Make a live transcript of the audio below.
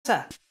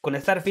con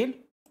Starfield.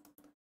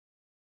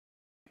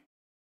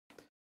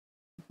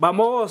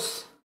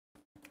 ¡Vamos!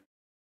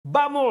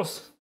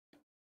 ¡Vamos!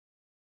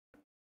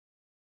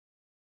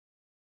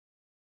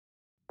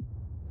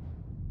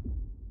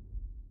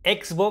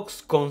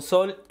 Xbox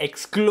Console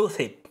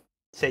Exclusive,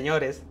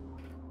 señores.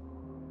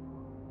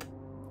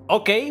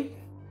 Ok.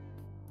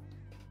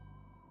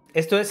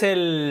 Esto es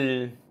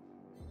el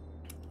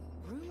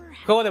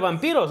juego de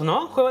vampiros,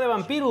 ¿no? Juego de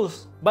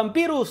vampiros.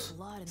 ¡Vampiros!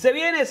 ¡Se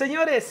viene,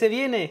 señores! ¡Se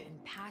viene!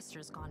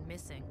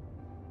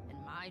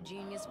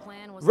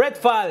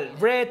 REDFALL.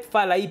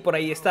 REDFALL, ahí por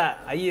ahí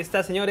está. Ahí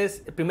está,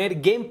 señores. El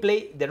primer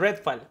gameplay de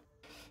REDFALL.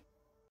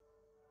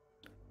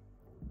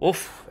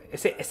 Uf,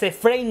 ese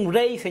frame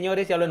rate,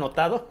 señores, ya lo he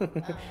notado.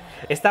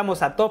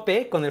 Estamos a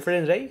tope con el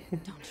frame rate.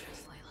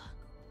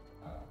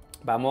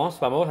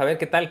 Vamos a ver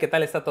qué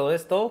tal está todo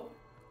esto.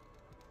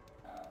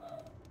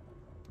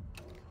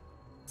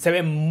 Se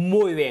ve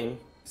muy bien,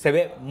 se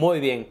ve muy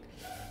bien.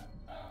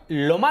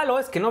 Lo malo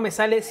es que no me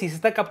sale si se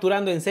está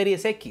capturando en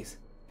Series X.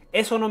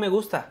 Eso no me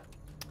gusta.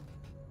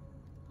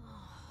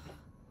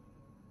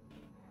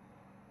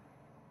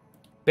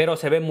 Pero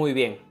se ve muy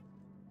bien.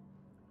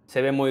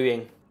 Se ve muy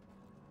bien.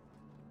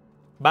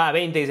 Va a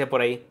 20, dice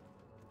por ahí.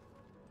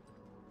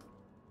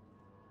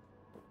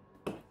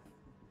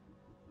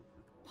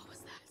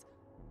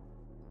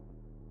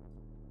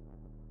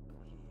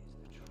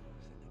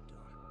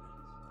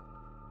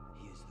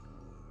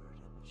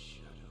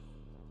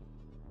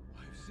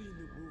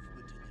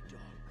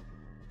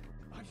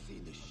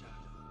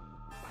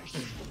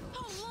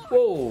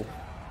 Wow.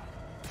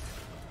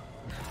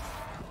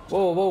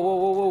 Wow, wow, wow,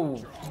 wow,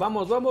 wow.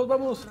 Vamos, vamos,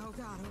 vamos.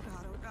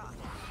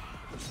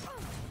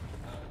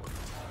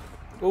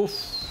 Uf.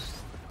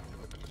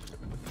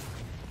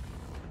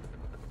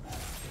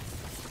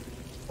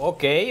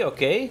 Ok,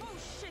 ok.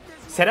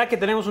 ¿Será que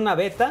tenemos una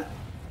beta?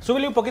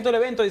 Súbele un poquito el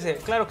evento, dice.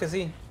 Claro que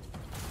sí.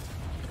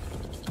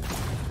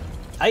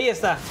 Ahí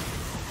está.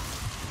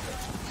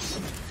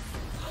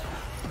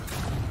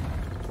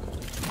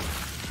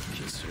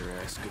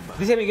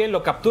 Dice Miguel,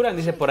 lo capturan,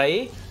 dice por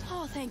ahí.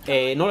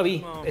 No lo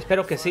vi,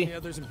 espero que sí.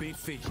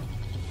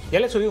 Ya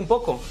le subí un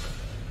poco.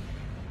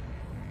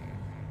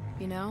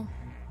 You know,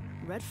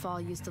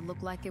 REDFALL used to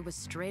look like it was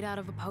straight out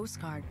of a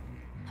postcard.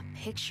 A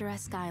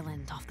picturesque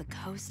island off the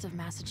coast of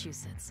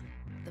Massachusetts.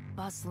 The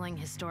bustling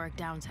historic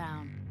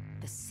downtown.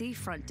 The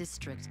seafront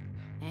district.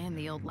 And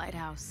the old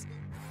lighthouse.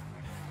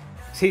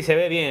 Sí, se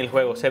ve bien el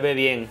juego, se ve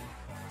bien.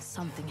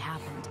 Something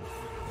happened.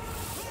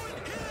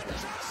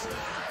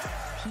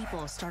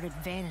 People started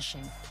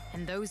vanishing,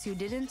 and those who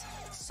didn't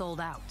sold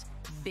out,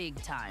 big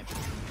time.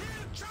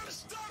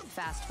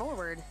 Fast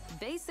forward,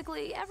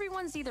 basically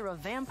everyone's either a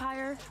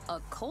vampire, a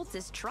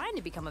cultist trying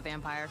to become a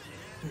vampire,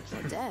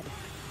 or dead.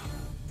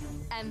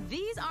 And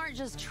these aren't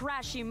just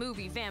trashy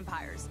movie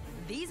vampires.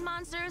 These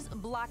monsters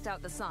blocked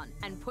out the sun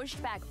and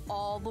pushed back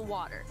all the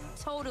water,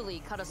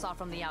 totally cut us off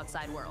from the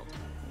outside world.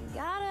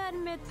 Gotta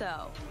admit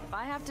though, if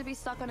I have to be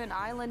stuck on an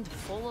island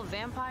full of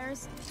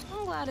vampires,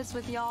 I'm glad it's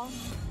with y'all.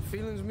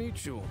 Feelings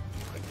mutual,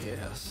 I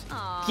guess.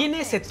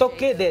 Tiene ese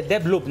toque de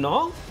Deathloop,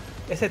 ¿no?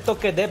 Ese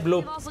toque de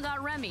Deathloop. We've also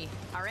got Remy,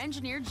 our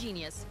engineer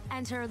genius,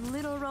 and her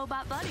little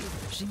robot buddy.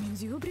 She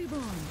means you,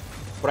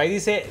 Por ahí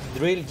dice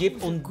Drill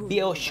Jeep un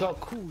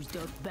BioShock. Who's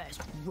the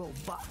best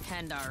robot?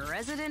 And our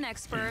resident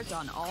expert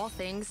on all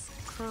things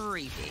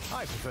creepy.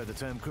 I prefer the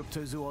term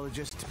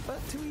cryptozoologist,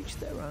 but to each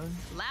their own.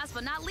 Last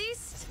but not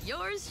least,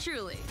 yours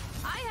truly.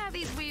 I have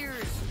these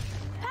weird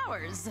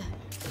powers.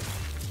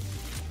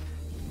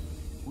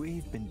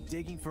 We've been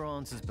digging for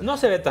answers, but No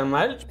se ve tan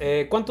mal.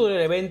 ¿Cuánto dura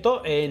el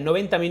evento?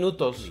 90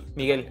 minutos,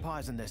 Miguel.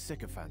 vampires and their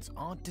sycophants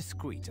aren't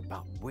discreet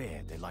about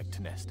where they like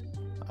to nest.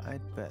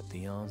 I'd bet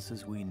the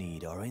answers we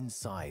need are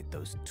inside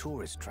those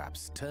tourist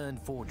traps turned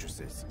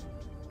fortresses.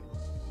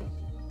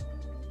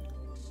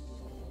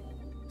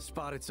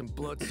 Spotted some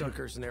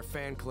bloodsuckers in their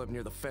fan club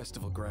near the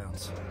festival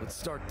grounds. Let's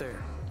start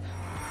there.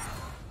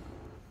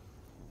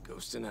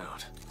 Ghosting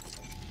out.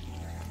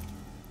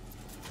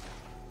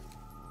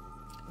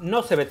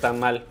 No se ve tan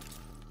mal.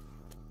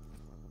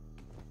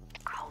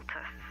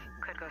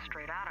 Cultists could go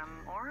straight at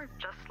him or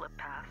just slip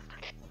past.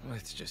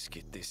 Let's just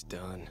get this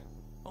done.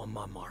 On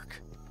my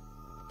mark.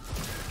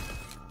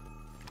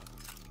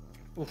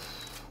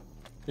 Uf.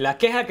 La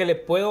queja que le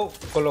puedo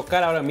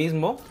colocar ahora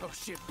mismo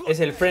es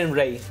el frame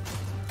rate.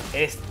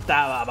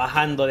 Estaba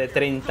bajando de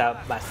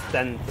 30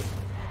 bastante.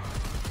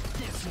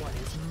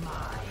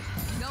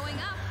 Going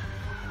up.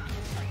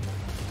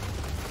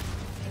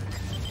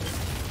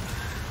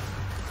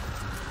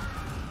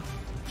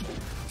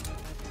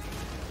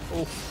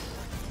 Uf.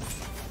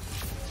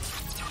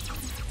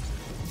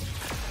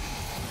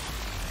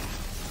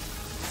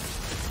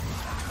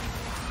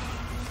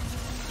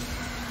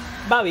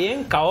 Va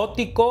bien,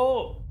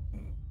 caótico.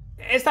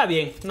 Está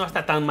bien, no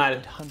está tan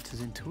mal.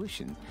 Hunter's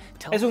intuition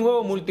Es un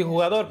juego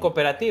multijugador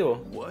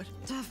cooperativo. What?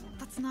 Jeff,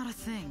 that's not a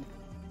thing.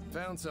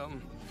 Found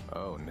something.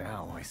 Oh,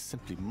 now I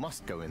simply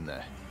must go in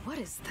there. What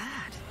is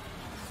that?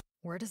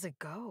 Where does it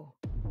go?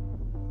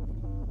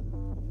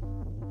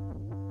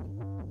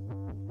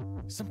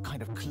 Some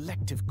kind of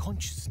collective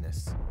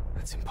consciousness.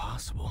 That's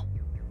impossible.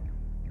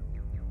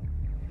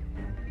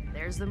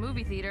 There's the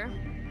movie theater.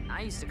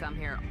 I used to come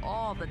here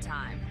all the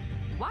time.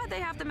 Why'd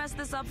they have to mess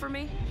this up for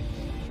me?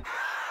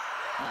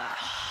 Ah,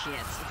 shit.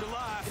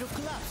 It'll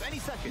collapse any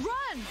second.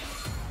 Run!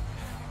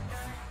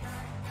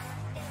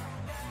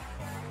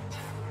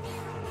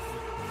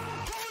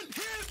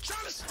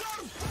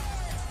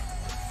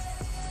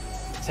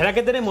 ¿Será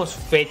que tenemos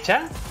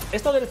fecha?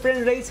 Esto del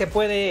frame rate se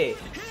puede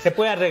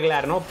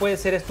arreglar, ¿no? Puede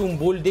ser esto un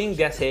building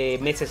de hace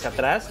meses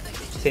atrás.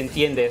 Se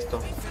entiende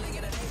esto.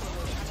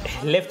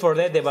 Left 4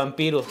 Dead de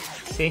vampiros.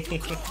 Sí.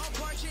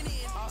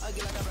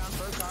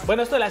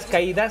 Bueno, esto de las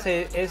caídas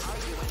se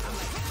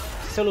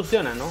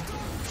soluciona, ¿no?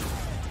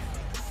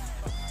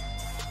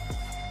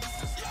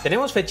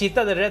 Tenemos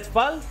fechita de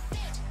REDFALL.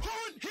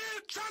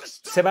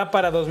 Se va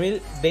para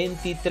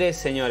 2023,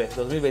 señores.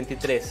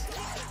 2023.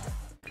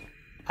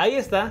 Ahí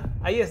está,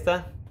 ahí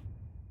está.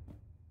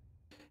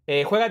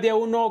 Juega día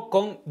 1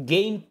 con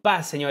Game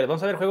Pass, señores.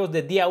 Vamos a ver juegos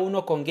de día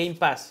 1 con Game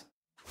Pass.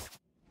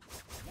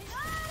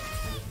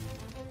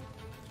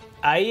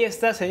 Ahí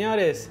está,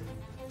 señores.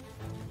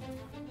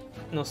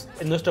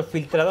 Nuestro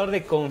filtrador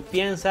de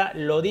confianza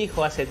lo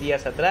dijo hace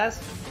días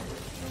atrás.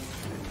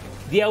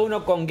 Día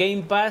 1 con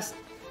Game Pass.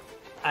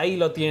 Ahí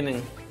lo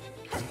tienen.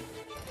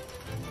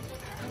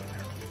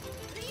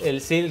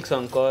 El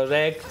Silksong,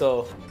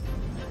 correcto.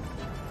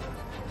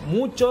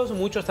 Muchos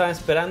estaban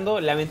esperando.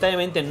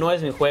 Lamentablemente no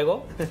es mi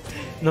juego.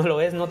 No lo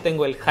es, no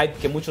tengo el hype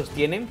que muchos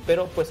tienen.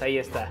 Pero pues ahí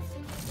está.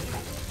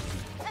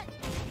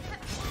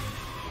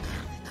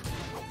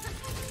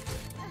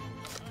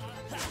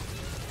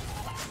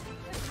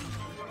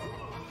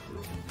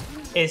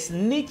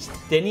 Snitch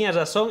tenía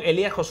razón,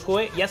 Elías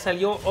Josué. Ya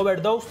salió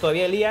Overdose,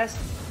 todavía Elías.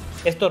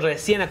 Esto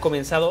recién ha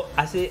comenzado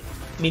hace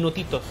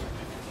minutitos.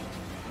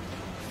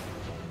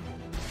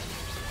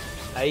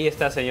 Ahí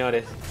está,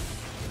 señores.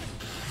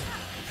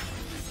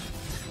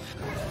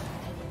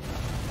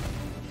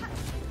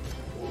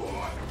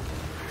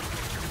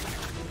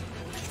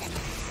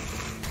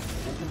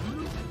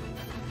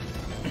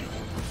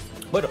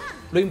 Bueno,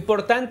 lo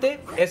importante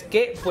es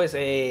que, pues,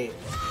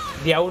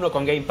 día 1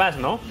 con Game Pass,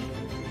 ¿no?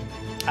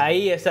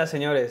 Ahí está,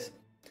 señores.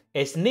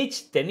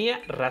 Snitch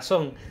tenía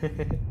razón.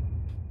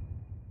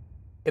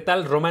 ¿Qué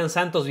tal, Román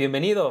Santos?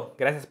 Bienvenido.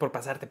 Gracias por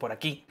pasarte por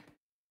aquí.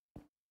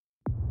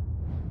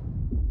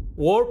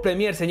 World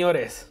Premiere,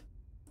 señores.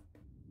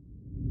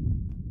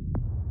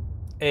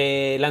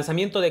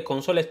 Lanzamiento de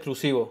consola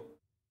exclusivo.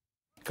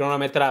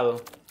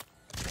 Cronometrado.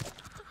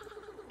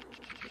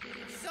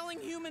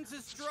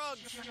 Is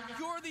drugs.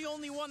 You're the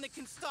only one that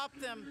can stop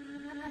them.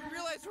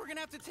 Realize we're gonna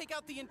have to take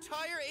out the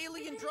entire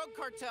alien drug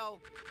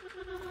cartel.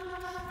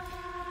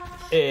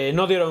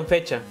 No dieron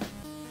fecha.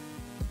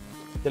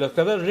 De los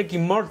creadores Rick y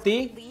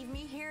Morty.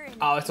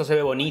 Ah, esto se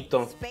ve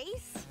bonito.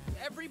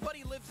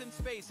 Everybody lives in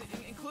space,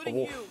 including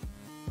you.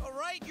 All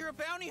right, you're a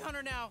bounty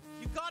hunter now.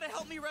 You gotta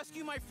help me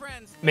rescue my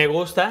friends. Me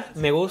gusta,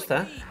 me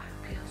gusta.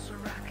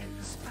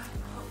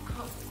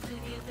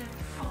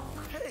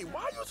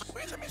 Why are you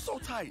squeezing me so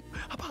tight?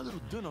 How about a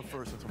little dinner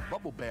first and some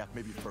bubble bath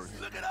maybe first?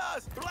 Look at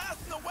us,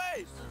 blasting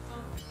away!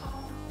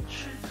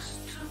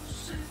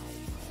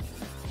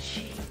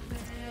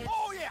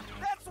 Oh yeah,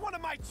 that's one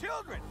of my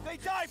children. They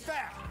die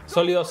fast.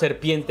 Sólido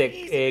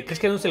Serpiente. ¿Crees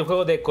que anuncia el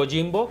juego de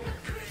Kojimbo?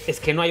 Es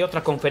que no hay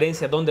otra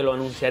conferencia donde lo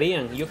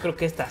anunciarían. Yo creo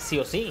que esta sí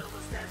o sí.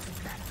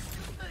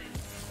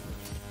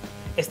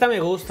 Esta me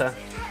gusta.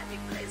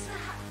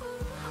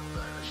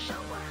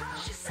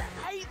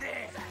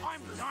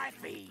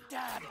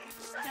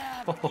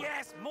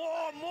 Yes, more,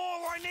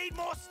 I need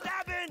more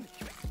stabbing.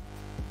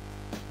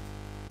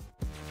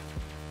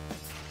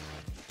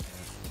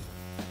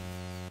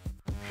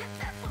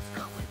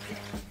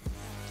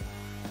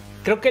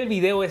 Creo que el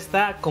video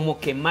está como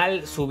que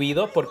mal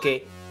subido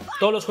porque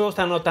todos los juegos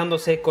están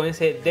notándose con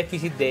ese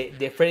déficit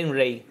de frame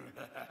rate.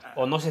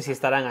 O no sé si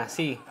estarán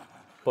así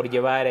por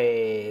llevar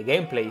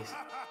gameplays.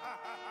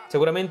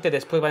 Seguramente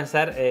después van a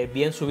estar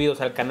bien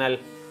subidos al canal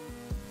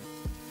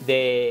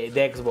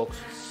de Xbox.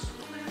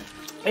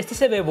 Este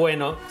se ve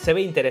bueno, se ve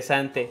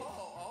interesante.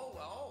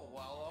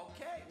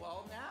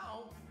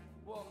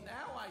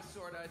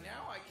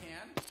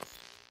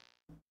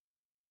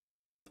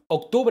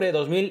 Octubre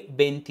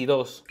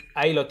 2022.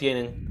 Ahí lo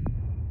tienen.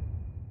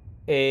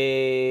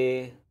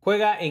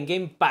 Juega en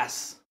Game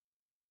Pass.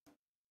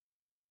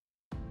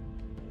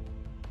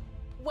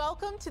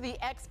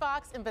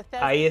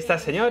 Ahí está,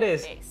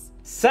 señores.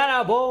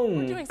 Sarah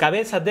Bone,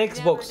 cabeza de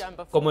Xbox,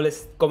 como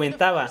les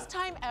comentaba.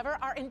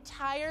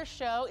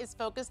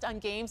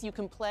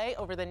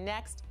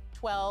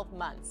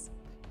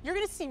 You're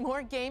going to see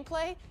more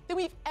gameplay than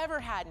we've ever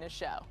had in a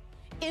show.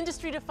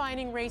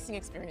 Industry-defining racing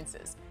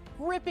experiences,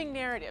 gripping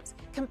narratives,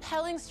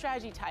 compelling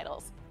strategy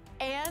titles,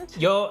 and...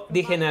 Yo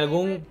dije en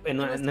algún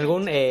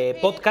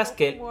podcast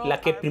que la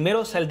que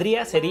primero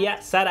saldría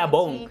sería Sarah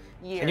Bone.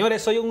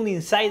 Señores, soy un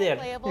insider.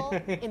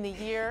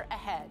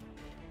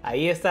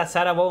 Ahí está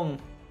Sarah Bone.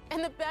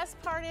 And the best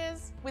part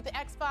is, with the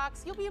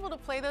Xbox, you'll be able to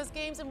play those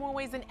games in more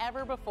ways than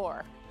ever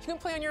before. You can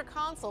play on your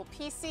console,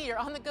 PC, or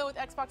on the go with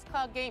Xbox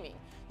Cloud Gaming.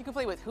 You can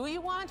play with who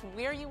you want,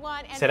 where you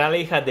want, and ¿Será la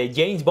hija de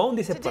James Bond?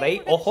 Dice por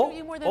ahí. Ojo,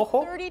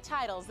 ojo. 30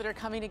 titles that are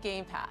coming to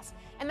Game Pass,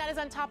 and that is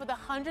on top of the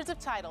hundreds of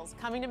titles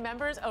coming to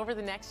members over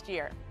the next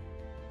year.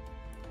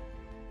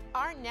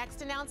 Our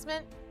next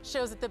announcement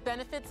shows that the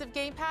benefits of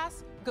Game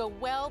Pass go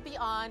well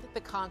beyond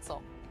the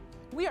console.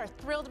 We are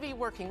thrilled to be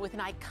working with an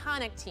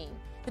iconic team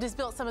that has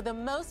built some of the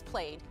most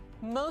played,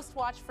 most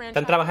watched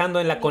franchises. Están trabajando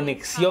en la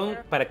conexión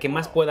para que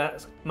más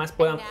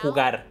puedan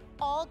jugar.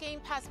 All Game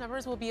Pass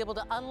members will be able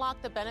to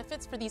unlock the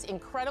benefits for these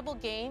incredible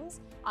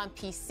games on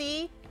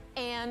PC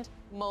and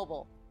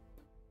mobile.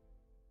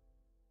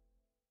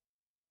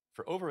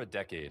 For over a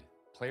decade,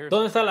 players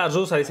 ¿Dónde está la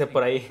rusa? Dice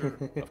por ahí.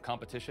 of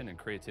competition and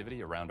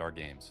creativity around our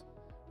games.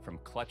 From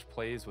clutch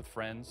plays with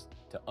friends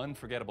to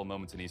unforgettable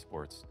moments in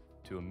esports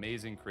to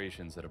amazing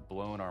creations that have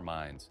blown our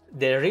minds.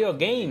 The Rio Has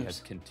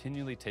Games.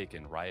 continually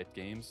taken Riot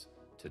Games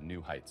to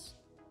new heights.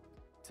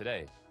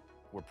 Today,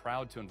 we're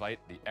proud to invite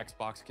the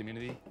Xbox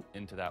community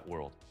into that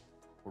world.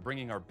 We're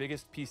bringing our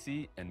biggest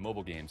PC and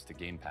mobile games to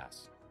Game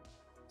Pass.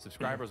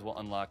 Subscribers will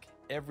unlock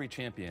every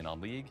champion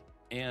on League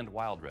and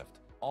Wild Rift,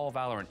 all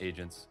Valorant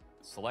agents,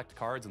 select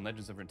cards in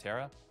Legends of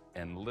Runeterra,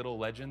 and little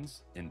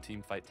legends in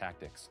Teamfight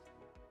Tactics.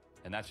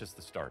 And that's just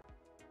the start.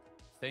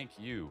 Thank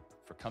you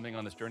for coming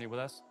on this journey with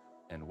us,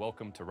 and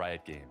welcome to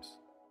Riot Games.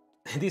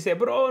 Dice,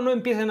 bro, no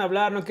empiecen a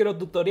hablar, no quiero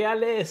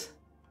tutoriales.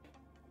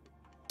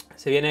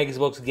 Se viene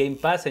Xbox Game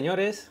Pass,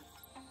 señores.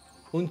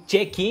 Un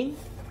check-in.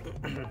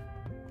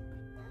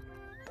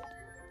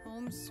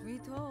 Home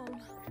sweet home.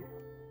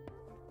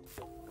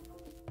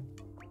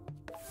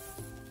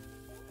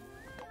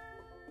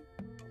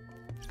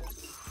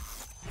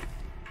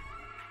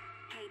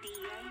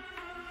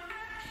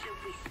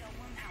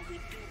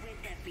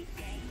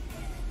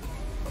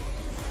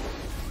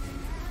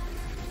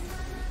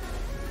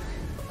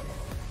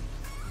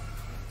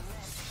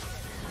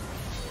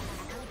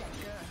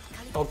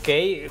 Ok,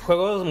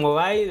 juegos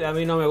mobile a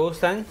mí no me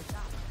gustan.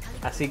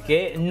 Así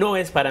que no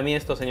es para mí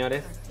esto,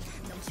 señores.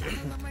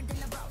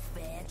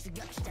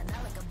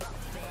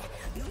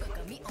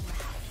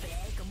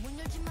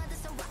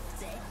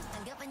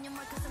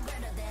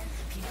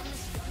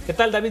 ¿Qué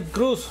tal, David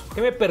Cruz?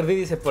 ¿Qué me perdí?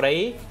 Dice por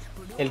ahí.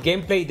 El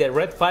gameplay de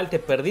REDFALL te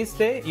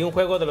perdiste. Y un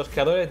juego de los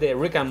creadores de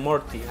Rick and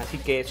Morty. Así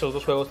que esos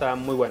dos juegos estaban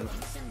muy buenos.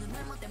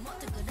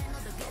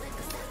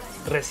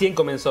 Recién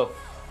comenzó.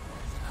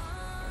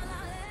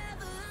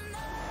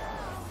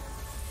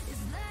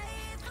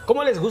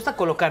 ¿Cómo les gusta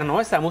colocar,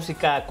 no? Esta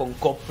música con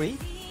copy.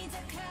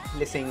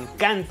 Les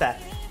encanta.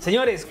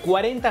 Señores,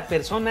 40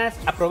 personas.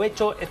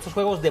 Aprovecho estos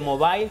juegos de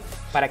mobile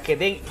para que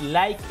den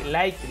like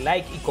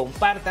y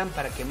compartan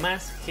para que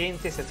más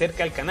gente se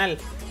acerque al canal.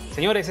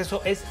 Señores,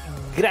 eso es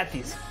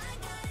gratis.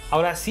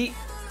 Ahora sí,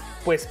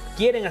 pues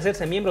quieren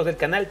hacerse miembros del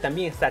canal,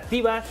 también está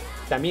activa.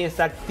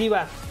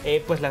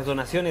 Pues las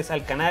donaciones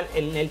al canal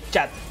en el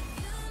chat.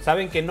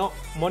 Saben que no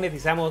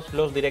monetizamos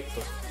los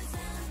directos.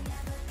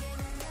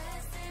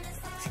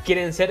 Si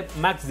quieren ser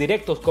más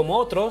directos como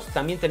otros,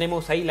 también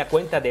tenemos ahí la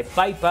cuenta de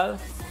PayPal,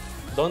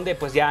 donde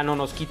pues ya no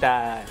nos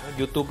quita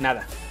YouTube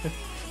nada.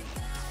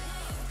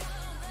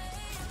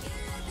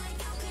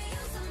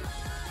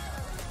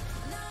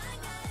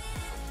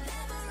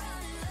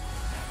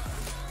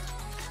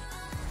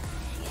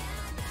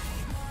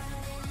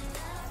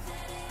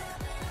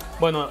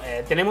 Bueno,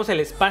 tenemos el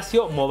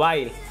espacio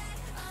mobile.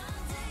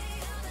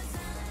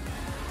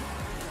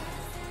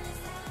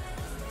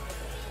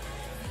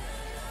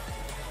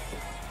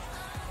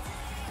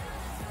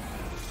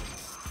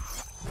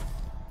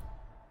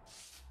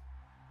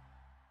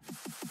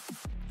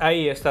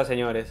 Ahí está,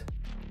 señores.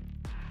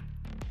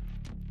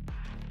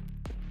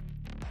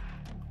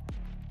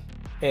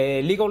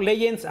 League of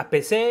Legends a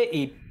PC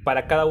y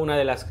para cada una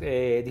de las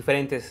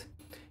diferentes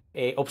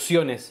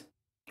opciones.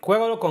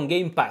 Juégalo con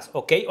Game Pass,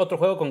 ¿ok? Otro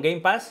juego con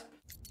Game Pass.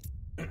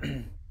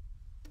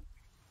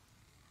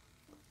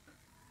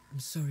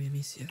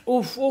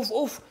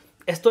 Uf.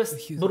 Esto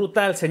es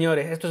brutal,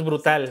 señores. Esto es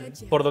brutal,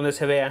 por donde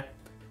se vea.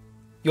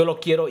 Yo lo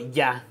quiero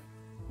ya.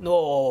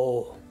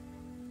 No.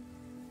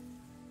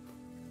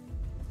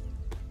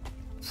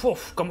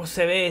 Uf, cómo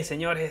se ve,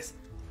 señores.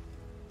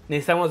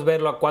 Necesitamos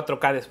verlo a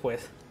 4K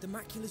después.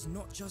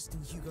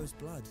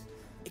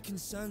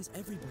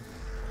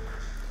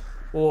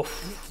 Uf.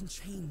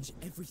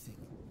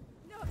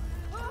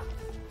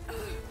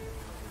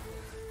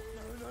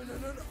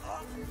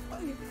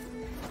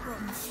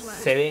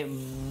 Se ve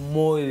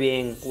muy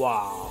bien.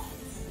 Wow.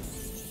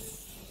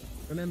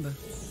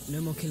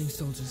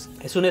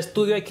 Es un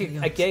estudio, hay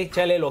que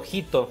echarle el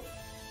ojito.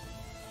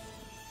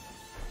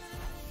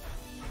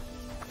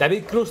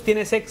 David Cruz,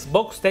 ¿tienes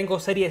Xbox? Tengo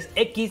Series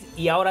X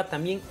y ahora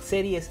también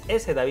Series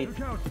S, David.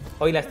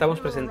 Hoy la estamos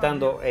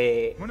presentando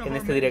en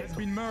este directo.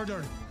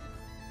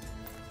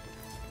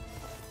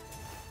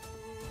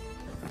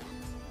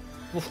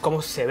 Uf,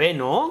 cómo se ve,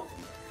 ¿no?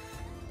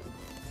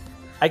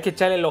 Hay que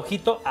echarle el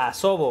ojito a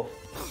Sobo.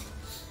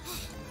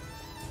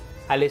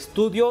 al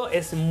estudio.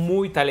 Es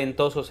muy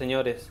talentoso,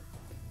 señores.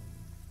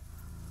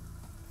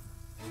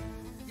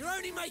 You're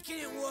only making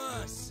it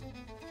worse.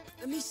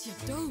 Amicia,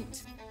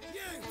 don't.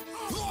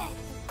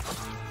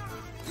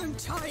 I'm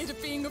tired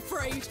of being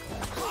afraid.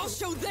 I'll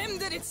show them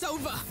that it's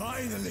over.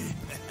 Finally.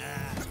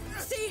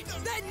 See,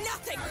 they're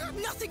nothing.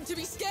 Nothing to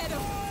be scared of.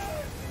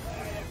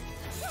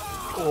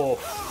 Oh.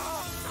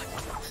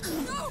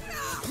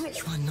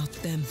 You are not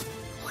them.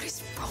 What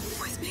is wrong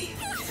with me?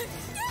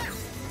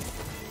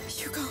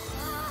 Hugo.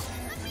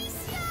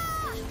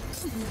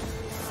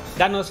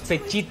 Danos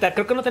fechita.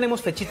 Creo que no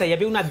tenemos fechita. Ya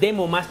había una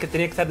demo más que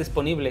tenía que estar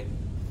disponible.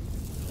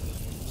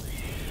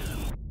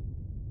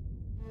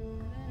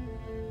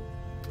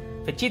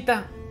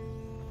 Fechita.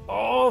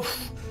 ¡Oh!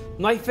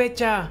 No hay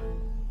fecha.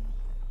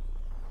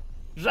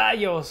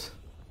 Rayos.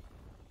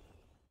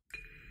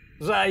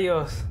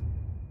 Rayos.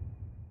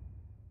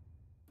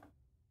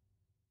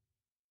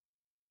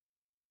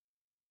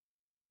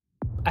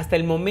 Hasta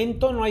el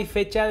momento no hay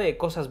fecha de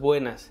cosas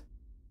buenas.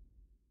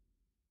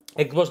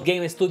 Xbox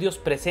Game Studios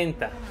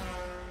presenta.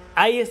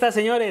 Ahí está,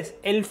 señores,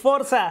 el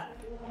Forza.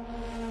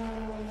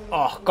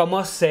 Oh,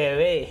 cómo se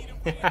ve.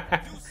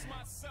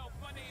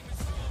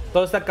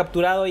 Todo está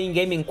capturado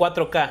in-game en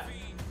 4K.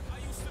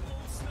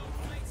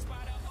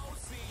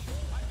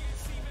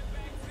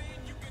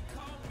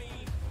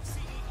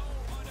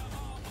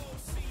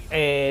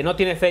 No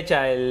tiene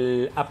fecha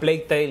el A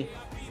Plague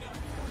Tale.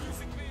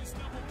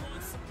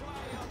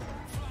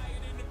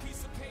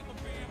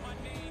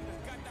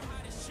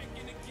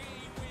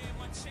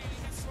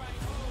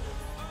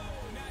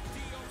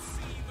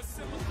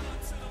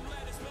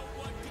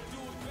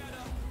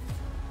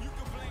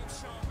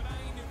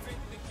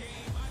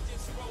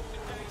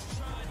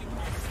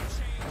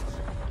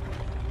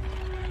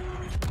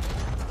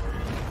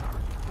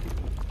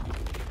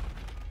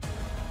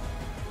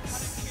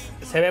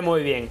 Se ve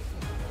muy bien.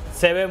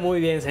 Se ve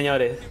muy bien,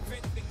 señores.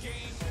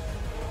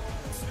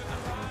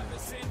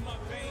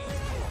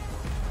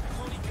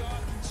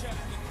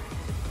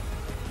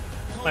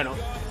 Bueno,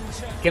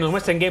 que nos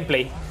muestren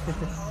gameplay.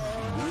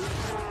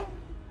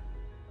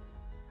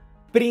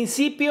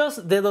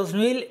 Principios de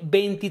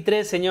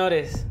 2023,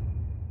 señores.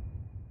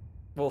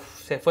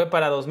 Uf, se fue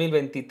para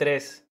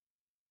 2023.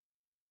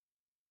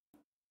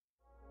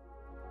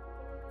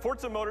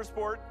 Forza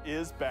Motorsport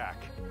is back.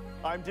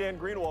 I'm Dan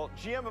Greenwald,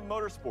 GM of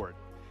Motorsport,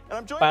 and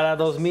I'm joined para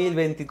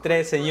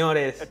 2023,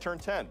 señores. At turn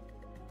 10.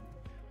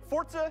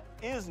 Forza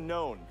is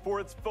known for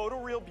its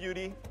photoreal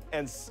beauty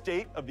and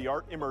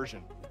state-of-the-art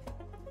immersion.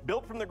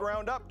 Built from the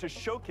ground up to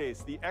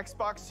showcase the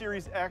Xbox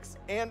Series X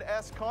and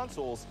S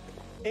consoles,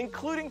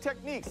 including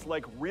techniques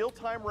like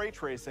real-time ray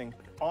tracing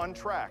on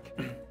track.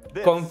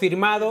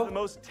 Confirmado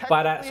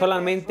para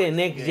solamente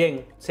Next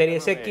Gen,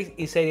 Series X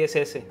y Series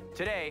S.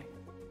 Today,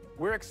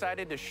 we're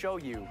excited to show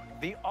you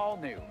the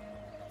all-new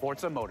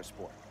Forza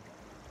Motorsport.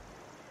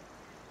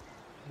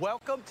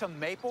 Welcome to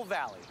Maple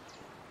Valley.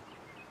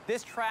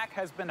 This track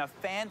has been a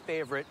fan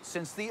favorite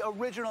since the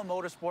original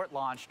Motorsport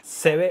launched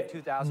Se ve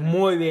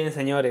muy bien,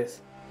 señores.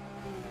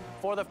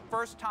 For the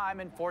first time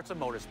in Forza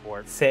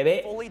Motorsport, se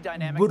ve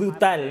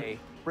brutal.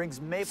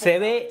 Se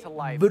ve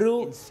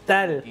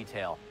brutal.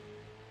 Detail.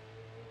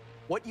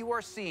 What you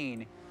are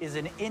seeing is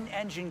an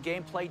in-engine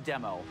gameplay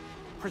demo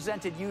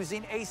presented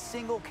using a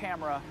single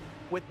camera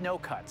with no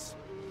cuts.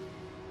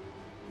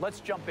 Let's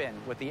jump in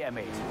with the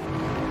M8.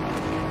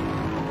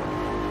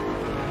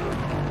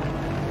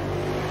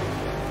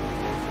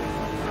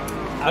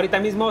 Ahorita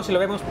mismo, si lo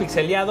vemos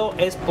pixeleado,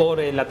 es por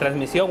la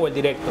transmisión o el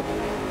directo.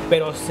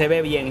 Pero se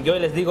ve bien. Yo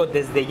les digo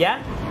desde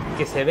ya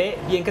que se ve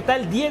bien. ¿Qué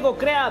tal, Diego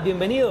Crea?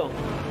 Bienvenido.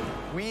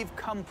 We've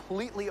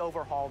completely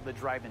overhauled the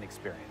driving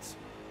experience.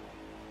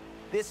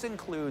 This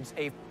includes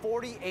a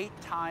 48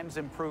 times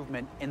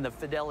improvement in the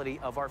fidelity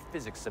of our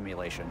physics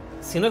simulation.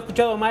 Si no he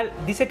escuchado mal,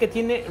 dice que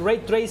tiene ray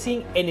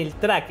tracing en el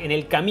track, en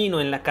el camino,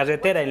 en la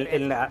carretera,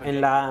 en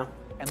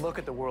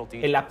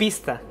la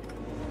pista.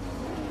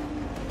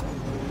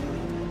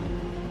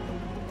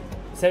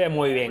 Se ve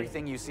muy bien.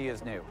 Everything you see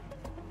is new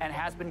and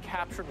has been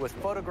captured with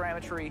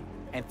photogrammetry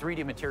and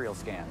 3D material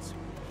scans.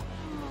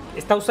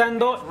 Está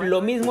usando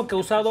lo mismo que ha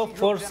usado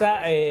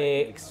Forza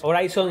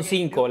Horizon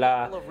 5,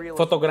 la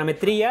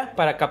fotogrametría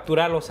para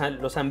capturar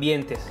los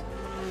ambientes.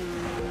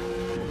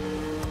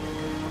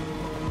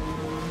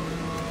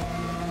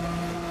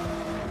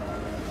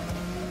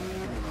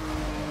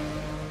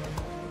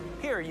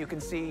 Here you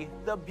can see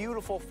the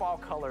beautiful fall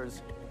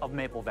colors of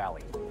Maple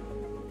Valley.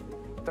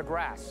 The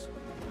grass,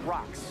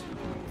 rocks,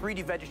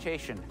 3D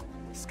vegetation,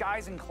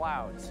 skies and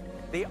clouds,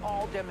 they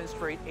all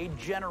demonstrate a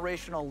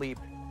generational leap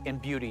in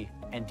beauty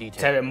and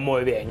detail. Se ve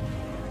muy bien.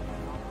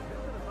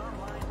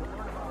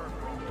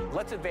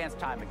 Let's advance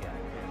time again.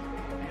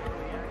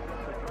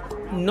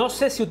 No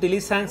sé si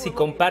utilizan, si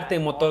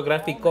comparten motor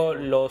gráfico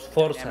los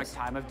Forzas.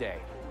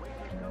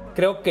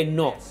 Creo que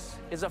no.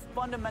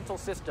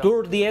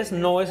 Tour 10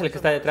 no es el que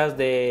está detrás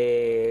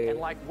de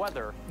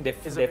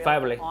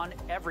Fable.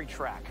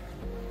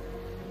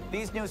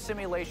 These new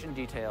simulation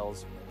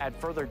details add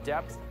further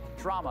depth,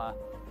 drama,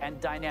 and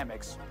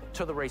dynamics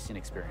to the racing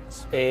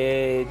experience.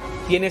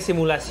 Tiene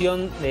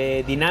simulación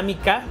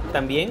dinámica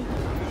también.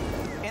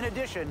 In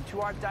addition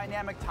to our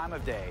dynamic time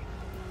of day,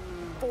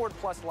 Forward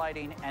Plus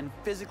lighting and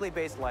physically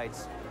based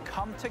lights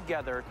come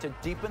together to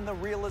deepen the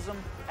realism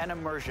and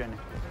immersion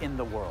in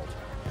the world.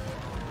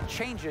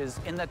 Changes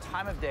in the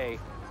time of day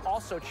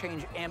also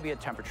change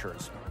ambient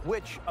temperatures,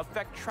 which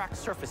affect track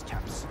surface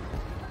temps.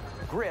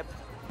 Grip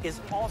is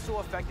also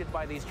affected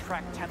by these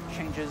track temp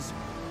changes.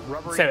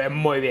 Se ve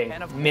muy bien.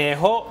 Me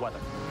dejó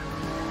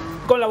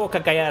con la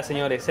boca callada,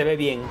 señores. Se ve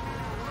bien.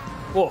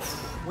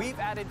 Uf. We've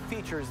added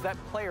features that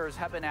players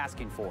have been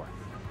asking for.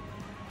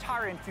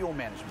 Tire and fuel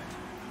management,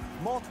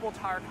 multiple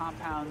tire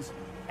compounds,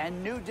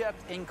 and new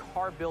depth in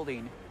car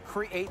building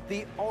create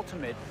the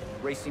ultimate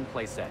racing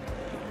playset.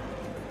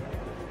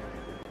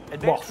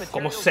 Advanced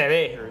Como se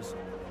ve.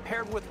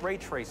 Paired with ray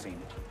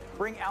tracing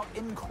bring out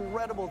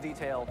incredible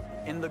detail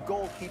in the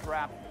gold heat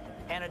wrap,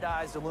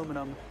 anodized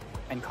aluminum,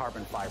 and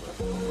carbon fiber.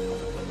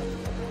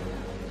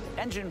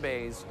 Engine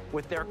bays,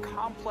 with their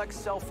complex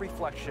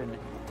self-reflection,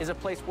 is a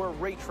place where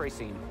ray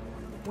tracing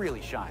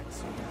really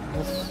shines.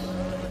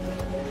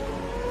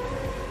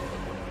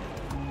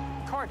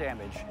 Car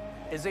damage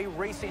is a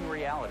racing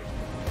reality.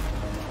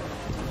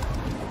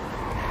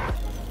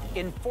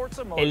 In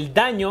Forza mode, el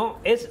daño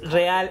es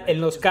real en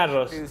los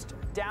carros.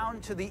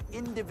 Down to the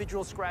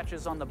individual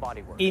scratches on the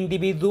bodywork.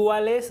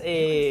 Individuales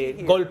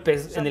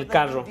golpes en el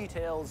carro.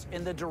 Details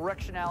in the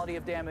directionality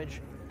of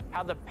damage,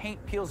 how the paint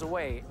peels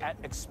away at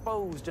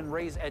exposed and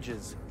raised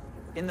edges,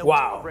 in the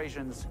wheel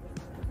abrasions,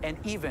 and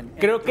even.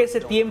 Creo que ese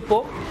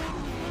tiempo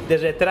de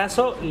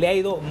retraso le ha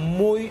ido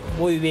muy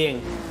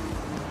bien.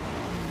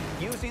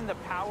 Using the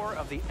power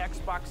of the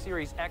Xbox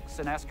Series X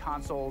and S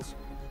consoles,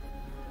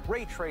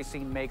 ray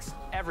tracing makes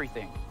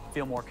everything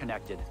feel more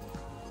connected.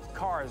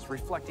 Cars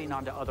reflecting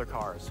onto other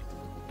cars.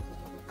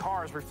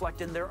 Cars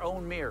reflect in their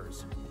own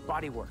mirrors,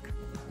 bodywork,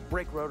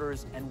 brake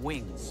rotors, and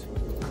wings.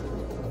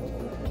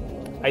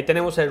 Ahí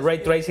tenemos el ray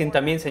tracing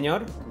también,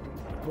 señor.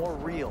 More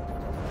real.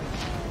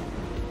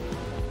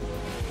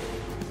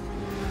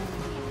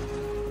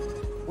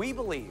 We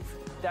believe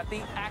that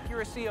the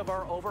accuracy of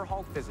our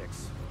overhauled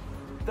physics,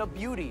 the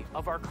beauty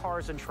of our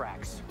cars and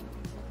tracks,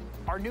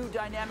 our new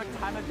dynamic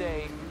time of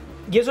day.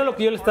 Y eso es lo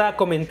que yo le estaba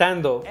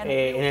comentando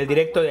en el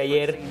directo de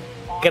ayer,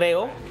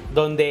 creo,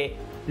 donde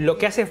lo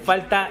que hace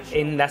falta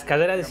en las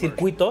carreras de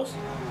circuitos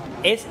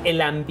es el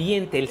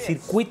ambiente, el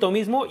circuito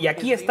mismo, y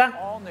aquí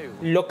está,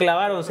 lo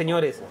clavaron,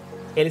 señores.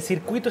 El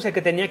circuito es el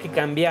que tenía que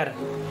cambiar,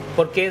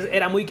 porque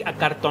era muy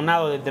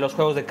acartonado de los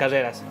juegos de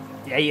carreras.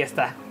 Y ahí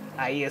está,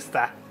 ahí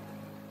está.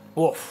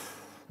 Uf,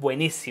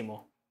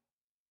 buenísimo.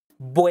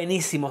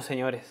 Buenísimo,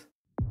 señores.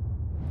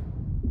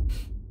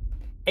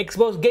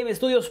 Xbox Game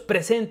Studios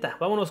presenta.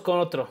 Vámonos con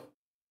otro.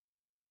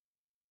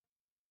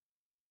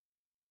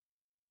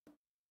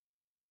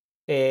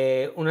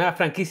 Una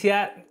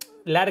franquicia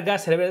larga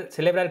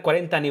celebra el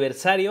 40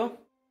 aniversario.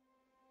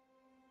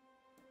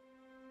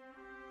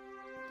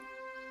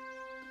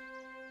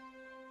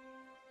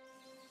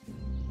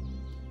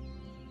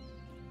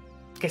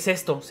 ¿Qué es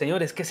esto,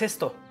 señores? ¿Qué es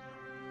esto?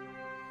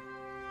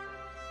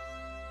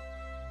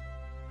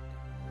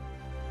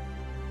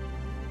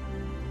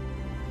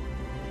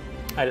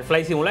 Al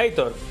Flight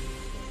Simulator.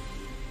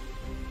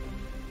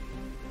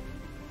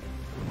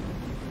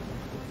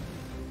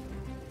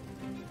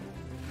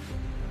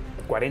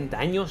 ¿40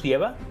 años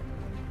lleva?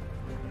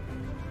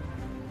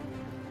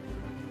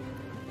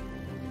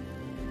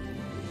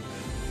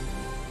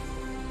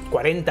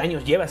 ¿40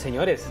 años lleva,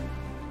 señores?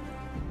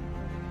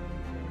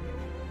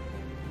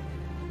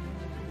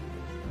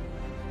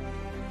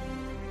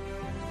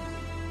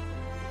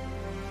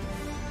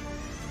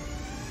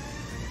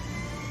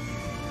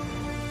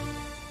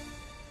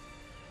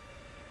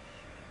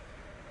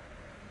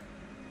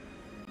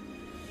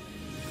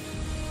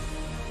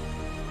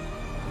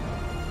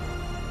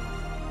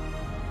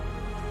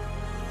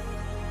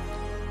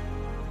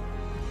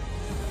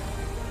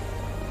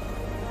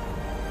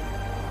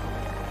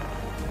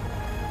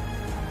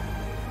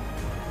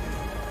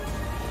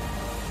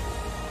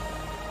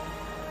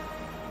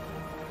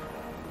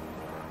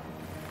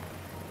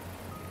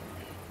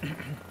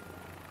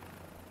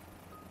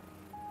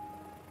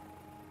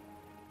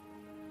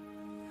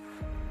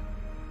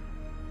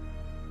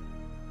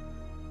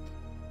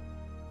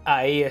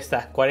 Ahí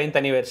está, 40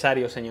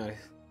 aniversario,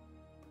 señores.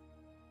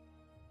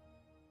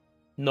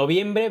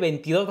 Noviembre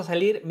 22 va a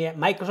salir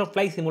Microsoft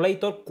Flight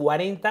Simulator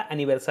 40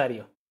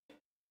 aniversario.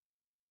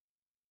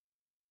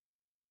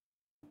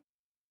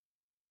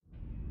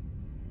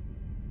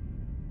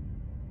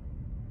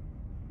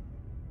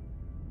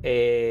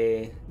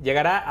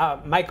 Llegará a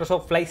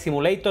Microsoft Flight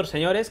Simulator,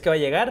 señores, que va a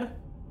llegar.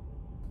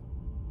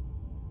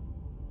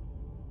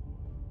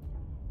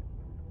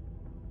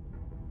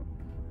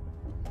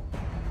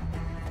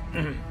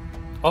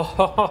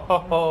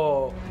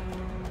 Oh.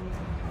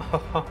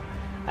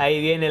 Ahí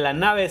viene la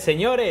nave,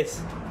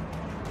 señores.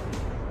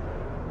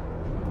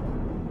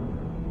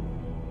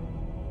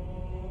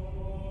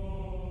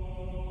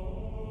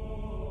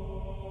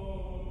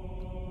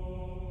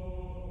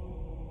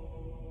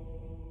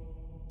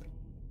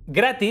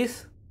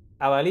 Gratis.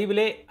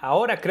 Avalible.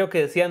 Ahora creo que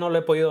decía, no lo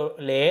he podido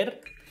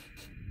leer.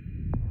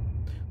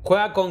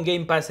 Juega con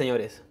Game Pass,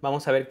 señores.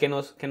 Vamos a ver qué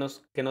nos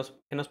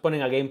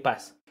ponen a Game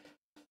Pass.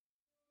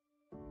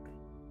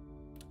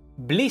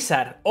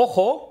 Blizzard.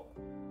 Ojo.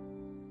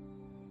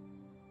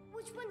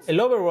 El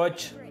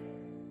Overwatch.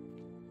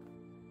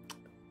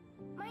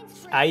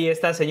 Ahí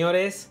está,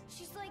 señores.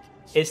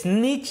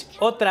 Snitch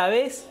otra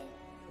vez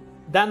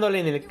dándole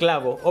en el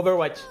clavo.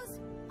 Overwatch.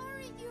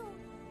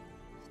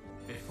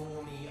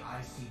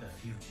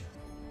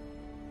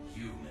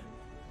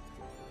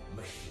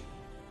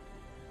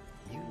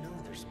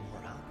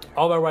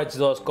 Overwatch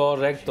 2,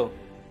 correcto.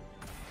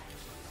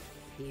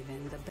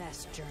 Even the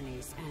best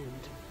journeys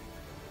end.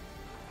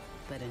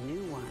 But a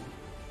new one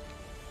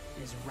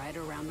is right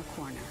around the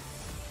corner.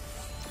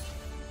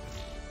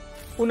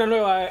 Una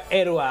nueva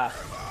era.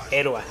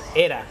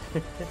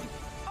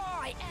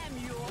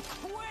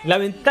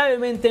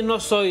 Lamentablemente no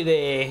soy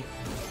de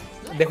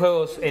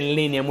juegos en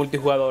línea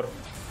multijugador.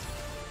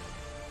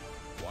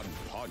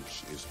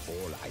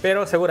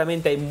 Pero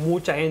seguramente hay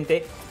mucha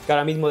gente que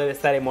ahora mismo debe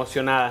estar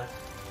emocionada.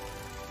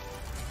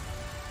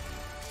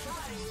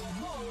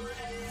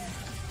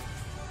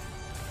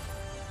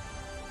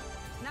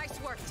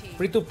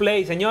 Free to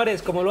play,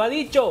 señores, como lo ha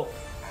dicho.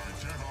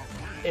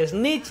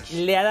 Snitch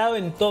le ha dado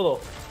en todo.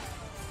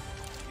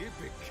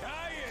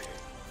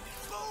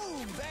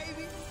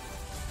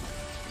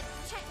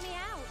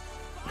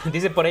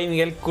 Dice por ahí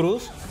Miguel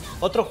Cruz.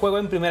 Otro juego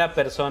en primera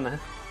persona.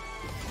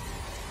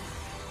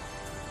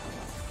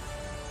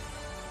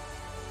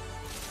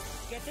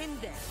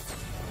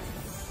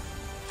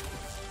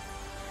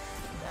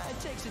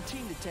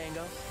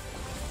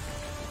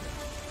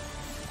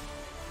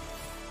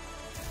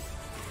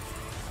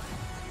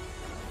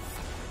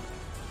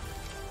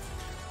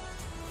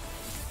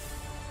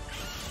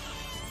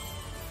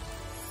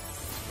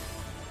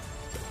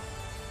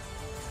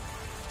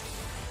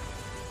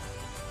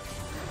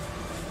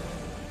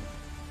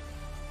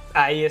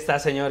 Ahí está,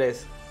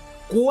 señores.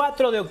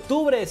 4 de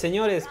octubre,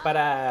 señores,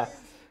 para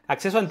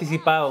acceso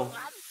anticipado.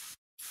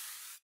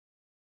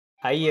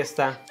 Ahí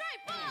está.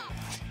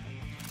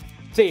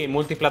 Sí,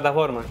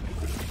 multiplataforma.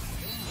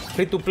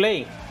 Free to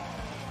play.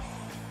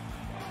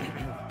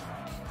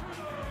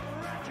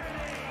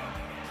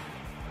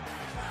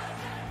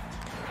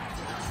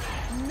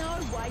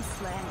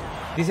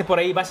 Dice por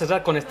ahí, va a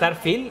cerrar con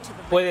Starfield.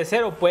 Puede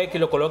ser o puede que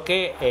lo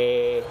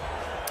coloque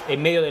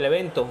en medio del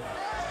evento.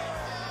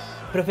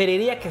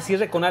 Preferiría que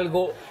cierre con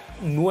algo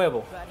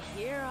nuevo.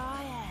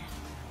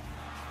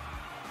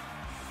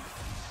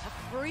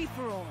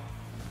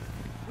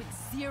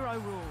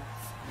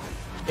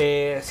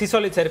 Sí,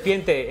 Solid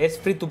Serpiente es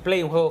free to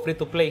play, un juego free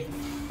to play,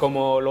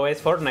 como lo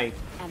es Fortnite.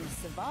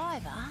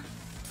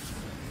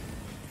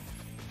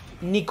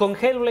 Ni con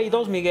Hellblade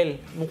 2,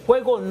 Miguel. Un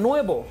juego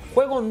nuevo,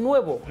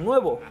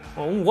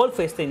 o un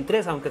Wolfenstein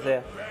 3, aunque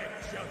sea.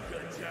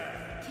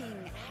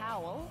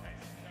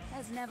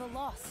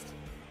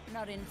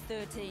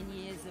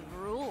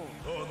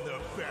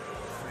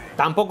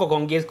 Tampoco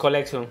con Gears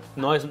Collection.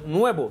 No, es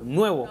nuevo.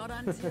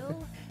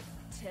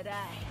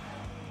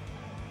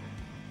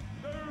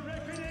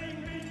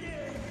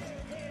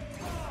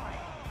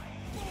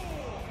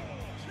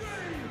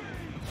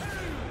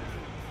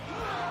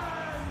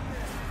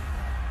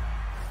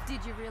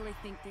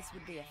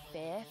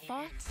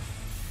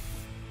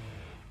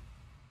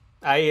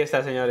 Ahí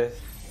está,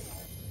 señores.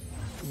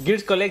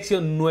 Gears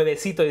Collection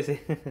nuevecito,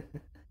 dice.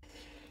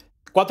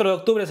 4 de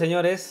octubre,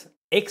 señores.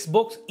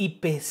 Xbox y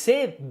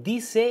PC,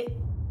 dice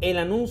el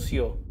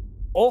anuncio.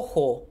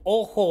 Ojo.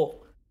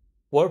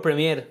 World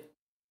Premiere.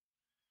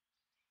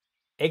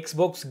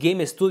 Xbox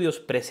Game Studios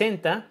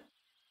presenta.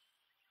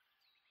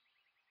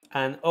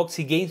 And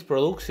Oxy Games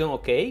Production,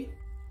 ok.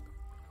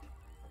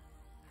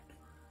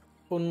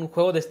 Un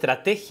juego de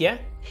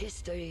estrategia.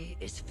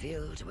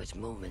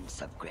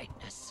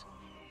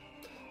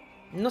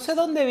 No sé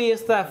dónde vi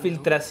esta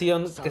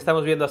filtración que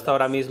estamos viendo hasta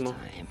ahora mismo.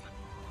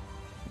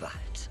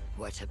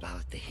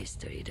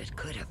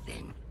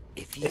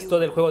 Esto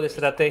del juego de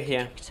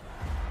estrategia.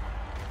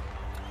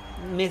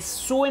 Me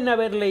suena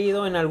haber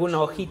leído en alguna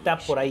hojita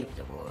por ahí.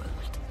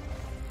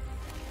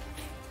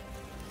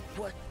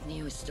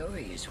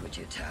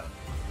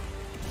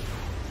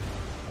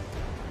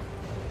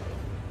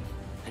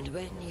 And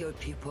when your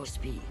people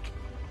speak,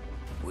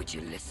 would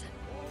you listen?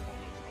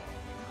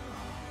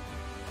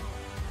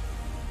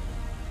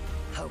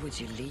 How would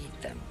you lead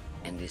them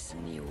in this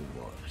new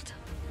world?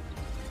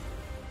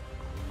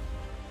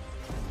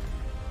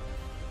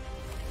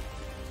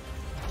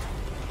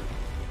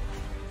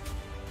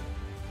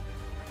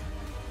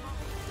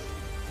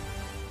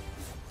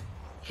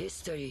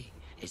 History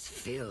is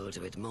filled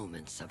with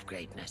moments of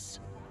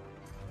greatness,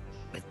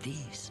 but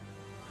these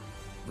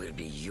will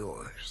be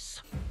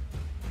yours.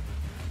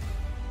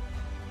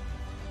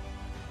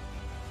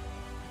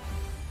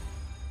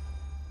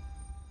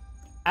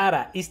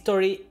 Ara,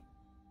 History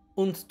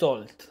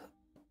Untold.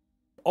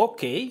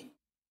 Ok.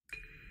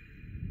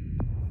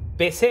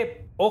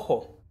 PC,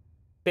 ojo.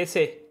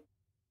 PC.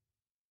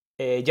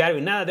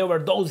 Jarvis, nada de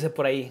overdose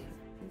por ahí.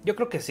 Yo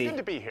creo que sí. Good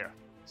to be here,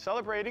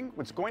 celebrating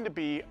what's going to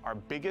be our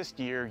biggest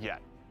year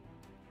yet.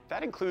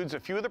 That includes a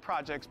few of the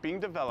projects being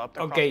developed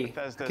across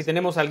Bethesda's. Aquí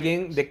tenemos a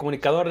alguien de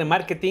comunicador de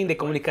marketing, de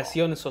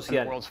comunicación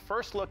social. The world's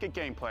first look at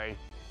gameplay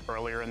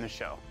earlier in the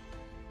show.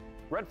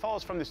 REDFALL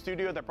is from the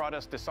studio that brought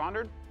us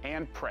Dishonored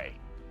and Prey.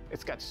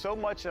 It's got so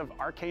much of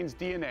Arcane's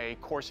DNA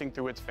coursing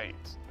through its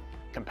veins.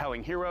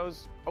 Compelling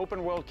heroes,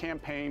 open world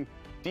campaign,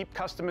 deep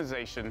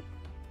customization.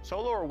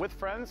 Solo or with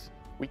friends,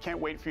 we can't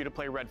wait for you to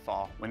play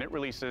REDFALL when it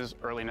releases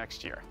early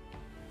next year.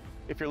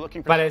 If you're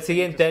looking for Para el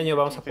siguiente año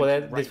vamos a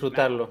poder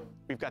disfrutarlo.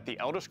 We've got the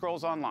Elder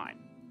Scrolls Online,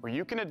 where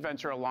you can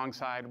adventure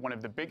alongside one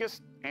of the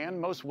biggest and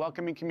most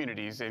welcoming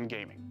communities in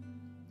gaming.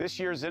 This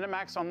year,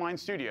 ZeniMax Online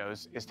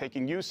Studios is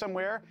taking you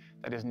somewhere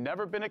that has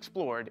never been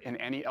explored in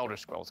any Elder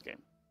Scrolls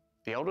game.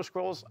 The Elder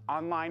Scrolls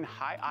Online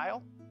High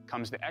Isle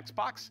comes to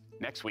Xbox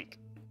next week.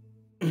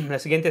 La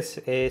siguiente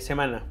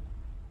semana.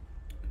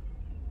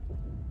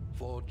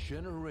 For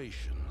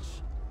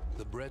generations,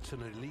 the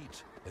Breton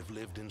elite have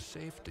lived in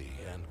safety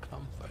and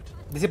comfort.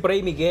 Dice por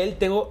ahí Miguel,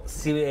 tengo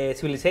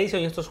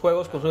Civilization y estos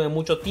juegos consumen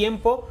mucho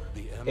tiempo,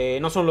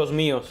 no son los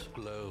míos.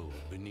 Glow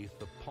beneath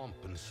the pomp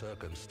and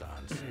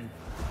circumstance.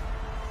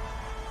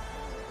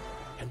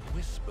 And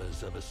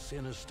whispers of a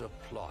sinister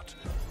plot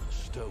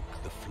stoke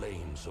the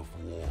flames of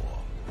war.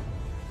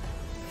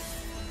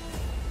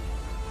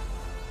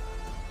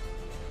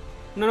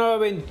 Una nueva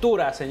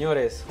aventura,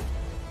 señores.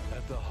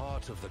 At the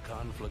heart of the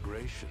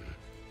conflagration.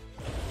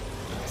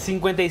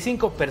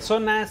 55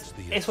 personas,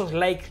 esos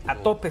likes a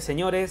tope,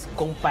 señores,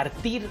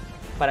 compartir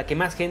para que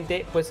más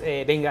gente pues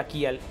venga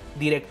aquí al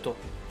directo,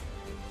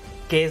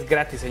 que es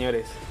gratis,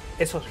 señores.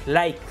 Esos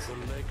likes.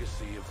 The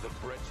legacy of the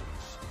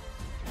Bretons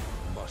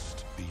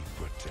must be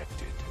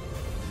protected.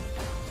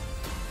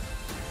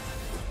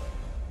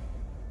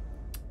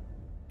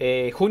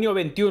 Junio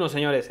 21,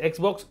 señores,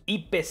 Xbox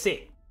y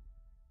PC.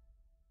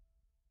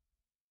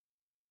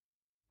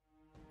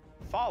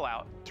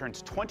 Fallout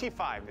turns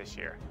 25 this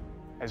year.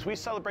 As we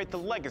celebrate the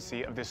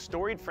legacy of this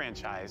storied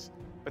franchise,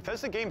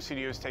 Bethesda Game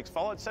Studios takes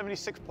Fallout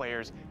 76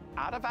 players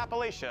out of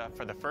Appalachia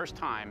for the first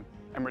time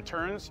and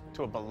returns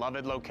to a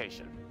beloved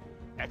location.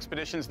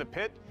 Expeditions The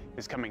Pit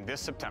is coming this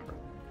September.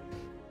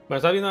 Bueno,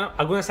 está viendo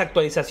algunas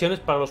actualizaciones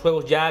para los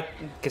juegos ya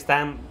que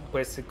están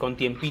pues con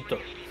tiempito.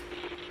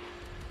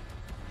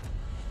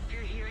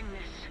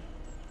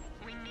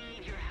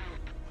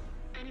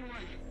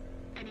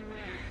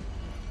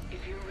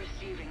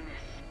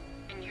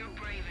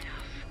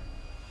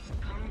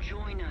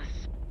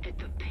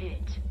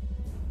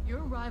 Your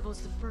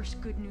arrival's the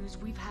first good news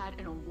we've had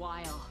in a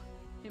while.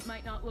 It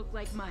might not look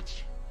like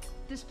much.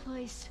 This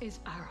place is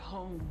our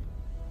home,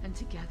 and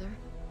together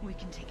we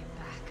can take it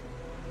back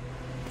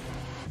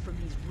from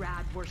these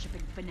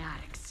rad-worshipping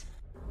fanatics.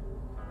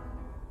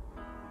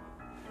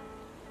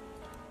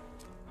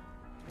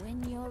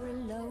 When you're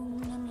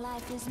alone and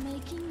life is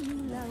making you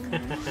lonely,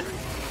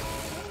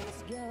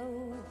 let's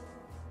go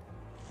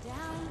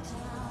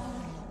downtown.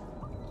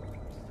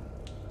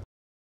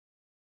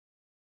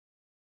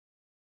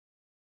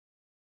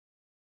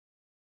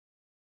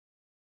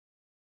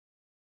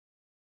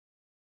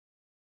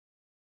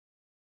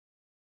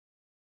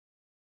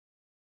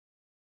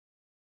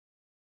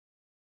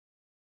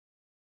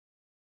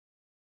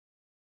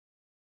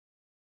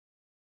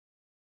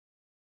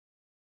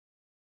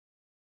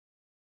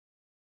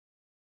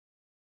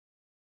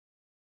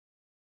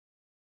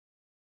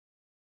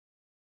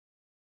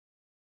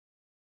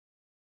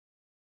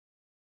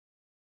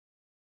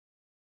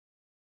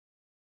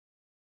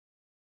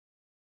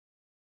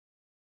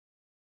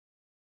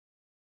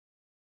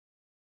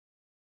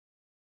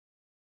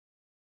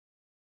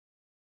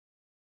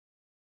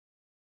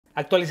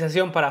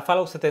 Actualización para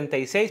Fallout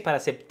 76 para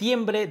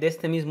septiembre de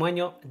este mismo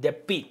año, The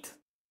Pit.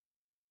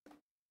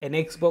 En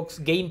Xbox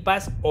Game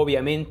Pass,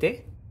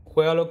 obviamente.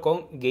 Juégalo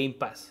con Game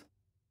Pass.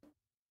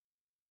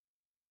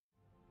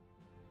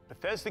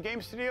 Bethesda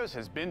Game Studios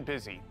has been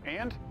busy,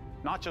 and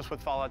not just with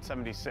Fallout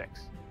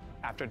 76.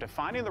 After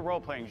defining the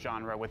role-playing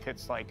genre with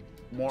hits like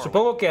Morrowind,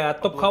 Supongo que a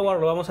Top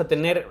Howard lo vamos a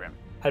tener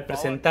al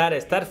presentar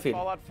Starfield.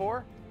 Fallout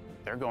 4,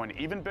 they're going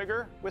even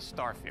bigger with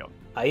Starfield.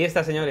 Ahí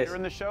está, señores. Later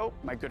in the show,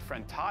 my good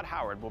friend Todd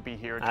Howard will be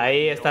here to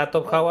Ahí está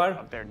Top Howard.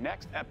 of their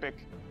next epic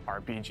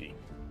RPG.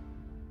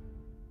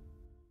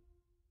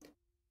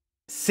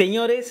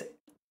 Señores,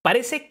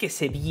 parece que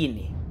se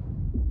viene.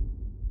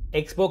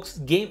 Xbox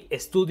Game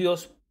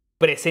Studios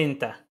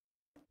presenta.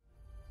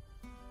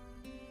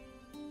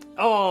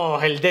 Oh,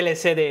 el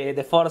DLC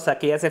de Forza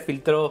que ya se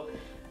filtró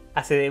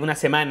hace una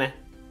semana.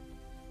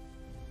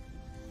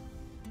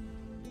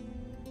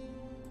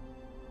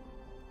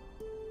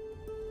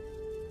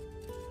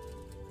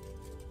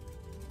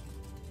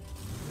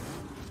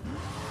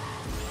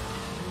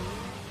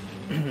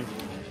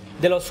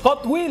 De los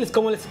Hot Wheels,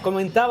 como les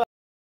comentaba.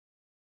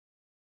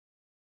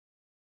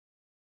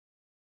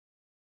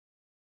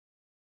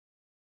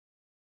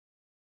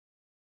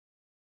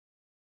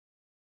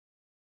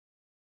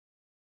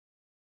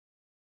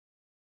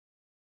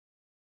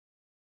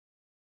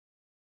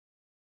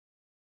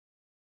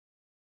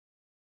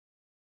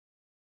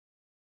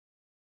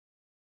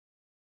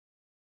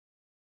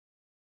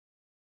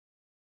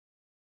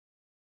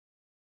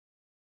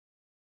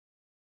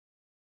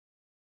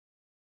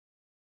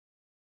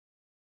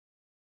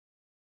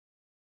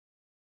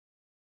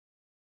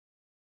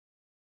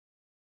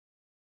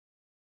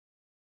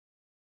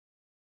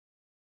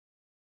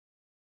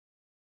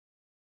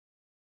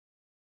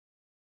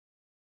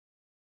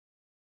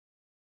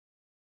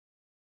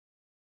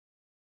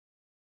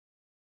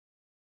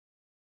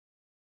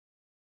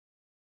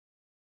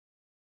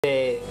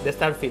 de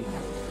Starfield.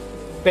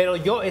 Pero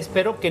yo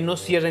espero que no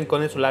cierren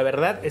con eso. La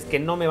verdad es que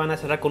no me van a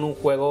cerrar con un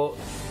juego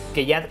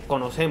que ya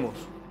conocemos.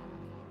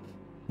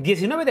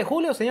 19 de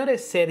julio,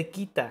 señores,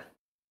 cerquita.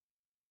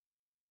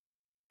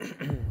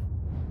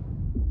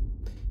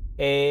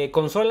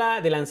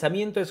 Consola de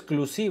lanzamiento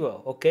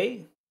exclusivo, ¿ok?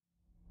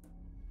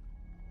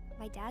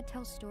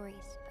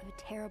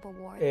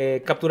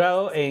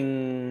 Capturado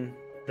en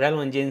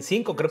Real Engine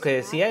 5, creo que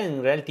decía,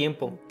 en real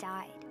tiempo.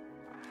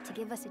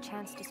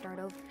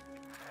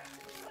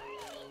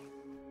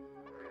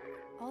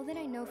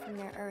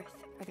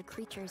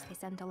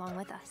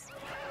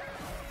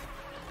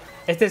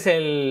 Este es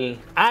el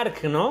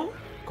Ark, ¿no?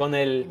 Con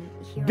el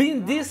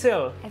Vin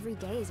Diesel.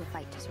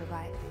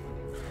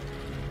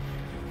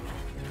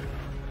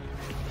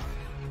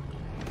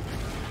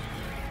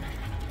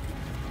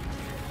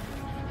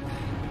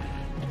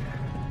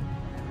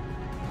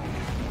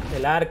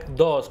 El Ark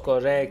 2,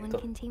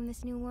 correcto.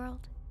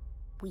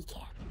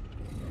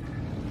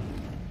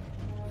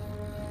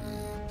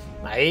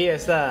 Ahí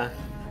está.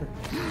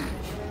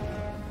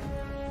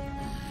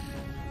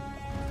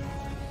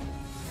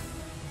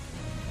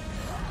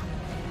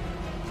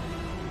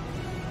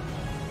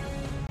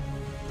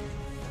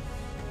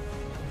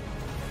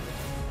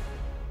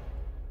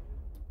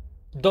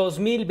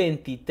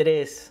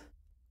 ...2023...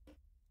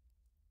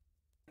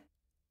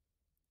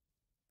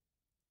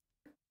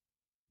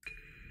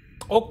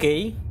 Ok.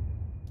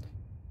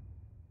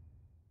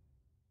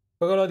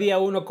 Juego día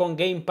 1 con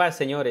Game Pass,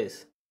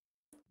 señores.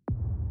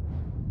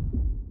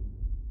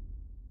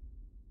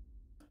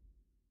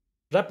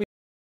 Rápido.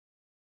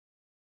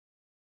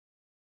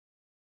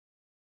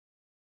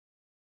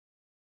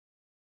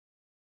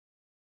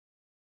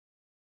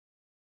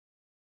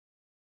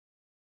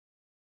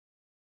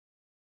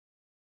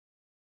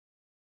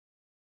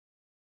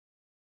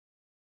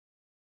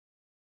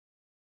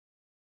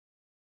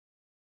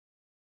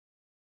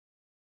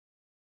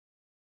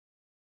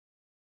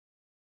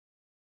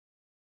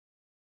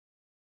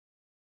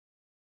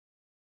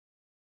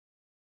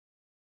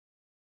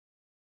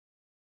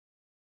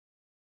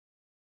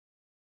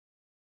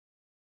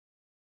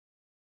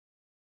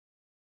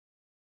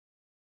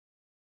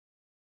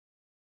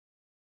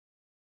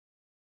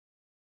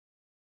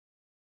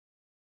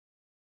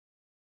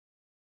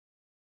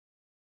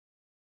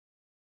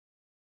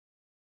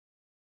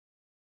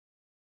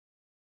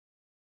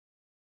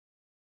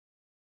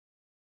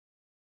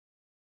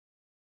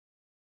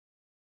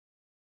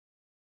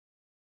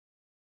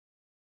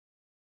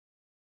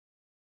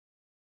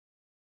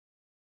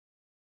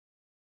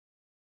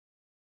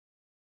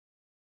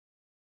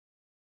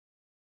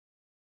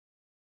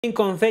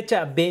 Con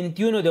fecha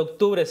 21 de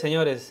octubre,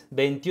 señores.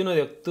 21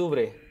 de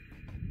octubre.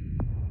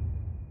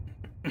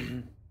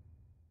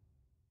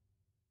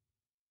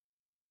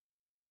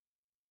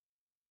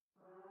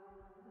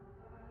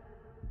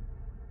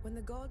 When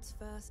the gods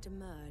first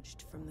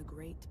emerged from the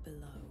great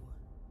below,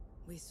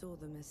 we saw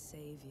them as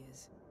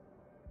saviors.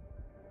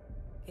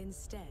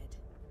 Instead,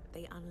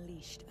 they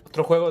unleashed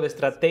Otro juego de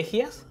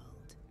estrategias.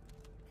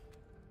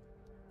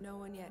 No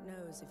one yet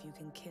knows if you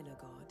can kill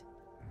a god.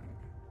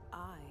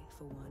 I,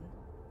 for one,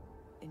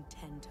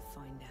 intend to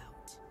find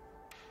out.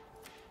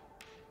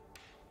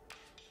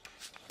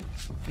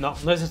 No,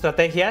 no es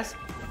estrategias.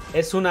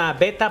 Es una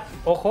beta,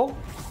 ojo.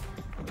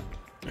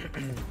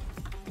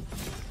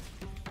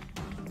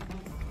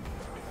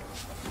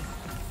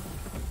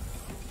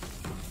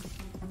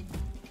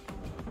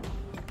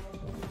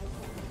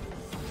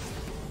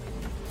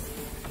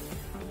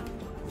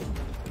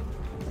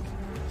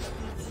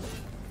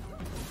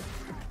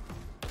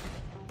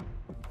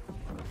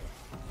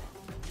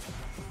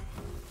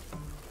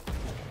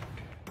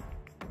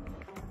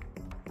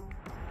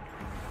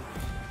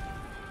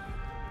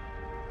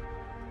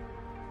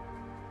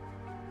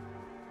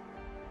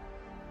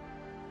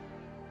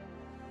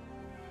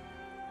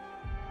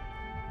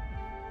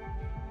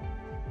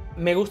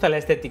 Me gusta la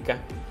estética.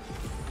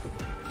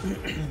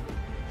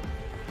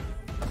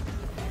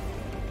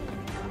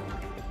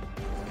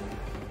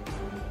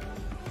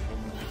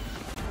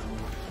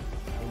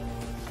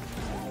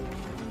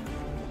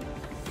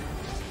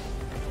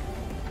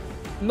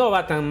 No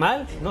va tan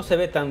mal, no se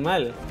ve tan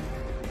mal.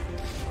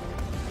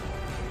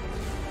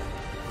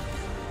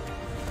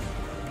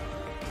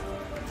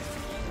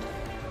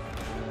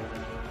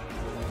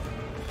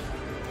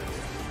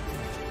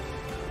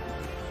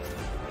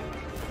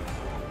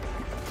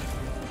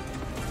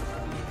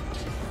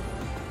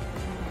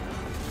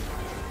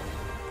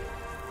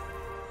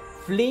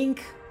 Flink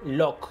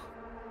Lock.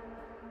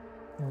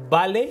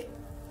 Vale.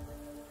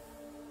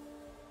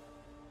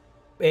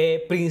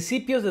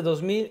 Principios de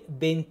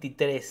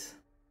 2023.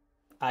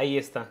 Ahí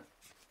está.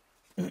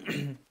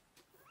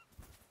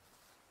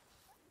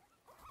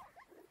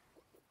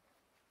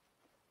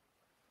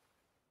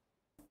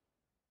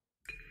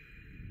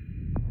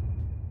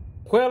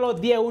 Juégalo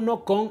día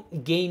 1 con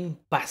Game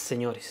Pass,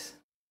 señores.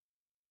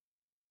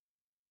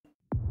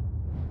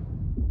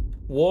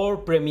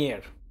 World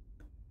Premiere.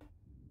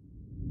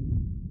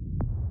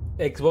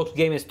 Xbox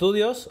Game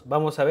Studios.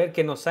 Vamos a ver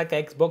qué nos saca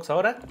Xbox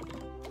ahora.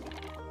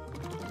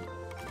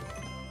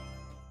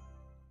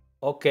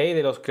 Ok,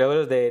 de los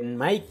creadores de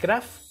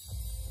Minecraft.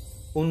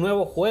 Un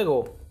nuevo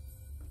juego.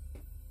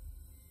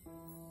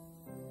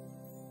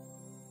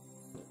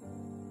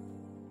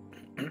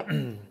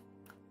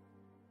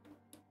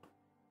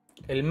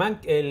 El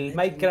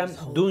Minecraft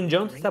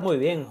Dungeon está muy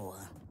bien.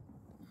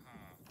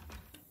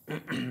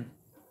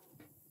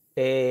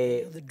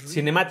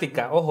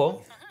 Cinemática,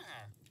 ojo.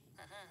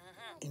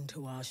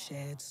 Into our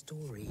shared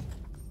story.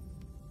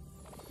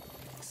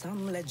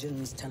 Some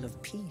legends tell of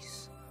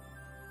peace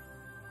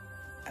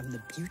and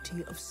the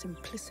beauty of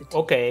simplicity.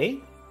 Ok,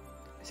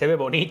 se ve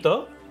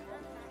bonito.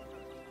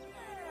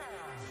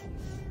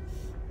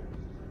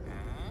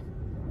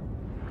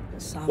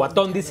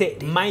 Guatón dice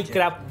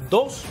Minecraft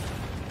 2.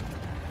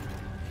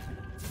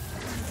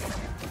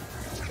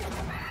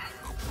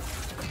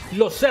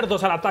 Los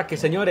cerdos al ataque,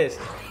 señores.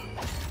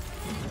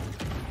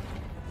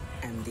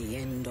 And the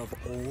end of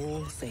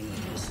all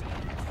things.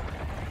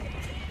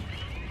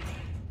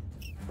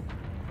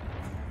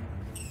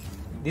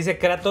 Dice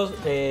Kratos,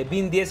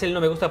 Vin Diesel no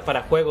me gusta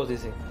para juegos,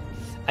 dice.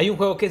 Hay un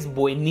juego que es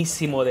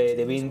buenísimo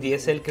de Vin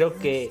Diesel, creo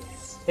que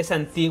es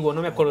antiguo,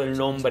 no me acuerdo el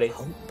nombre.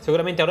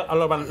 Seguramente ahora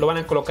lo van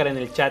a colocar en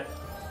el chat,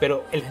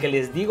 pero el que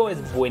les digo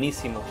es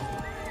buenísimo.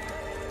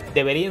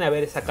 Deberían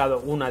haber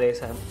sacado una de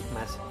esas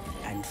más.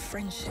 And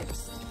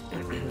friendships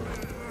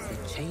that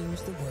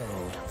change the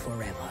world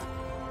forever.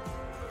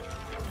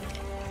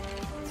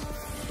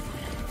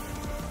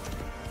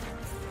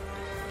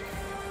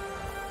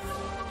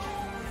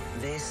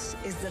 This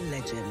is the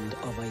legend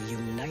of a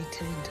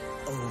united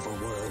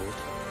overworld.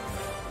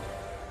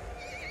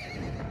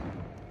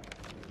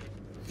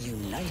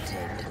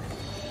 United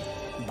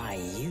by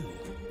you.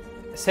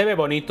 Se ve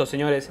bonito,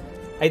 señores.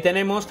 Ahí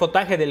tenemos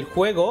fotaje del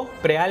juego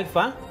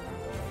pre-alfa.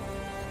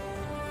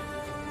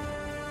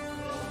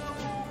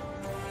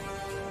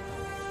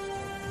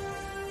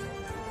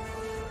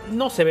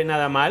 No se ve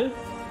nada mal.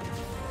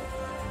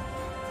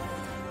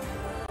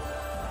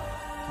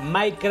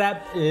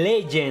 Minecraft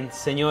Legends,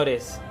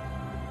 señores.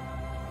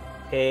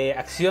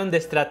 Acción de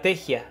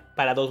estrategia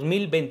para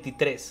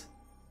 2023.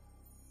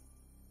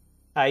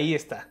 Ahí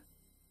está.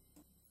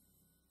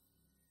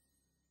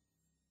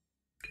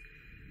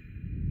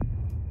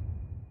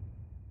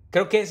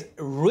 Creo que es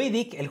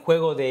Riddick el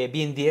juego de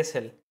Vin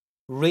Diesel.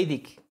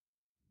 Riddick.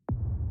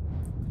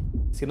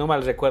 Si no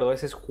mal recuerdo,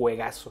 ese es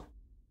juegazo.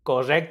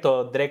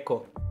 Correcto,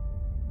 Dreco.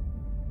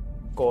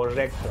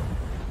 Correcto.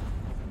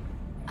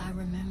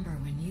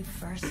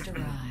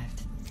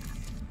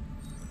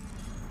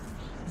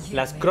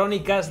 Las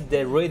crónicas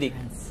de Riddick.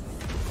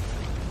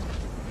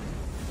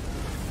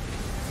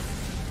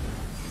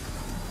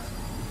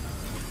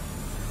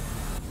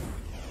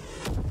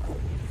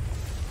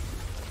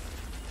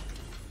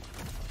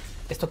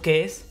 ¿Esto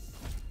qué es?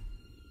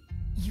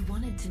 You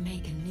wanted to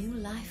make a new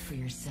life for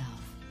yourself.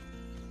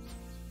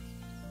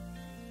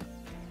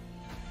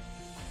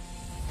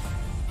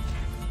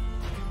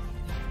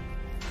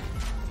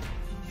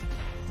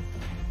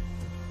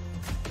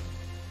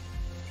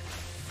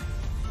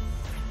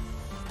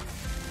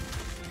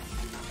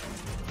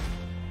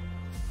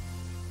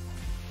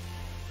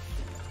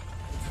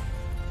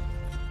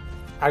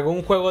 Hago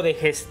un juego de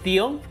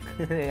gestión.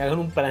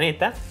 Hago un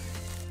planeta.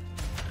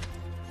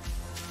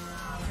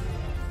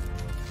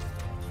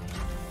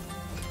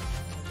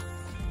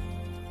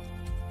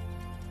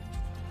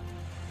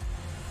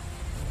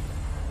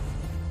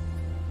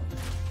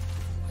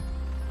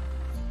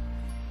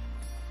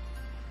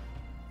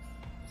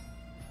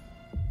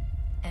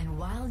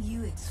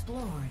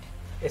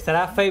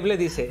 ¿Estará Fable?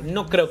 Dice,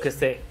 no creo que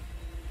esté.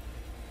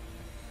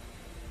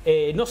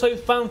 No soy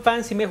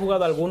fan, sí me he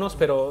jugado algunos,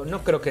 pero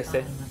no creo que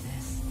esté.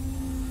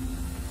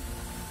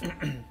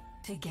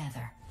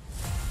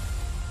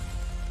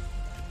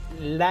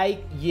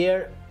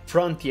 Lightyear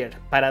Frontier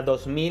para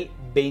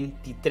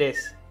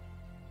 2023.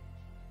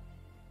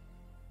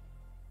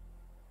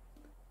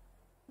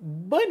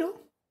 Bueno.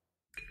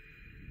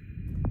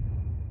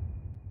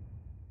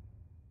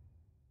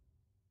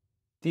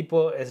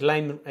 Tipo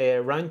Slime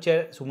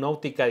Rancher,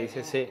 Subnautica,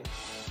 dice sí.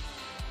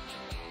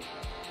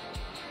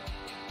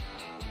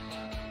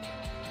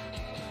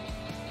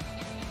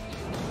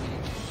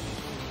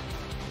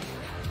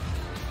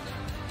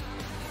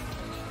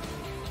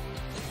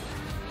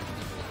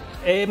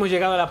 Hemos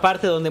llegado a la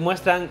parte donde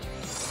muestran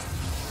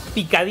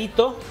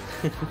picadito.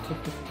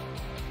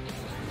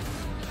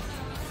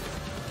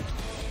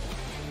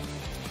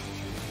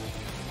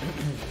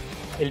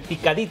 El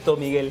picadito,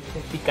 Miguel,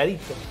 el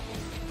picadito.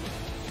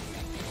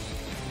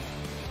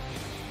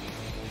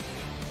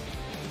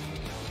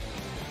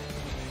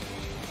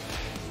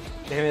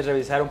 Déjenme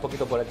revisar un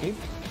poquito por aquí.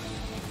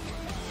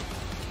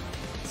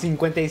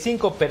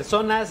 55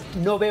 personas.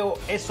 No veo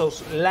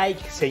esos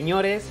likes,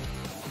 señores.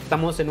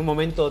 Estamos en un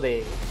momento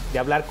de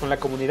hablar con la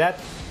comunidad.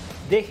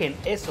 Dejen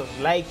esos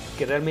likes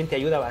que realmente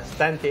ayuda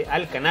bastante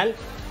al canal.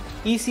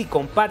 Y si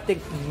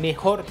comparten,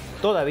 mejor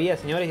todavía,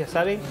 señores, ya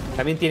saben.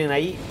 También tienen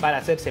ahí para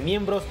hacerse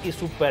miembros y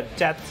super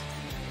chats.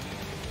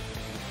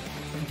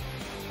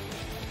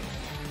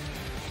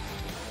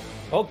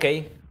 Ok.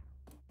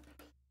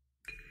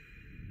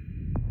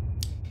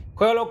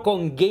 Juégalo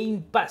con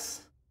Game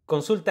Pass.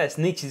 Consulta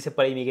Snitch, dice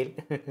por ahí Miguel.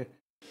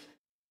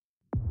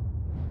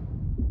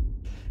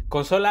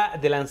 Consola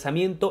de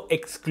lanzamiento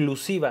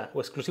exclusiva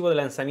o exclusivo de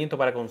lanzamiento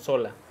para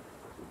consola.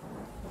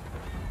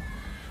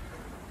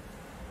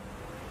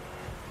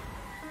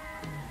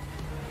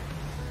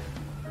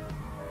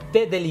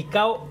 Este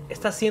delicado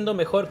está siendo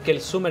mejor que el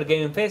Summer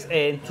Game Fest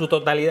en su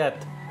totalidad.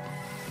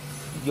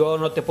 Yo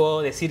no te puedo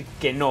decir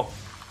que no.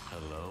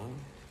 Hello?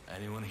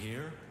 Anyone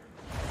here?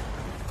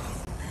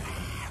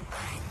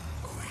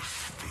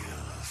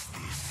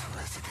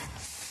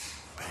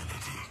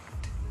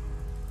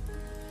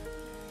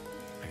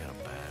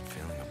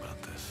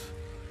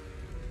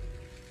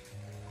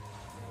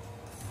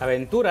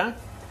 Aventura.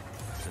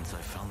 Since I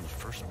found the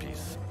first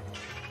piece,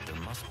 there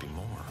must be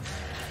more.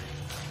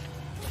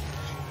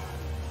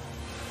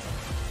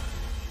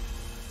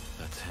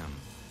 That's him,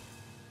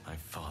 my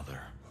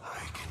father. I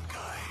can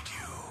guide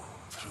you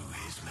through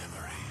his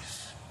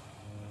memories.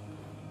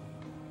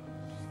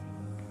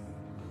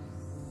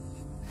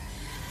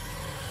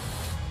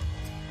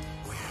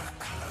 We're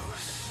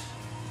close.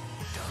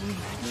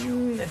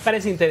 Me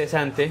parece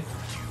interesante.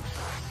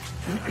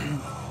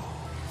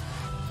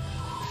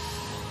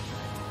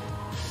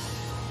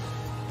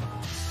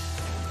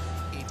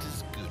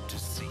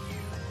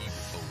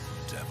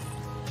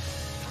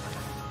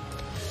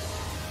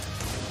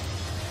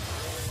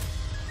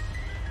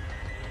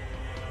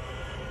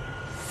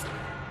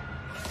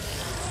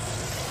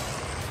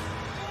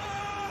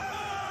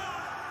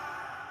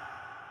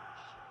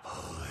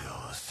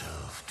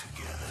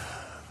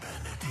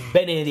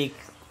 Benedict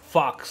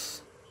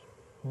Fox.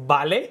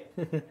 ¿Vale?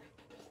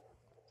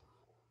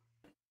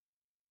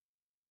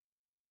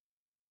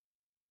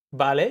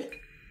 ¿Vale?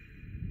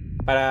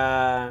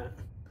 Para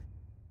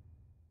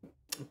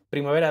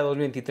primavera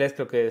 2023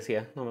 creo que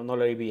decía. No lo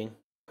leí bien.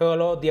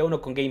 Juégalo día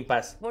 1 con Game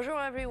Pass. Bonjour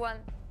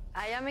everyone.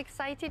 I am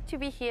excited to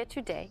be here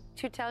today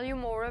to tell you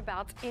more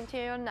about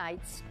Interior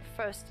Night's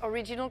first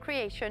original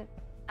creation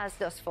as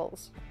Dusk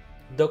Falls.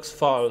 Dusk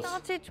Falls. It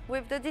started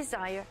with the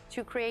desire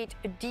to create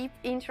a deep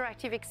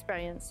interactive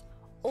experience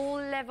all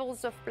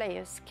levels of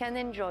players can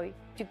enjoy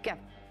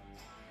together.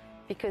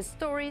 Because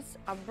stories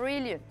are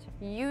brilliant,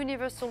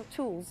 universal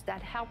tools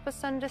that help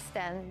us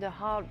understand the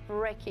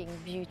heartbreaking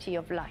beauty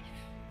of life.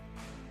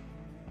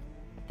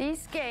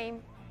 This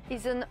game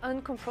is an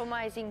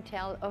uncompromising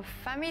tale of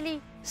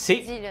family, Sí,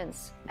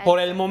 resilience, and por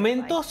el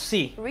momento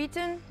sí.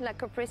 written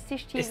like a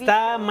prestige TV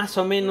Está show más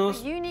o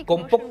menos with a unique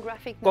con motion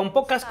graphic con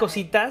pocas style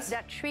cositas.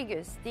 that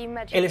triggers the El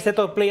imagination. state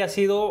of play ha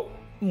sido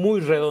muy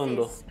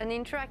redondo. This is an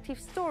interactive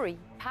story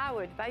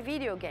powered by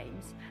video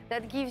games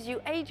that gives you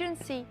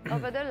agency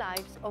over the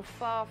lives of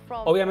far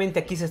from. Obviamente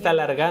aquí se está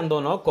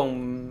alargando, ¿no?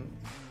 Con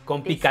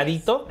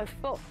picadito,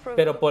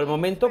 pero por el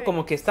momento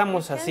como que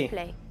estamos así.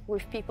 Play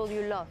with people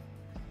you love,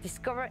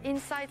 discover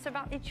insights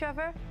about each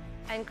other,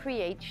 and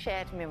create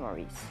shared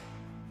memories.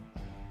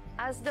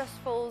 As Dusk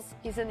Falls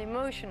is an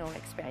emotional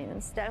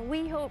experience that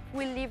we hope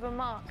will leave a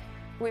mark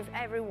with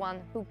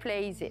everyone who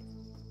plays it.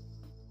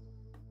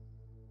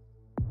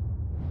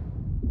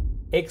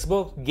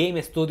 Xbox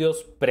Game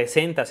Studios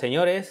presenta,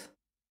 señores.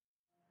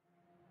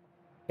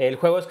 El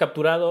juego es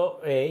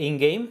capturado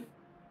in-game.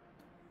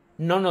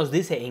 No nos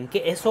dice en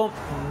qué. Eso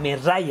me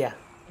raya.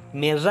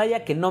 Me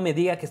raya que no me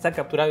diga que está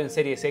capturado en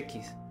Series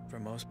X.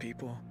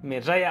 Me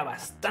raya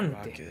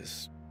bastante.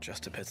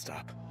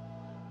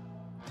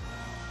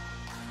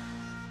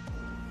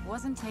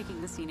 Wasn't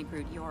taking the scenic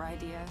route your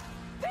idea?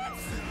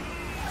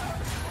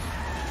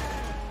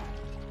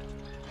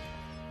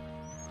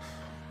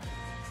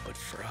 But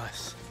for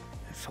us,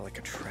 it felt like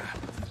a trap.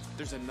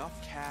 There's enough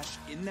cash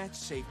in that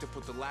safe to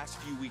put the last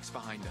few weeks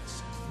behind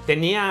us.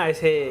 Tenía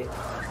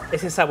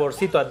ese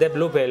saborcito a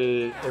Deathloop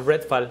el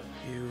REDFALL.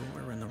 You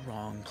were in the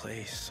wrong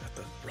place at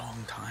the wrong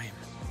time.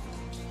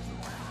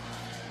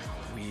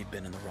 We'd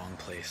been in the wrong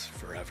place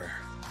forever.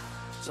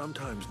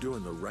 Sometimes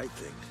doing the right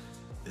thing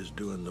is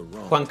doing the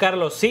wrong. Juan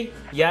Carlos, sí,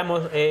 ya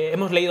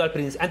hemos leído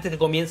antes que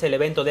comience el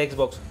evento de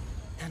Xbox.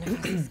 None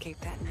of us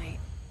escaped that night.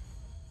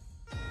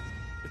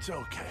 It's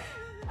okay.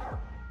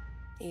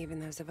 Even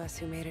those of us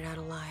who made it out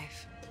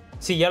alive.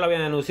 Sí, ya lo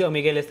habían anunciado,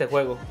 Miguel, este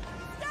juego.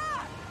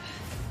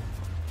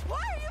 Why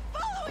are you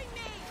following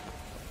me?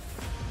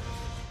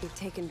 We've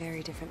taken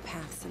very different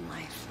paths in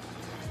life.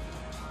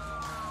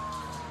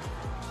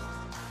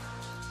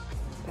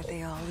 But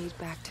they all lead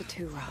back to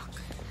Two Rock.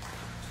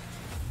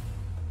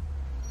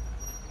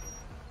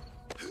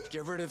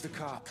 Get rid of the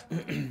cop.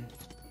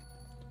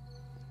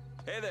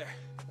 Hey there.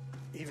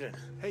 Evening.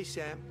 Hey,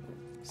 Sam.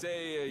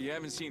 Say, you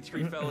haven't seen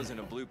three fellas in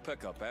a blue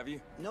pickup, have you?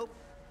 Nope.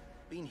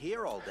 Been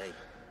here all day.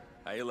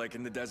 How you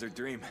liking the desert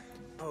dream?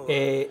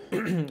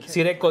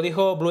 Sireco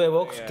dijo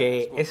Bluebox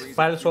que es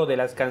falso de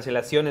las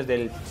cancelaciones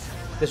de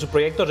su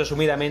proyecto,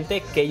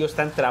 resumidamente, que ellos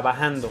están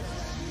trabajando.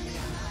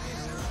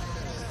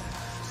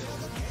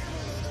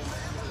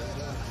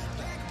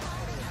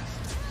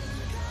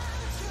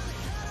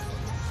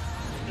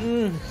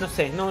 No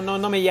sé,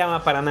 no me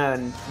llama para nada,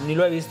 ni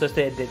lo he visto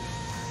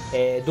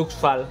Dusk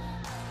Fall.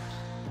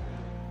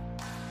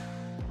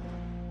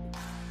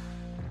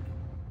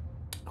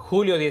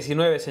 Julio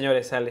 19,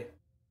 señores, sale.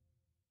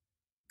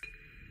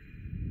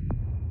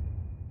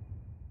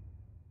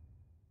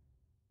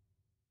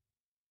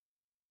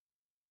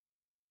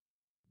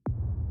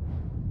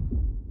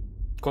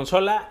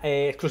 Consola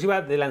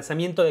exclusiva de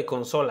lanzamiento de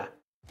consola.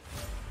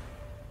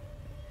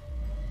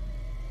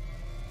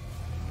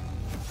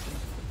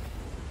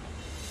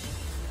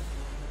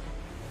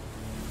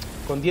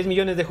 Con 10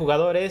 millones de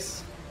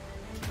jugadores.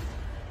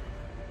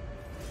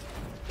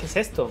 ¿Qué es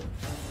esto?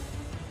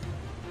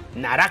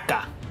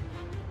 Naraka.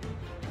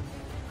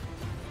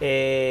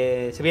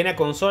 Se viene a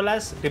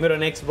consolas. Primero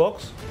en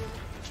Xbox.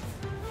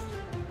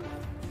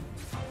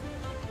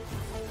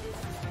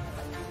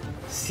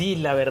 Sí,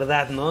 la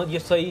verdad, ¿no? Yo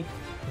estoy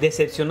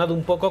decepcionado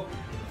un poco.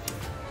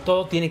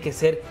 Todo tiene que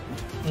ser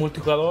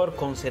multijugador,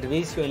 con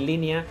servicio en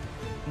línea.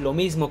 Lo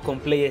mismo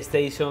con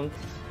PlayStation.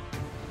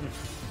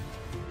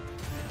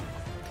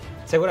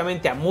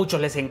 Seguramente a muchos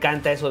les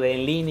encanta eso de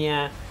en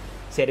línea,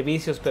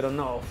 servicios, pero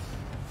no.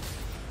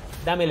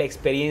 Dame la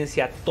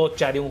experiencia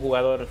tocha de un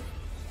jugador.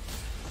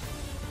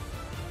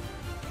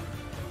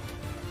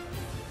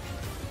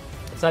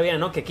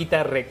 Sabían, ¿no? Que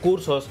quita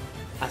recursos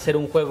hacer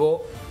un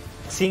juego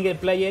single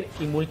player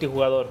y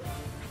multijugador.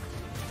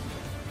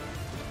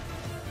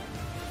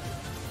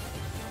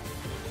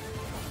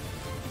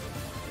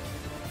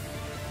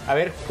 A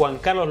ver, Juan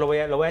Carlos, lo voy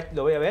a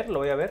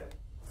ver.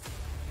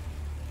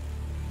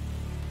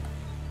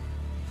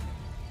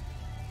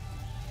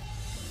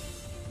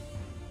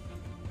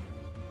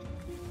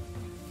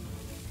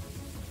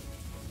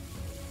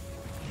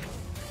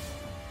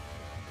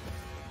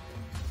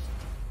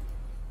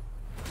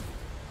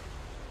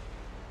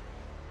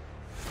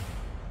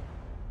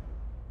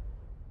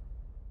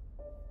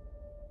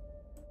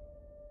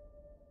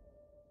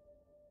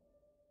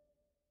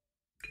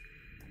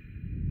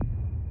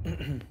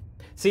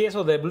 Sí,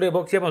 eso de Blue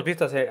Box ya hemos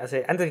visto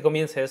antes que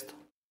comience esto.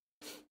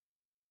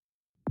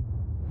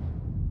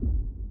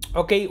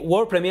 Ok,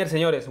 World Premiere,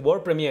 señores,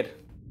 World Premiere.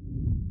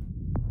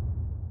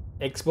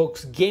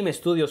 Xbox Game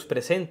Studios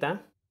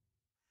presenta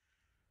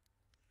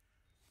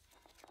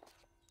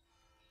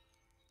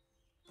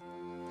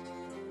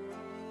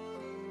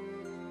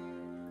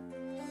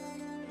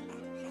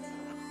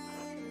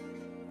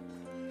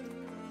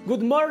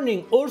Good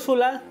morning,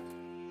 Úrsula.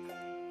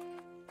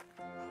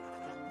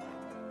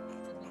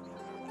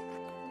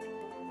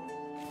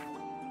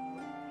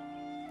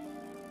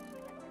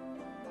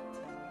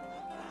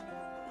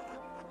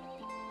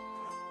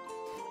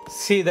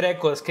 Sí,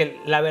 Dreco, es que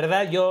la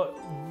verdad yo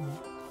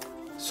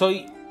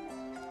soy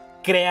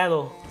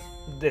creado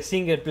de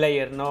single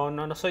player,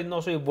 no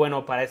soy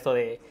bueno para esto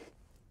de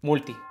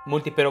multi,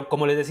 pero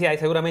como les decía,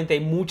 seguramente hay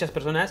muchas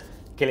personas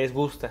que les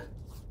gusta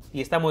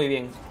y está muy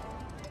bien.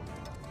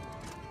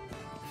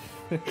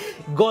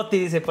 Goti,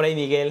 dice por ahí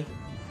Miguel.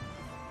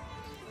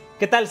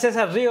 ¿Qué tal,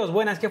 César Ríos?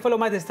 Buenas, ¿qué fue lo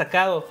más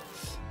destacado?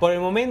 Por el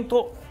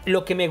momento,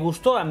 lo que me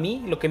gustó a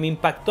mí, lo que me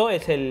impactó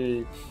es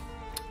el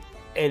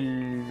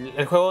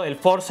juego, el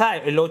Forza,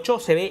 el 8,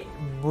 se ve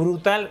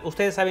brutal.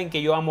 Ustedes saben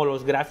que yo amo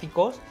los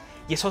gráficos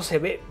y eso se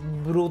ve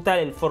brutal,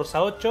 el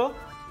Forza 8.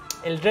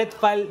 El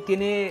REDFALL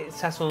tiene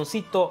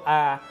sazoncito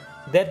a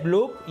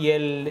Deathloop y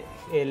el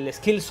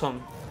Skillzone,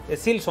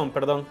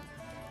 perdón.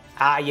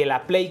 Y el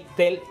A Plague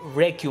Tale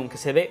Requiem, que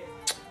se ve...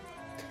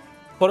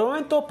 Por el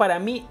momento, para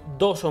mí,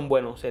 dos son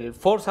buenos. El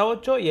Forza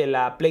 8 y el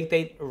A Plague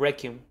Tale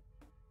Requiem.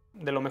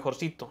 De lo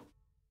mejorcito.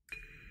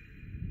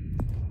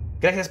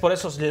 Gracias por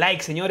esos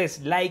likes,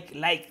 señores.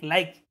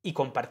 Like. Y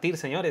compartir,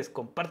 señores.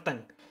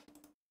 Compartan.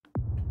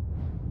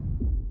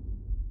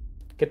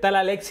 ¿Qué tal,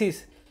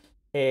 Alexis?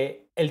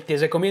 Te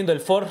recomiendo el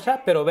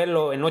Forza, pero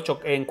verlo en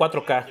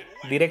 4K.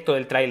 Directo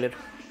del tráiler.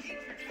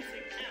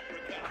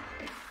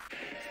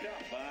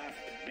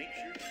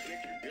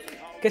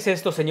 ¿Qué es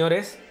esto,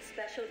 señores?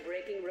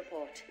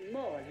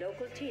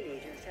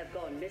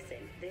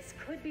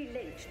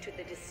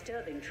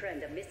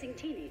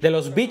 De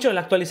los bichos,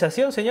 la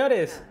actualización,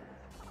 señores.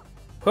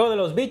 Juego de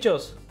los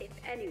bichos.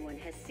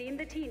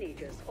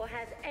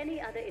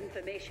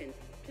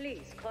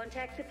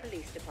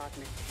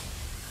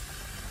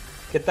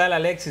 ¿Qué tal,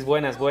 Alexis?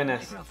 Buenas.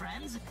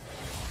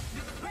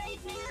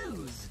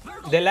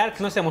 Del Ark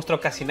no se mostró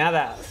casi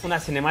nada. Una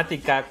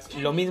cinemática,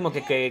 lo mismo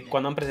que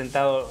cuando han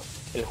presentado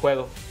el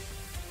juego.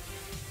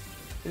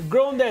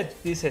 Grounded,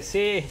 dice,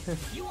 sí.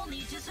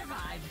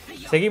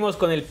 Seguimos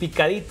con el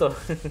picadito.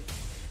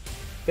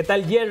 ¿Qué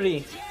tal,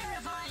 Jerry?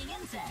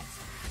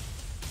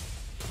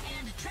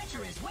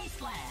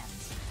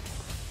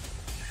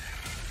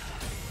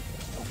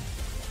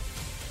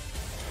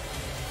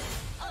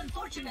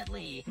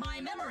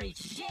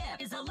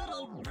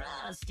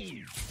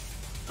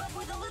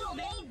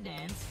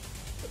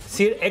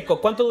 Sir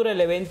Echo, ¿cuánto dura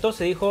el evento?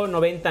 Se dijo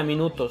 90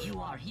 minutos.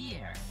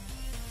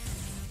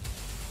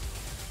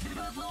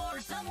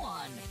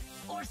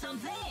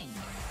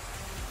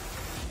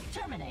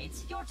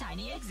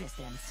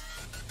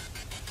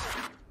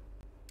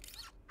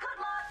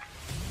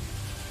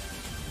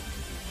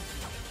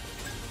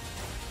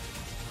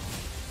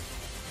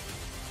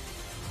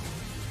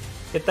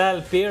 ¿Qué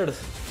tal, Pierce?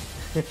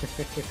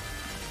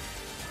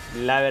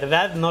 La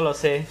verdad no lo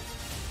sé.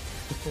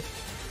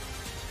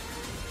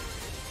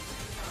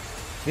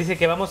 Dice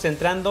que vamos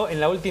entrando en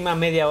la última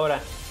media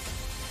hora.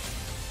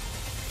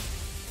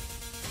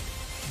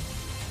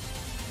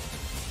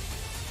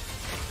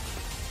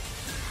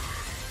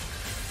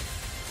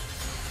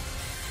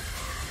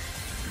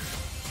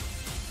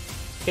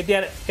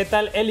 ¿Qué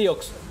tal,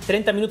 Heliox?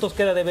 30 minutos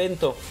queda de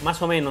evento,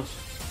 más o menos.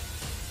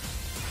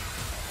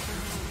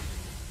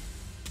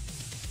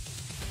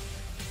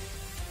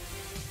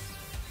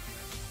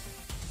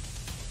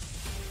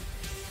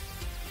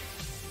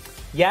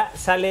 Ya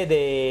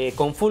sale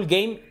con full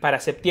game para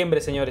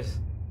septiembre, señores.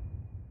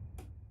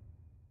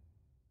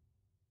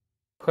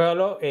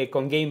 Juégalo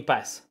con Game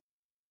Pass.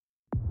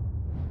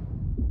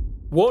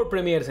 World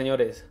Premiere,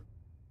 señores.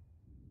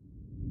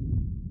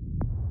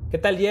 ¿Qué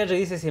tal, Jerry?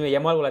 Dice si me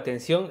llamó algo la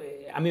atención.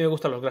 A mí me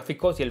gustan los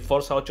gráficos y el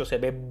Forza 8 se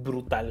ve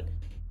brutal.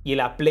 Y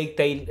la Plague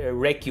Tale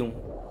REQUIEM,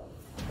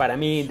 para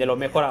mí, de lo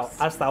mejor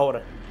hasta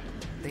ahora.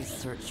 They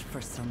search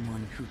for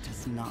someone who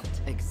does not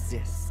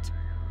exist.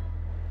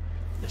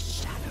 The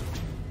shadow.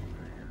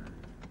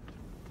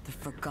 The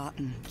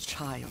forgotten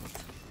child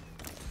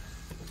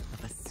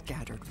of a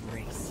scattered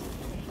race.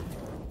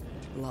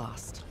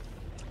 Lost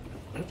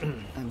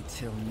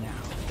until now.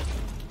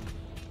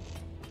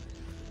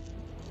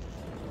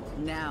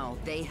 Now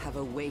they have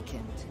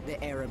awakened the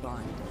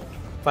Erebond.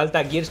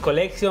 Falta Gears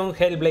Collection,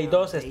 Hellblade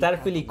 2,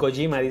 Starfield y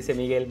Kojima, dice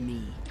Miguel.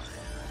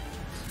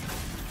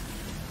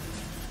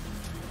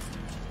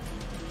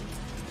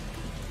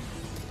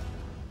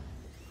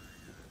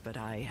 But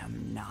I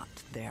am not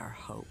their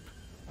hope.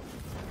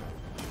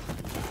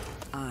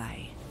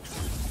 I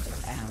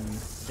am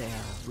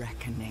their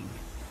reckoning.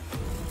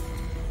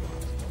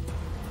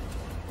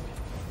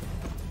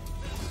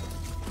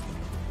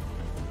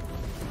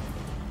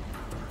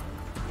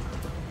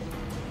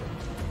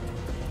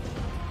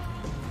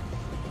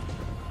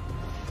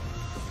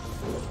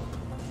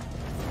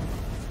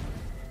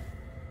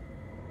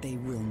 They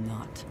will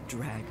not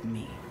drag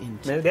me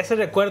into. Me hace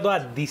recuerdo a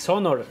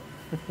Dishonored.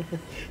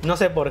 No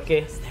sé por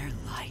qué.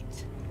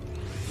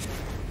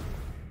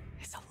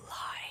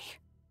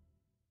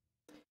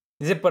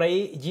 Dice por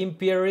ahí Jim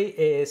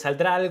Perry,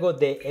 ¿saldrá algo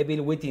de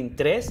Evil Within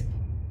 3?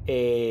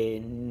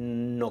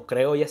 No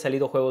creo, ya han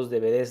salido juegos de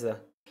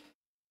Bethesda.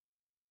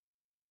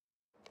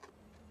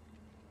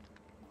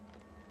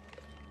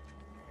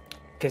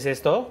 ¿Qué es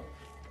esto?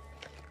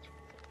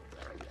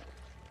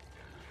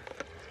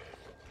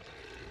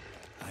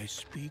 I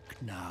speak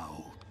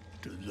now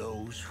to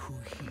those who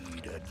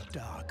heed a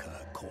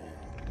darker call.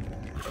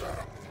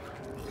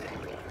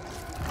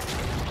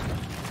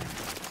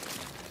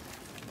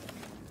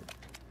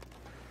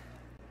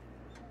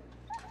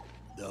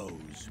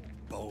 Those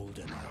bold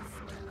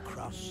enough to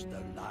cross the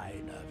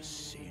line of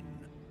sin.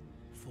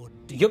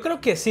 Yo creo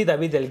que sí,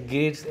 David,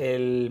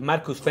 el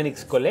Marcus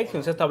Phoenix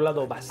Collection, se ha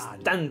hablado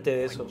bastante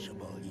de eso.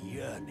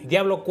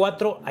 Diablo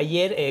 4,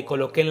 ayer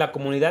coloqué en la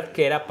comunidad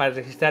que era para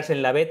registrarse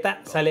en la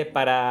beta, sale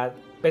para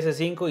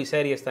PS5 y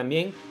series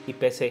también, y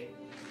PC.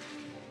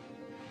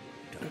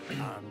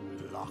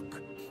 Unlock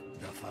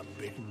the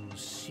forbidden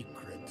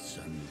secrets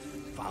and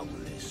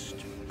foulest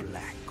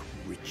black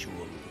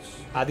rituals.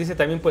 Ah, dice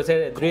también puede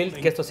ser Drill,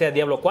 que esto sea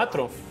Diablo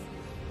 4.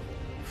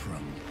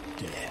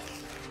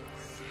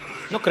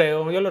 No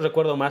creo, yo lo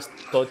recuerdo más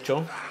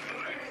tocho.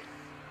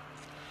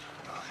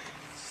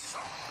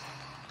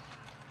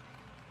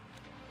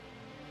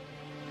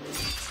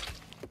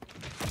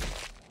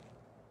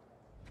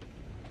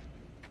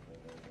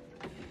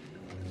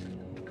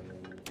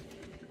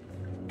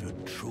 To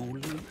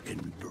truly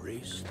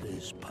embrace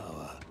this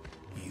power,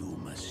 you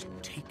must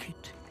take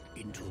it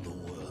into the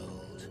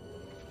world.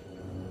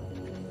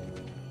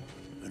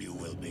 And you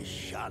will be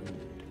shunned,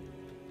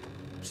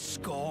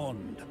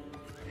 scorned,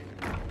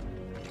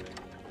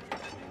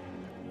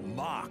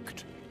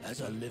 marked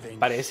as a living.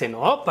 Parece,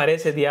 ¿no?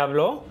 Parece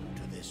Diablo.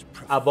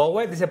 A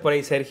Bowie, dice por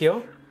ahí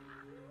Sergio.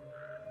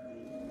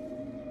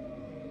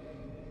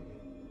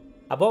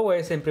 A Bowie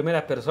es en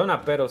primera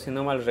persona, pero si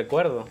no mal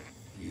recuerdo.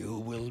 You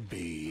will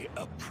be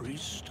a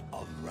priest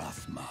of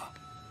Rathma,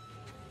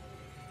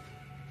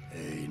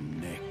 a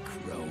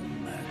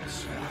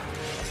necromancer.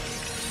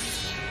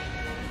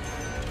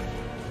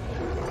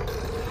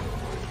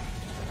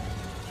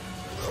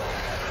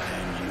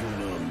 And you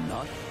will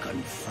not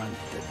confront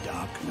the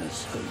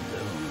darkness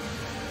alone.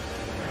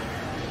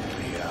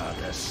 We are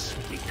the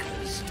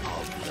speakers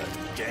of the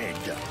dead,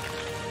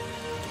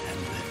 and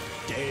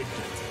the dead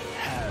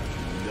have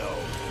no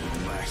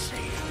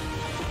mercy.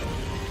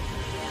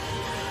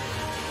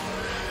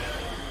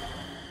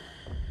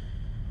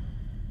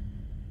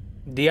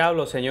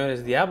 Diablo,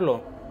 señores,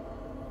 Diablo.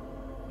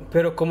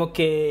 Pero como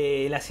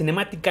que la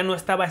cinemática no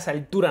estaba a esa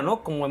altura,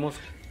 ¿no? Como hemos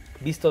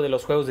visto de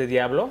los juegos de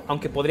Diablo.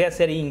 Aunque podría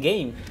ser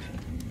in-game.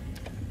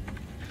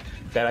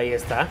 Pero ahí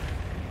está.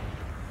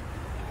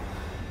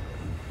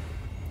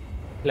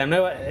 La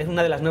nueva, es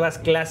una de las nuevas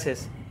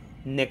clases.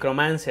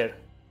 Necromancer.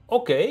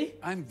 Ok.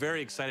 I'm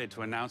very excited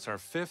to announce our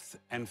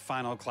fifth and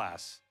final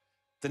class,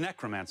 The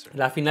necromancer.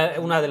 La final,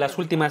 una de las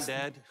últimas,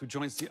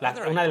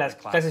 una de las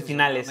clases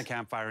finales. The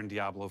campfire in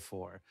Diablo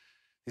 4.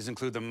 These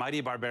include the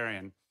mighty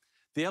barbarian,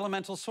 the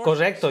elemental sorceress.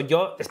 Correcto,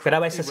 yo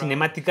esperaba esa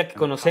cinemática que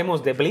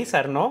conocemos de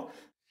Blizzard, ¿no?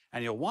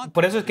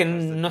 Por eso es que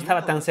no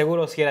estaba tan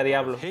seguro si era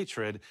Diablo.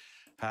 Hatred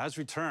has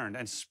returned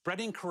and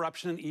spreading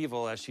corruption and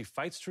evil as she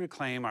fights to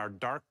reclaim our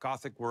dark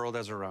gothic world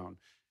as her own.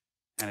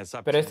 And it's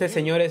up Pero este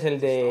señor es el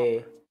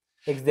de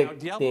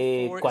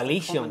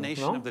Coalition,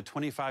 ¿no? Of the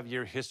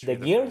 25-year history The of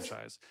the Gears?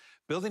 franchise,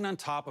 building on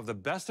top of the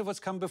best of what's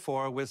come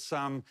before with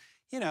some,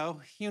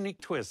 unique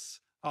twists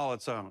all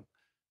its own.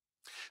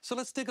 So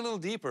let's dig a little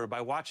deeper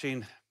by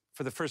watching,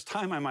 for the first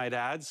time I might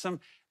add, some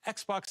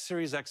Xbox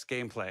Series X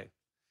gameplay.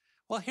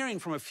 While hearing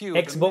from a few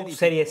of the many Xbox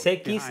Series people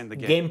X behind the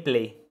game.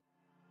 gameplay.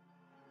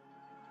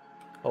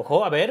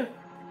 Ojo, a ver.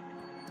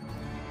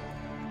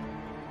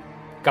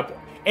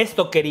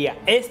 Esto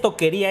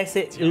quería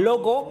ese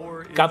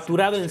logo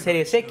capturado en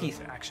Series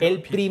X.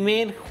 El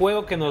primer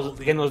juego que nos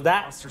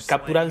da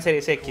capturado en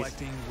Series X.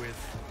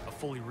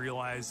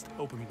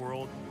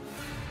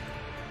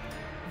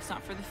 It's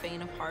not for the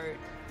faint of heart.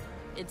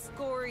 It's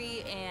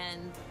gory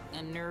and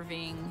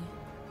unnerving.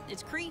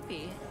 It's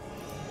creepy.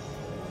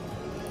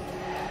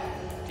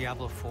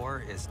 Diablo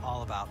 4 is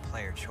all about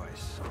player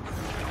choice.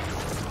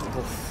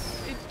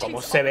 Como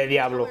se ve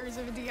Diablo. Of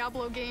a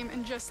Diablo game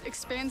and just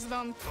expands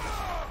them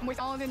with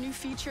all the new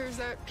features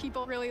that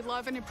people really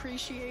love and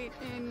appreciate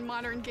in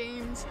modern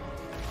games.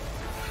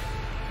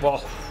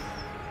 Wow.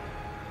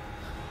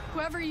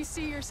 Whoever you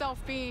see yourself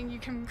being, you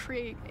can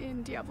create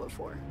in Diablo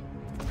 4.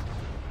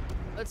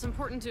 It's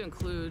important to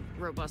include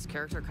robust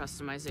character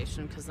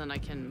customization because then I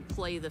can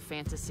play the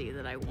fantasy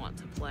that I want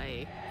to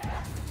play.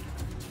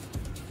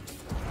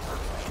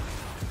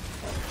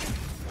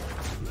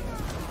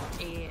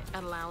 It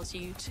allows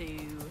you to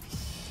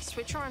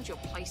switch around your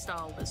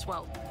playstyle as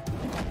well.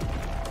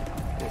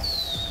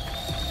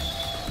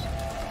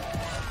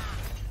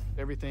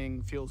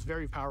 Everything feels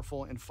very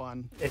powerful and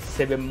fun.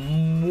 Se ve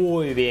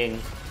muy bien.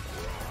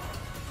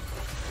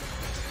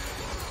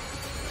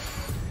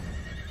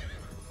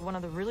 One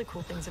of the really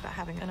cool things about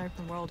having an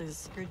open world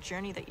is your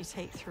journey that you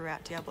take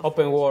throughout Diablo 4.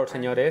 Open world,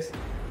 señores.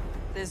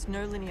 There's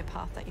no linear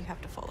path that you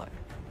have to follow.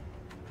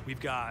 We've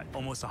got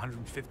almost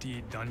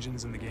 150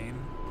 dungeons in the game.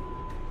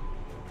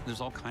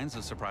 There's all kinds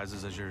of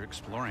surprises as you're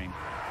exploring.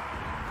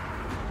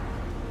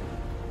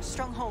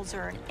 Strongholds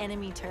are an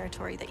enemy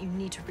territory that you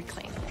need to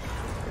reclaim.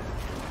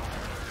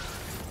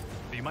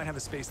 You might have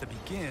a space that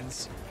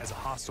begins as a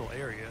hostile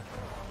area,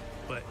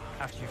 but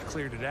after you've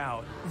cleared it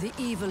out, the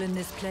evil in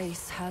this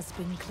place has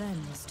been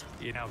cleansed.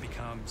 It now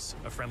becomes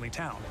a friendly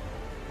town.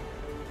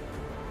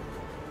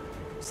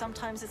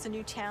 Sometimes it's a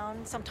new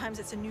town, sometimes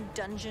it's a new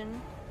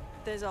dungeon.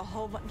 There's a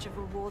whole bunch of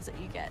rewards that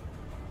you get,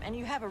 and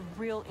you have a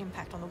real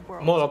impact on the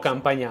world. Modo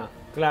campaña,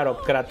 claro,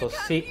 Kratos,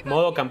 sí,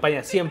 modo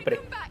campaña siempre.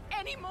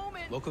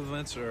 Local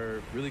events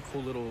are really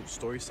cool little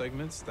story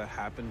segments that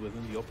happen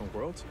within the open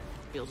world.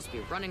 You'll just be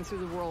running through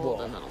the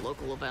world, and then a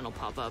local event will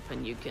pop up,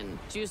 and you can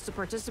choose to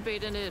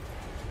participate in it,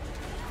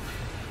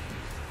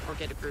 or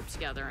get a group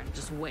together and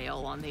just wail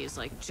on these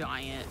like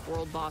giant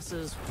world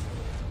bosses.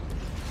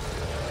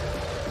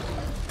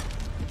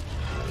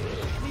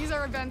 These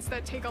are events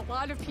that take a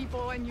lot of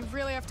people, and you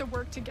really have to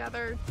work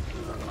together.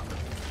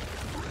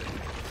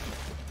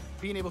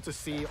 Being able to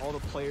see all the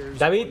players.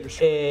 David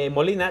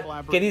Molina,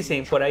 ¿qué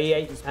dicen? Por ahí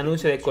hay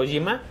anuncio de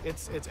Kojima.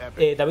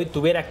 David,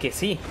 tuviera que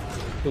sí.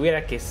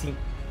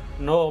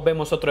 No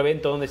vemos otro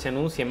evento donde se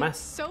anuncie más.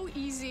 So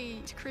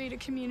easy to create a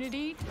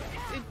community.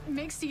 It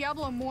makes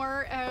Diablo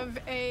more of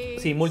a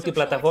sí,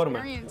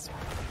 multiplataforma.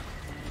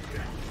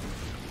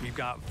 We've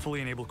got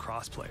fully enabled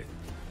crossplay.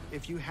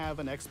 If you have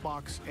an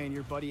Xbox and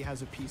your buddy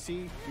has a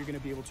PC, you're going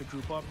to be able to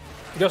group up.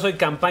 Yo soy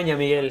campaña,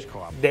 Miguel.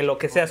 De lo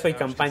que sea soy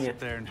campaña.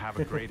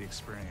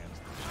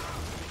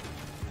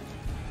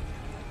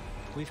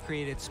 We've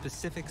created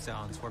specific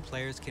zones where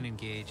players can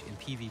engage in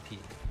PvP.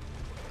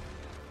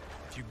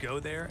 If you go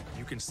there,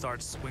 you can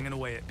start swinging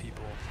away at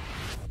people.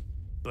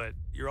 But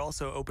you're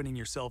also opening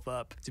yourself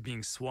up to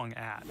being swung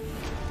at.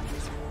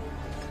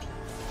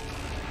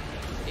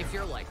 If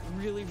you're like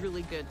really,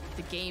 really good,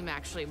 the game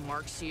actually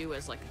marks you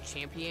as like a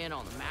champion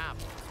on the map.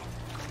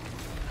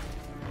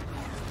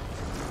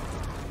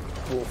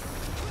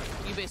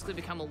 Oof. You basically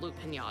become a loot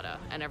pinata,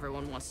 and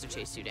everyone wants to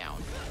chase you down.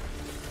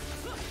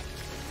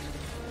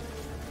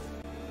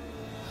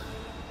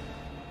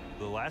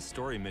 The last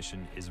story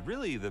mission is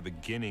really the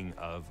beginning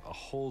of a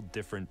whole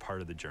different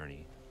part of the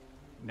journey.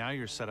 Now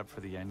you're set up for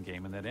the end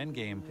game, and that end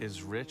game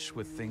is rich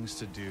with things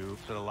to do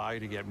that allow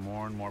you to get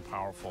more and more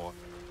powerful.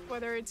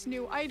 Whether it's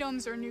new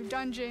items or new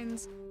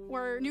dungeons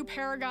or new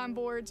Paragon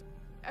boards,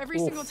 every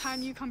single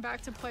time you come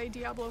back to play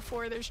Diablo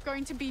 4, there's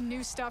going to be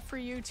new stuff for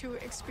you to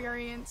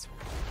experience.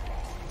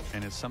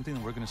 And it's something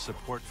that we're going to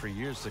support for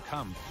years to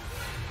come.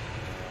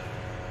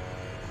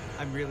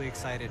 I'm really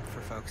excited for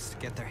folks to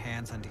get their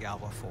hands on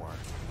Diablo 4.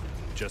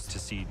 Just to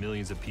see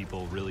millions of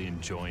people really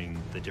enjoying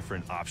the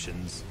different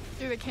options.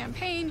 Through the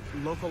campaign,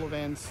 local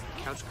events,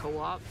 couch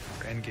co-op,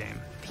 endgame,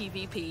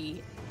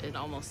 PvP, it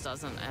almost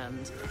doesn't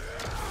end.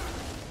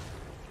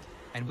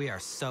 And we are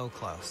so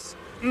close.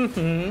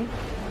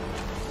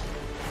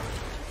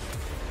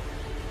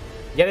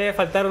 Ya debe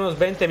faltar unos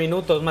 20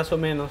 minutos más o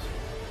menos.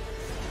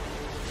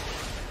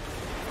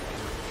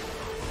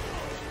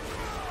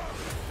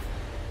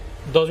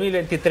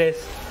 ...2023...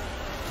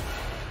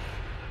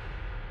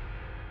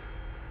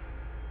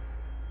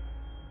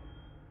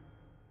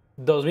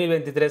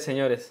 2023,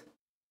 señores.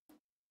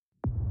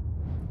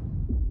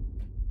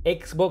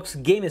 Xbox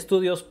Game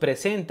Studios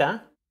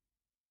presenta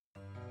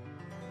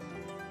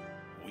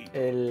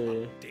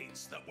el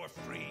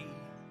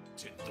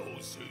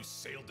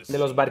de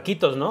los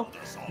barquitos, ¿no?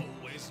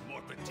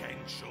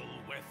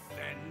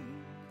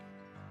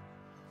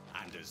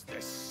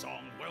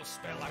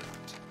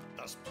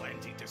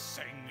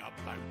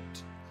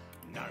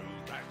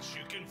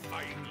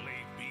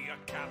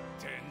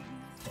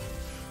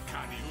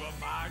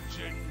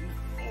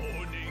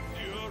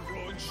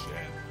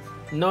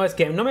 No, es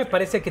que no me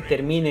parece que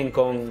terminen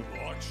con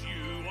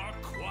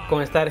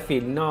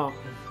Starfield, no.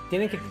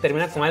 Tienen que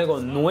terminar con algo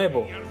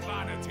nuevo.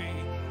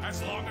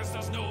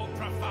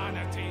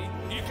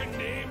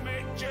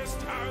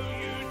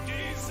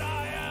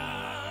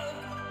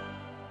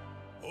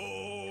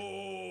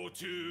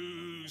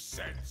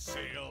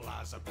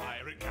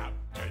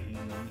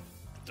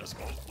 There's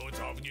boatloads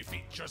of new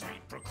features we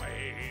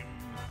proclaim.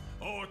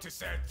 Oh, to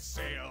set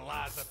sail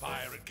as a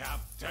pirate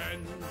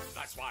captain.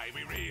 That's why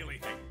we really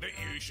think that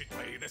you should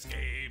play this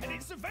game. And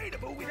it's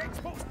available with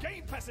Xbox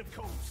Game Pass, of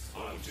course.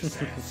 Oh, to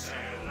set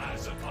sail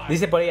as a pirate.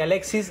 Dice por ahí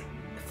Alexis,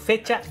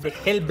 fecha de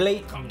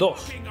Hellblade 2. Oh,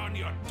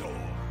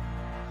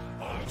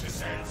 to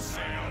set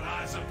sail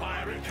as a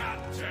pirate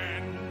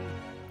captain.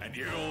 And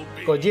you'll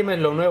be Kojima es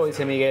lo nuevo,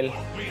 dice Miguel.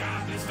 we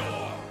have in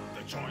store.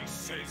 The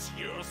choice is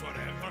yours,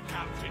 whatever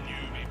captain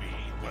you may be.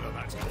 Whether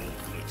that's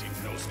cold-blooded,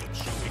 no-scope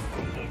shooting,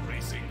 robot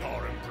racing,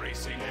 or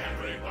embracing,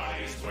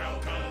 everybody's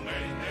welcome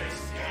in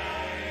this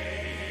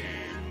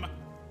game.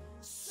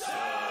 So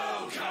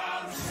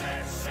come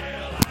set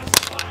sail as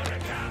a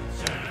pirate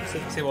captain. Se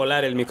quise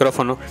volar el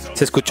micrófono.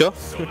 ¿Se escuchó?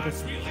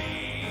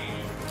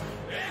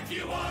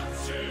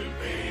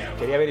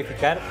 Quería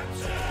verificar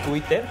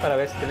Twitter para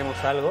ver si tenemos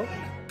algo.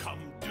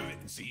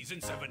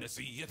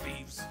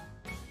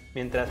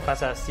 Mientras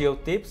pasa SEO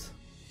Tips.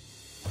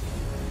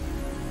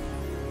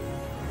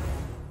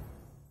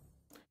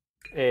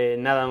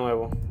 Nada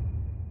nuevo.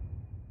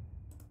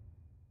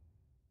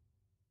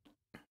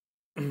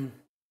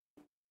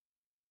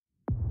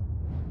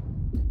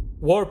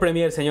 World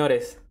Premiere,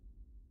 señores.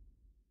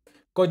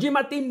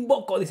 Kojima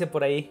Timboko, dice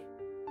por ahí.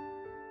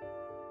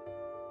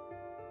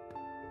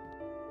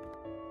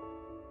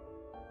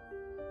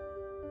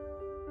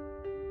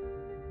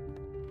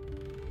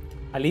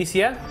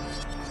 Alicia.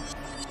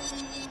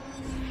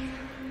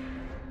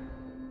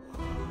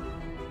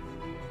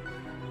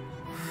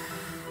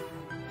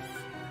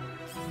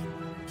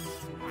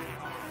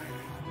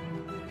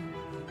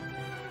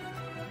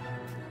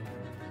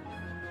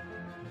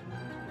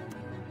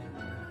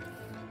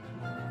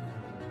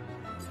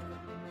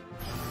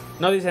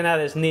 No dice nada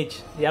de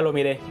Snitch, ya lo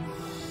miré.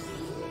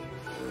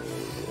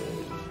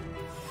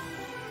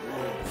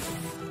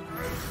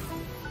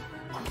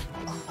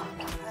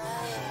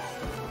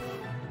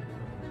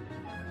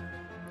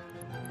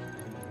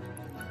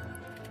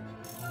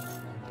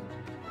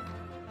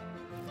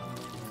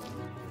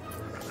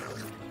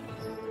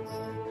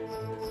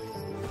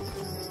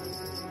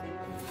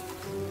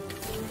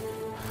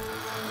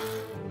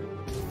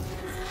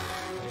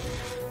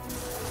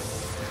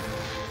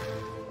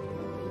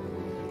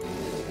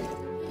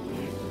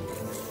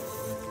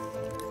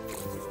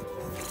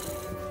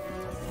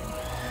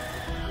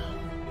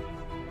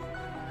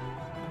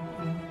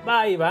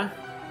 Ahí va,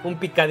 un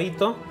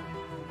picadito.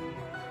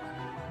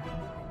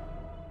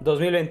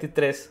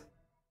 2023.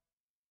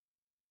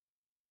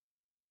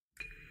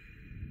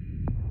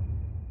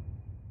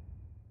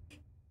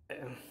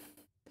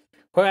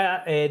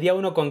 Juega día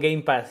 1 con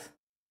Game Pass.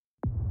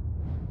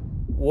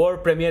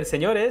 World Premiere,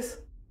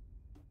 señores.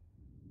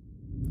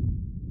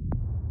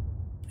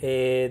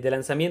 De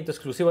lanzamiento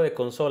exclusivo de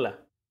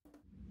consola.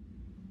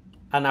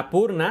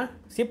 Annapurna.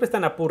 Siempre está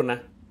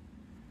Annapurna.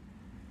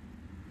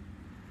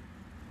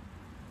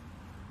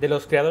 De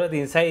los creadores de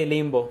Inside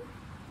Limbo.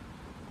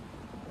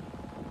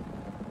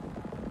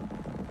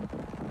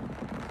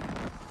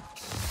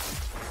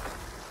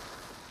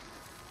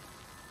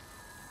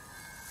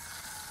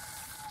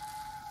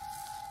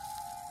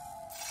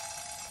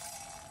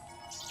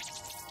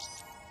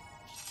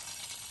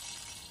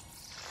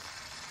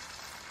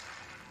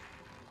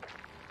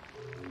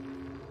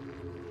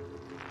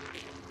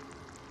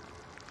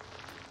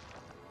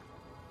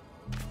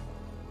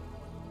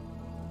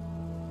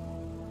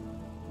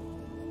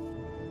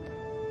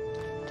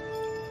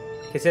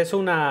 ¿Qué es eso?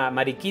 ¿Una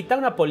mariquita?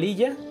 ¿Una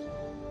polilla?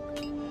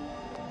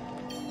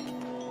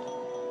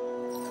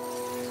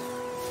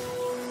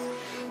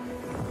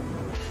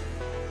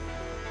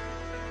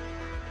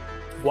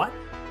 ¿What?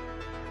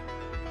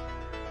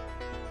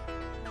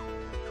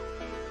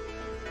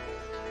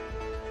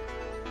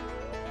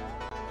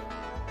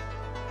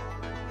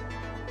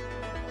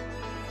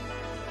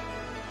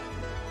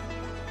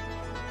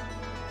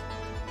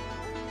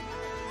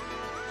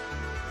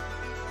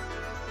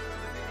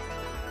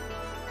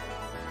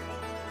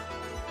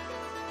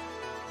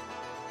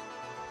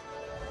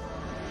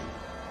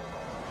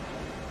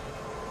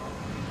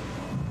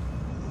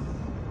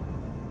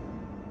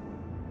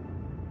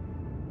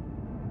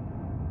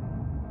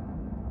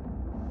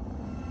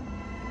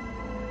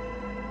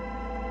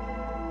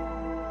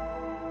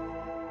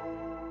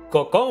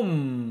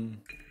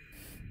 Cocom.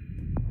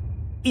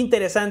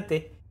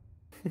 Interesante.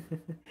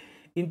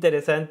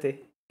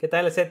 Interesante. ¿Qué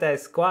tal, Z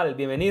Squall?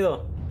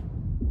 Bienvenido.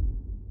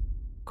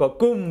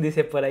 Cocum,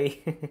 dice por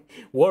ahí.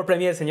 World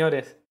Premiere,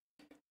 señores.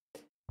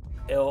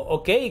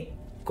 Ok,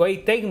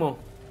 Koei Tecmo.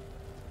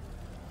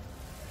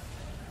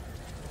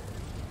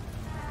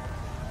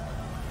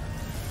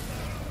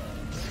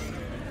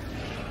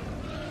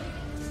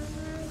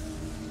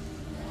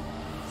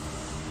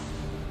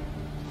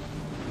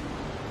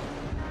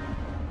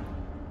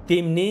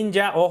 Team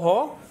Ninja,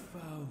 ojo.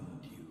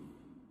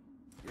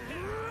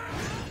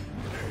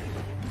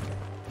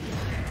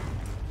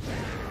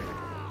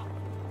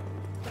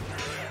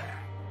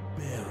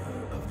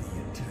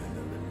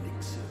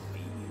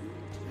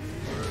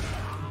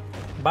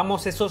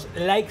 Vamos esos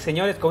likes,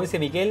 señores, como dice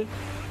Miguel,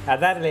 a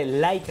darle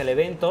like al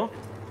evento.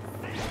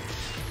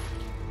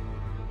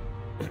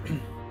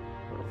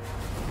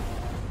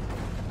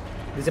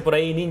 Dice por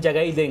ahí Ninja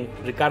Gaiden,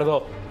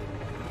 Ricardo.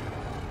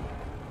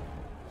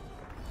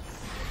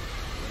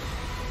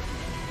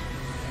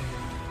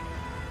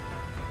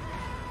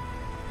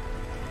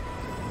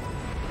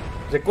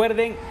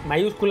 Recuerden,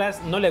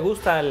 mayúsculas, no le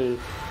gusta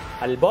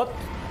al bot.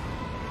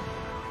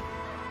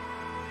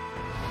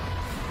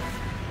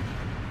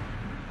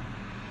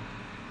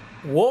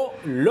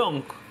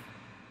 Wolong.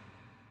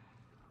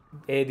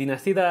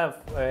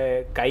 Dinastía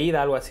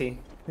caída, algo así.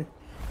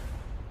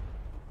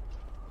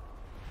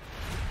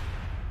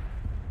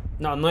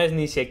 No, no es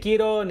ni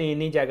Sekiro ni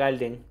Ninja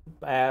Gaiden.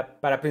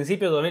 Para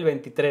principios de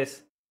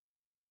 2023.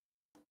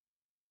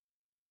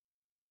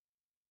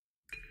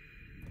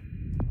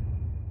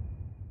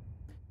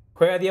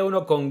 Juega día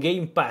 1 con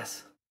Game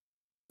Pass.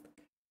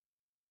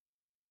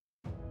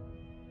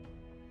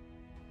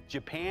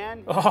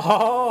 Japan.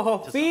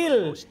 Oh,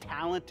 Phil.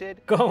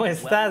 ¿Cómo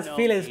estás,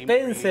 Phil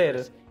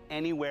Spencer?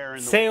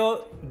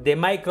 CEO de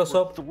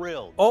Microsoft.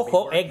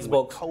 Ojo,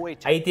 Xbox.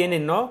 Ahí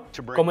tienen, ¿no?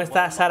 ¿Cómo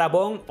está Sarah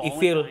Bond y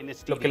Phil?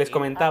 Lo que les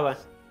comentaba.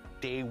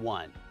 Day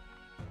one.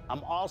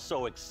 I'm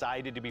also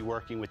excited to be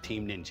working with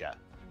Team Ninja.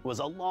 It was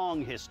a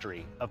long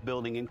history of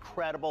building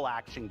incredible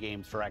action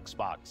games for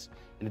Xbox,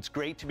 and it's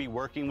great to be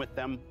working with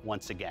them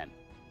once again.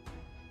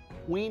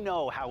 We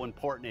know how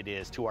important it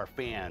is to our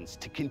fans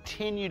to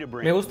continue to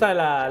bring. Me gusta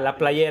la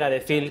playera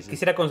de Phil.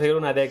 Quisiera conseguir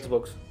una de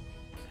Xbox.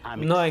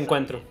 No la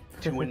encuentro.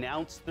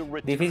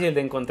 Difícil de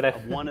encontrar.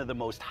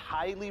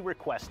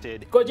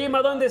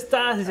 Kojima, ¿dónde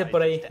estás? Dice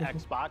por ahí.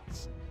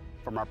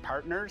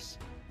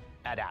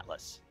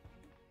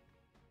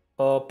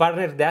 O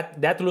partners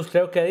de Atlus,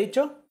 creo que ha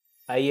dicho.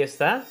 Ahí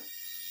está.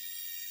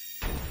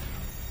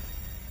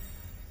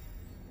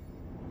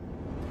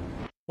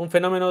 Un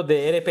fenómeno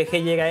de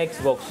RPG llega a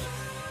Xbox.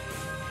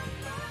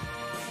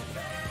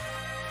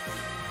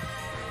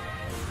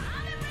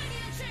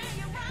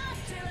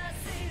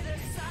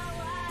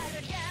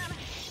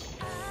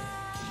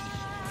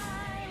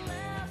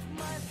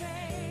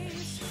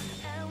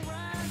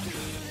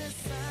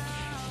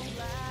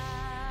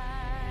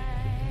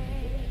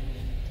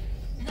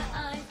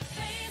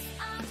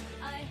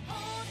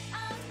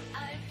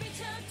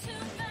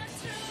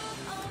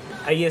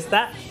 Ahí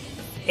está.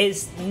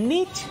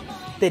 Snitch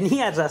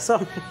tenía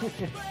razón.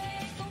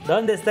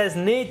 ¿Dónde está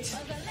Snitch?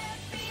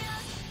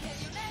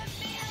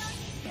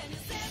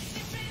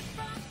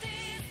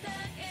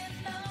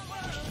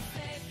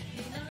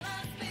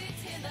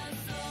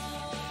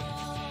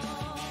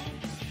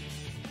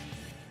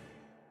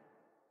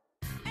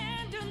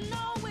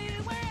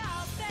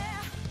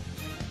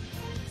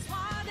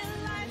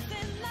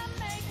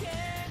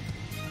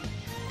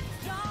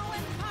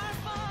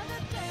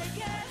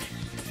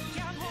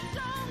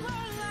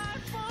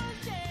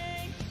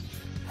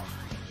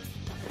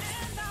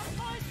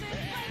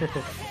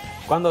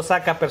 Cuando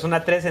saca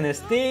Persona 3 en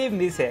Steam,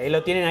 dice, ahí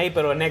lo tienen ahí,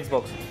 pero en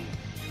Xbox.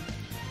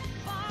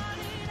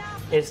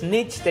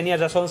 Snitch tenía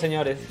razón,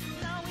 señores.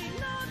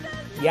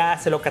 Ya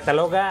se lo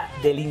cataloga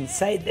del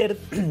insider,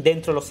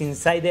 dentro de los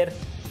insiders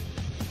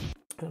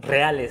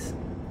reales.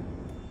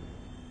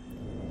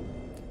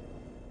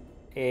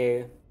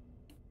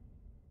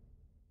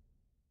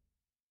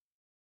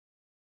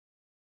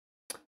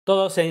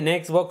 Todos en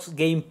Xbox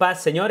Game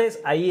Pass, señores,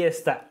 ahí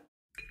está.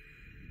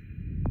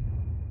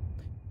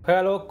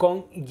 Juégalo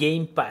con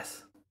Game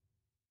Pass.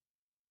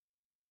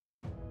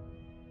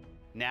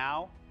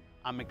 Now,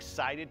 I'm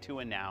excited to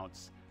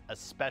announce a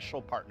special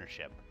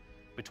partnership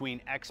between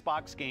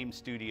Xbox Game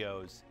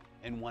Studios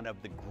and one of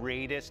the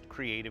greatest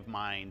creative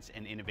minds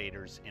and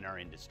innovators in our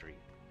industry.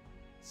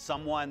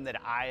 Someone that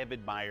I have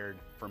admired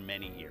for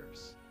many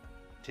years.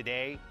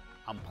 Today,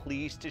 I'm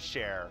pleased to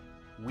share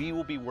we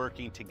will be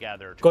working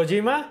together to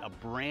Kojima? create a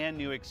brand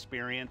new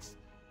experience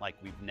like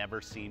we've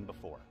never seen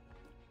before.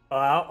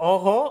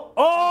 Ojo.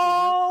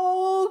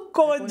 ¡Oh!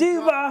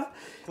 Kojima.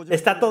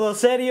 Está todo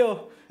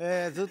serio.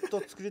 ずっと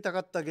作りた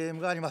かったゲー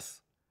ムがありま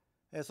す。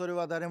それ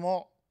は誰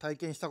も体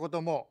験したこ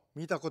とも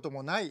見たこと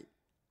もない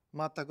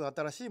全く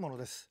新しいもの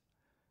です。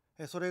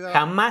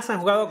Jamás han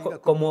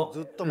jugado como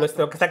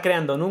lo que está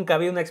creando. Nunca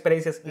había una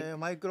experiencia así.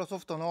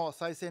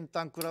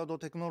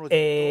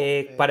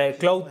 Para el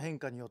cloud,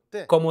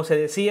 como se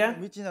decía,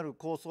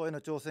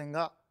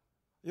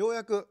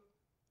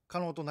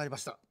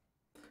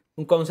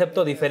 un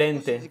concepto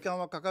diferente.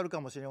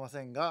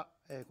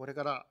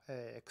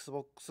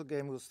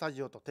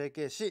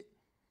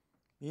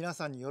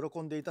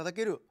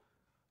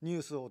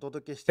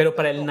 Pero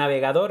para el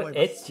navegador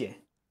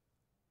Edge,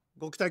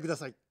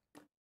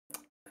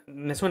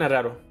 me suena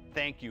raro.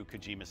 Thank you,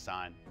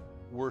 Kojima-san.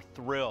 We're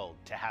thrilled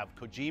to have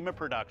Kojima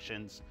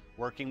Productions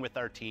working with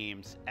our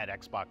teams at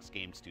Xbox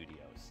Game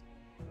Studios.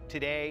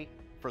 Today,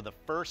 for the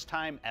first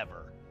time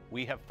ever,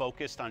 we have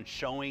focused on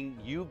showing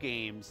you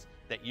games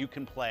that you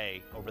can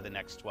play over the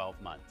next 12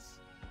 months.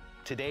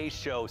 Today's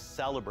show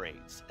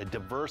celebrates a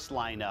diverse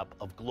lineup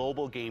of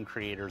global game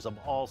creators of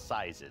all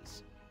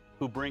sizes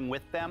who bring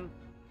with them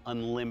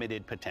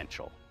unlimited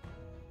potential.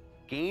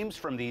 Games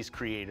from these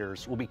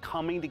creators will be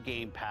coming to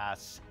Game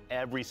Pass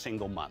every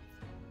single month,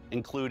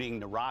 including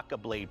Naraka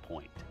Blade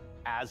Point,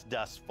 As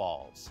Dusk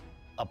Falls,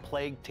 A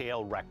Plague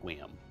Tale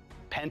Requiem,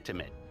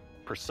 Pentiment,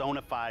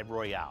 Persona 5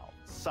 Royale,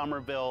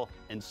 Somerville,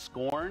 and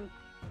Scorn,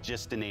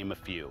 just to name a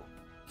few.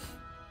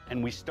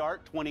 And we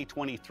start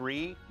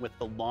 2023 with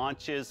the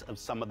launches of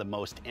some of the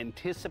most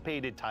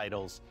anticipated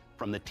titles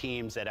from the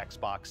teams at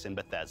Xbox and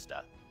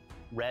Bethesda: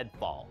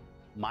 REDFALL,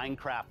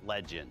 Minecraft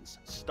Legends,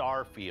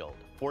 STARFIELD,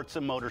 Forza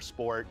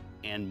Motorsport,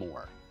 and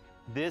more.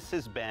 This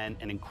has been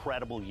an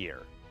incredible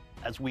year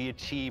as we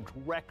achieved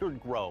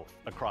record growth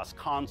across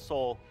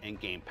console and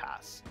Game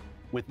Pass,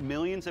 with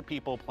millions of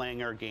people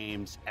playing our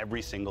games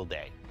every single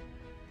day.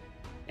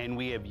 And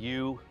we have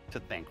you to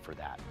thank for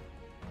that.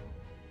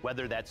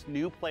 Whether that's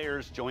new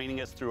players joining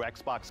us through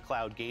Xbox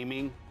Cloud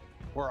Gaming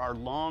or our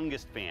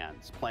longest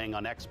fans playing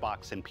on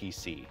Xbox and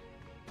PC,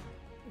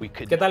 we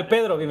could ¿Qué tal,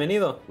 Pedro?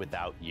 Bienvenido.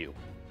 Without you.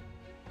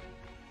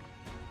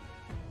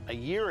 A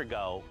year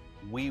ago,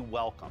 we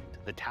welcomed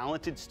the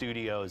talented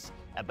studios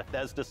at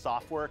Bethesda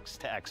Softworks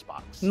to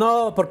Xbox.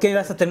 No, ¿por qué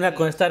vas a terminar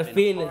con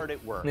Starfield?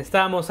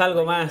 Necesitábamos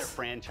algo más.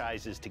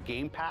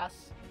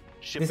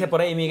 Dice por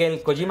ahí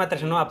Miguel, Kojima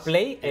traicionó a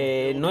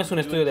Play. No es un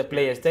estudio de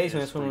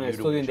PlayStation, es un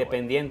estudio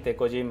independiente,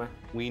 Kojima.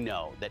 We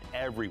know that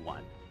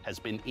everyone has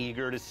been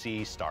eager to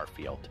see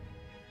Starfield.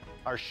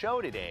 Our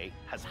show today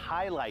has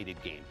highlighted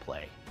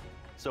gameplay,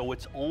 so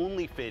it's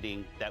only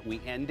fitting that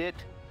we end it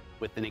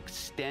with an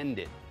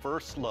extended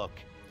first look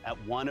at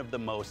one of the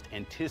most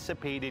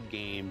anticipated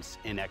games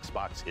in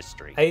Xbox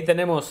history. Ahí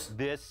tenemos.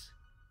 This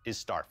is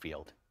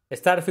Starfield.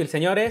 Starfield,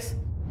 señores.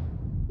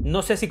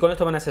 No sé si con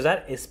esto van a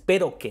cerrar.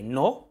 Espero que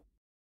no.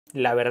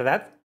 La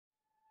verdad.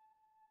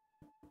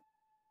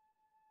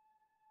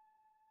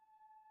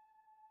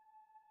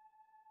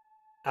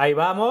 Ahí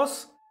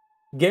vamos.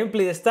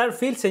 Gameplay de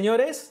Starfield,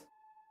 señores.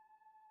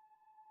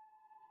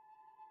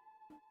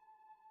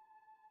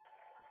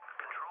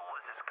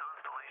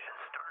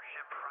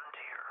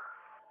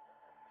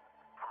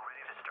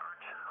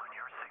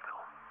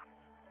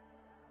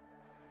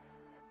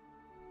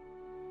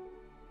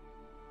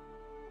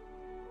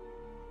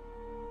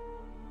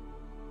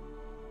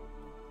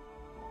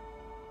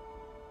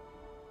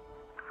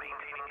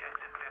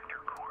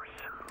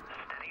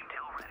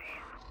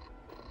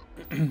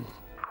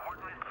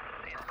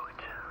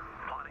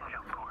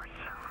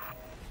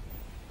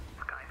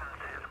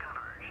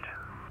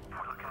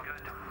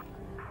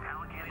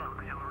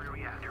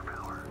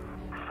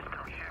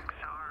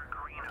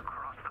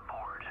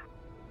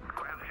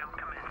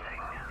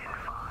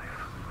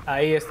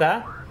 Ahí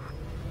está.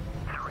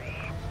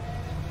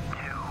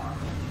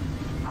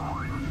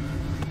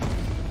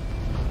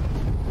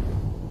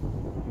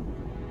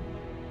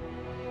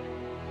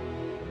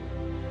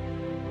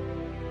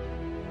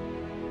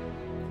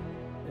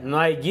 No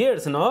hay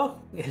Gears,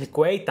 ¿no? El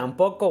Quake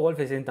tampoco,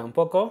 Wolfenstein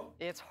tampoco.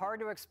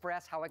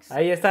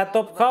 Ahí está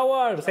Top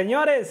Howard,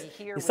 señores.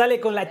 Y sale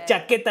con la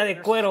chaqueta de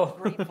cuero.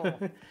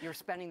 You're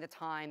spending the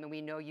time, and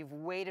we know you've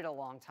waited a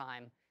long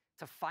time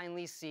to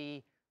finally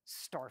see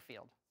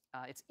Starfield.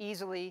 It's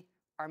easily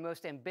our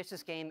most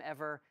ambitious game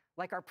ever.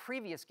 Like our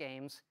previous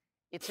games,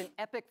 it's an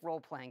epic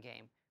role-playing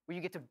game where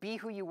you get to be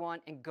who you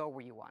want and go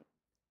where you want.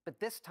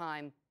 But this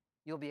time,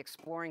 you'll be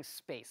exploring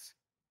space.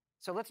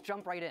 So let's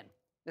jump right in.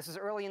 This is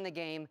early in the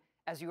game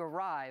as you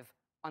arrive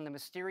on the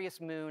mysterious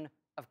moon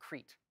of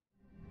Crete.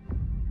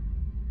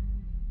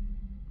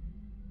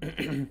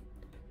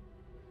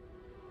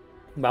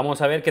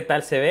 Vamos a ver qué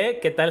tal se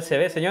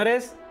ve,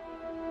 señores.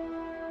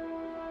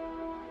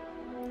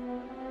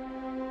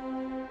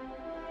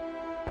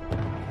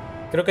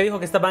 Creo que dijo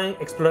que estaban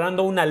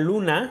explorando una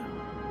luna.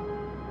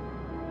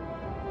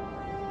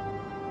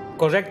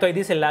 Correcto, ahí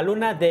dice la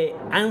luna de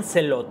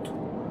Ancelot.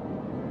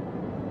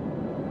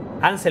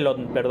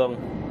 Ancelot, perdón.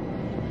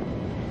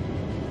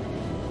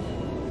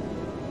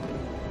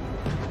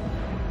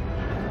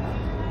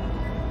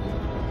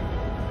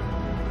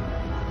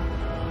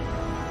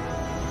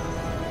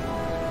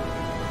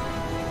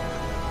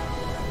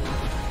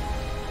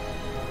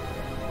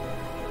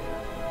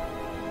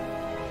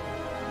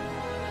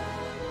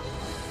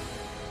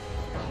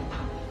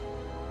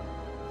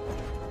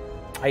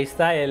 Ahí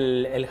está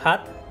el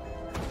hat.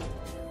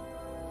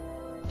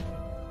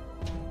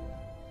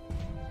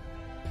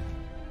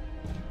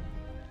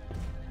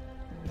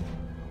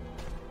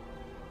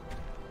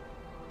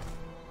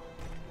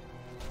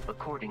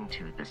 According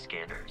to the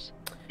scanners,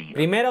 the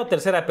 ¿Primera o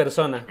tercera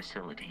persona?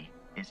 facility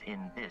is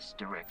in this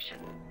direction.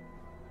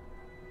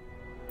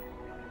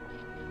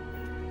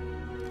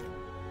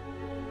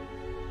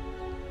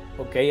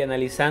 Ok,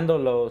 analizando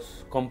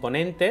los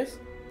componentes.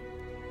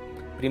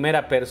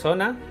 Primera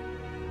persona.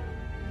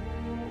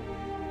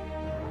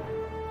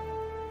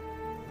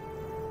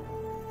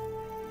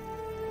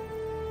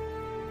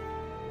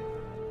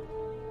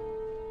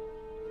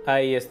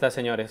 Ahí está,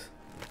 señores.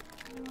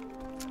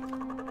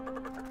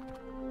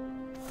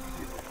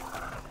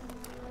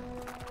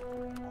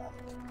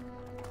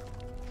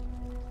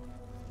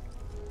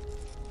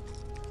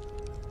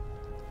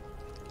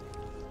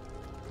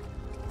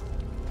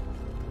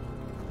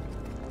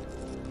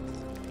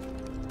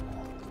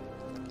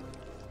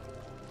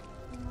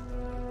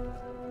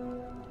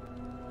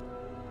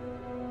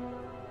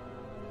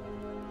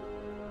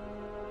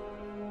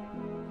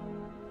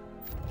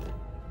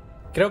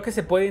 Creo que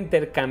se puede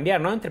intercambiar,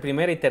 ¿no? Entre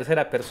primera y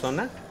tercera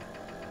persona.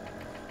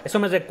 Eso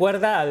me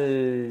recuerda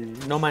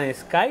al No Man's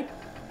Sky.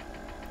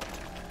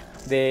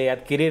 De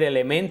adquirir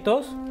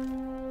elementos.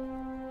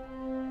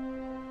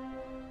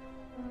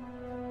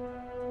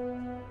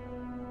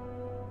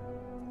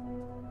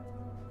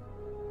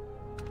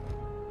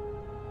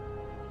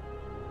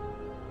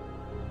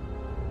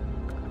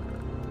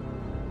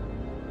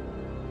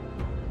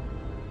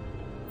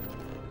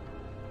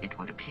 It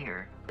would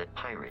appear that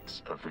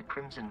pirates of the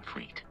Crimson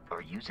Fleet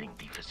are using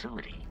the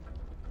facility.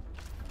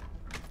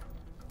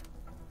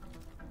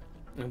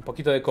 Un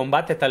poquito de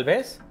combate tal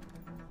vez.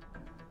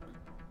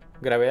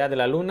 Gravedad de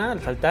la luna al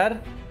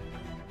saltar.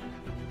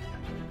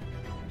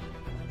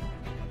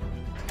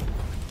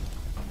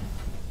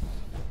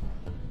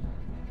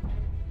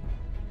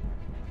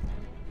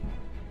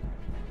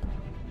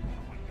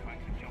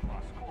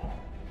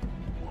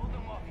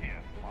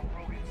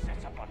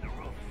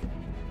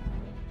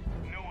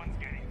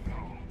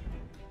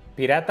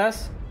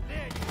 Piratas.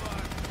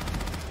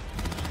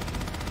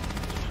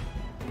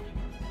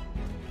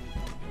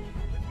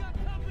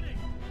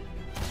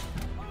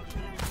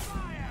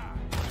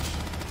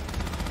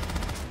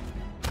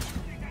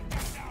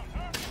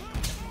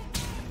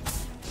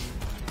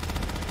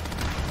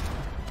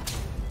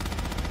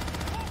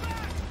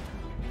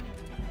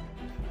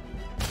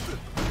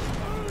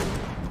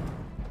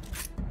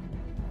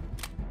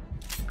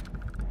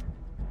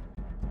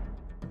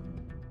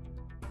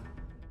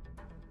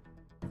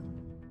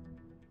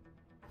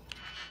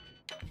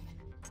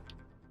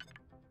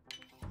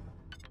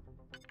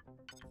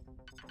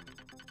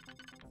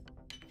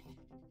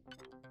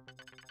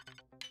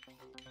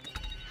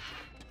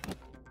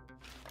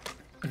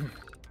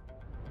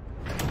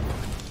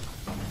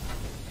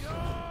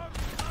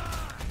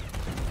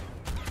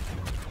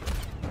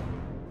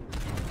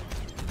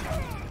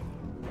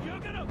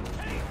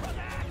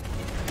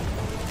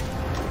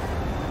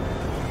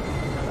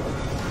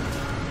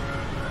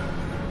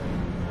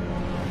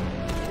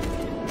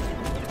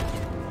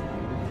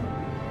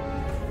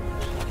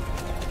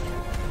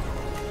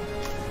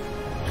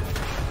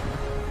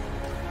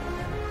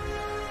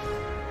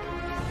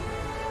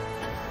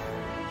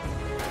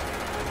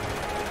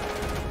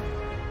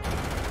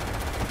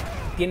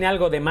 ¿Tiene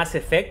algo de Mass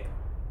Effect?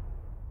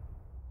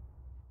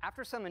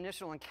 After some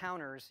initial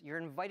encounters, you're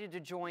invited to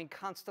join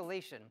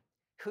Constellation,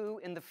 who,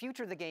 in the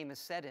future the game is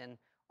set in,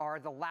 are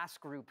the last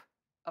group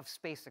of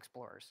space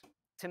explorers.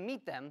 To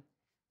meet them,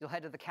 you'll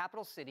head to the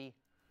capital city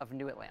of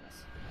New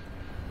Atlantis.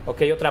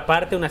 Ok, otra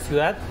parte, una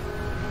ciudad.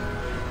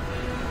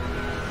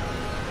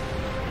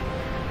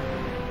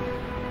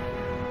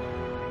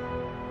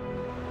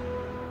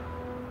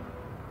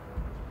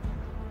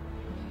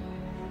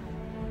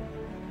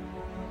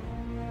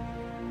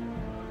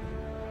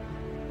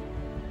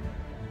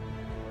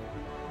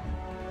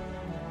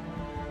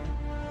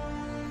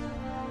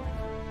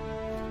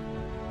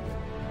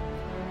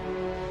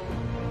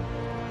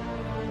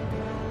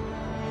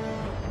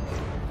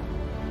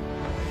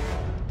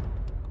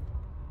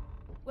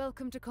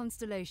 Welcome to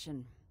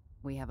Constellation.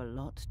 We have a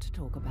lot to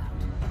talk about.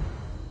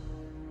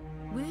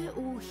 We're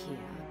all here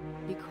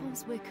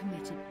because we're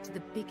committed to the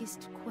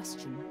biggest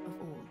question of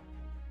all.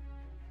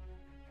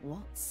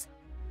 What's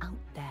out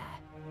there?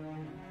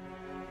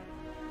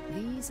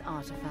 These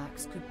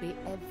artifacts could be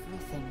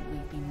everything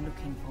we've been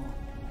looking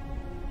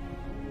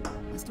for.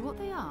 As to what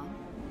they are,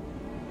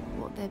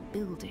 what they're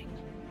building,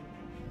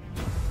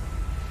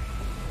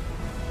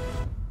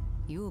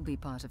 you'll be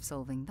part of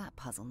solving that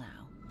puzzle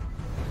now.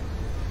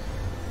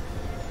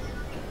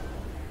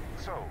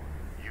 So,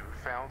 you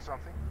found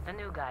something? The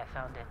new guy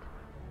found it.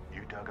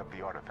 You dug up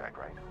the artifact,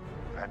 right?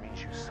 That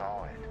means you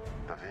saw it.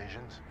 The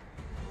visions?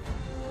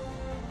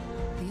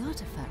 The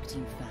artifact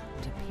you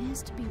found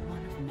appears to be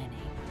one of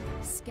many,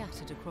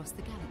 scattered across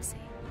the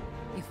galaxy.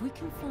 If we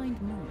can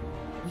find more,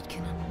 we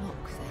can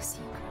unlock their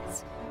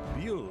secrets.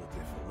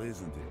 Beautiful,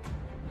 isn't it?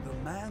 The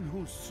man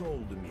who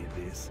sold me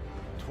this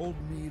told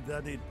me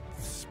that it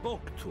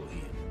spoke to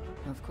him.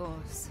 Of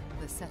course,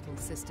 the settled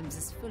systems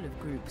is full of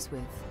groups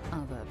with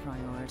other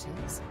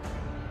priorities.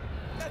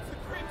 That's the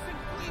Crimson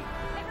Fleet!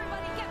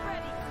 Everybody get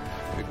ready!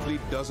 The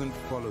fleet doesn't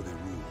follow the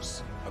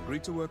rules. Agree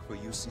to work for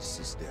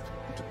UCC Steph.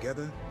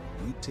 Together,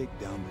 we take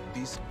down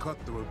these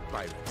cutthroat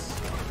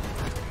pirates.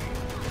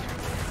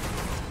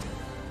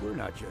 We're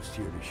not just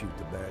here to shoot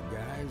the bad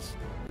guys.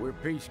 We're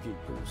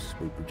peacekeepers.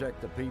 We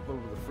protect the people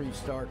of the Free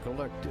Star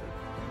Collective.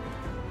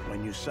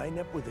 When you sign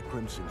up with the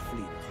Crimson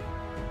Fleet,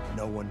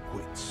 no one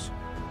quits.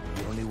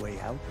 The only way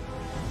out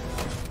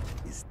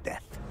is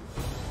death.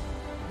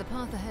 The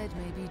path ahead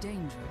may be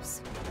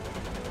dangerous,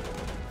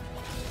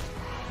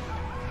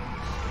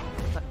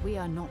 but we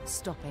are not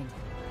stopping.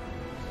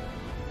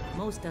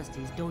 Most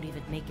Dusties don't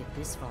even make it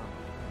this far.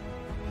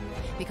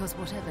 Because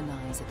whatever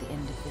lies at the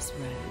end of this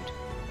road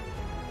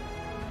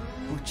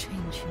will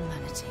change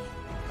humanity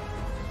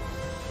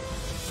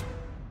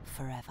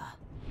forever.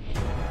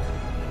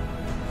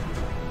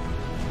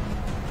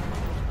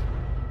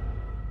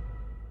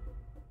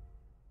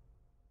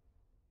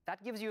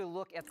 That gives you a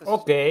look at the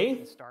Okay. story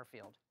in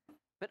Starfield.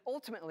 But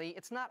ultimately,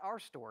 it's not our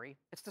story.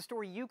 It's the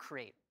story you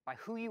create by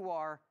who you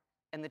are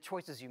and the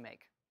choices you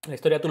make. La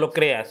historia tú lo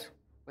creas.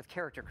 With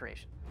character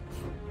creation.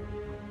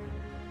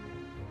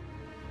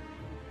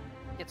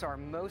 It's our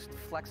most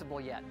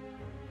flexible yet.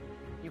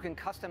 You can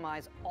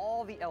customize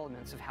all the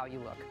elements of how you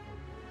look.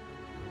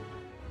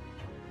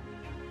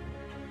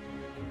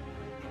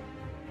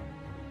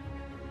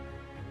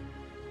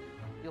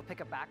 You'll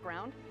pick a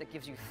background that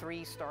gives you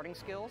 3 starting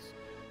skills.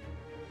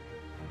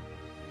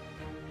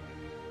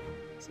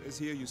 Says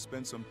here you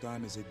spent some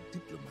time as a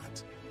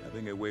diplomat.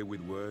 Having a way with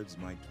words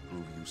might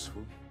prove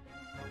useful.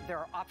 There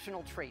are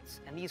optional traits,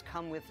 and these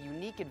come with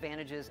unique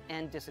advantages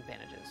and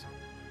disadvantages.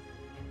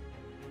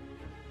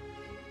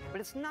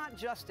 But it's not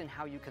just in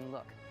how you can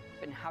look,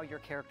 but in how your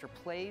character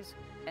plays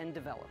and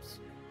develops.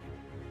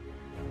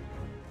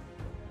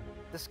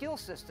 The skill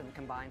system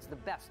combines the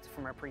best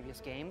from our previous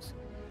games,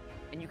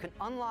 and you can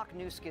unlock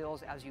new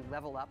skills as you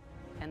level up,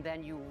 and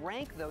then you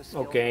rank those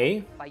skills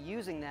by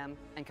using them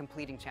and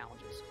completing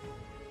challenges.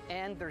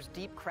 And there's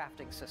deep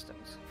crafting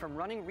systems, from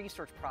running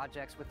research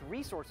projects with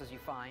resources you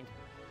find,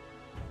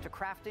 to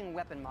crafting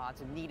weapon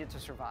mods needed to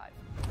survive.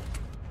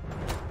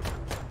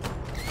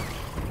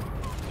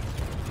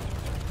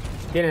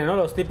 Tienen, ¿no?,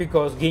 los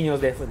típicos guiños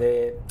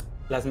de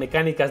las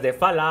mecánicas de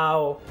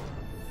Fallout.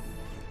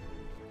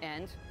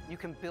 And you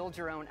can build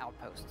your own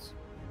outposts.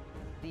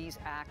 These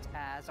act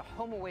as a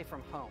home away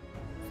from home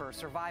for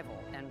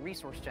survival and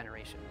resource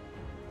generation.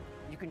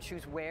 You can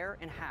choose where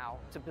and how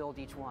to build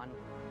each one,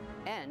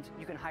 and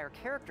you can hire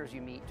characters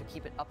you meet to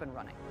keep it up and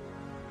running.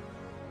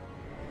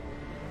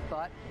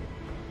 But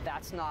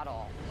that's not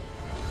all.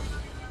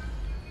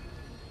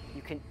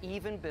 You can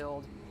even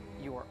build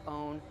your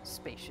own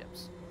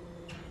spaceships.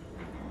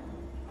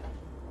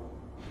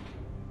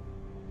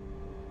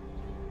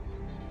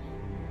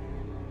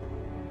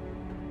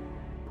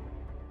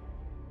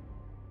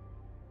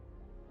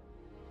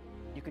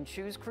 You can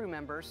choose crew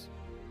members,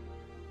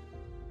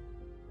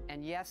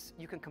 and yes,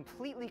 you can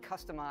completely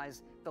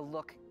customize the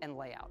look and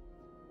layout.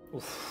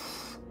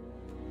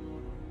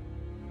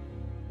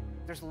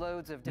 There's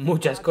loads of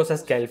Muchas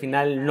cosas que al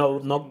final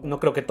no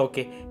creo que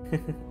toque.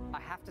 I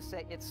have to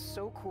say, it's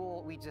so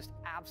cool. We just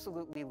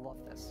absolutely love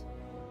this.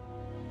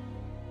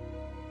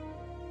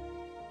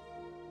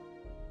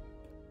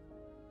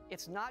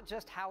 It's not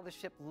just how the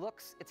ship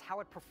looks, it's how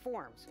it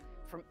performs,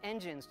 from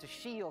engines to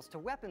shields to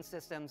weapon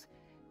systems,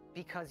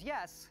 because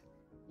yes,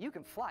 you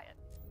can fly it.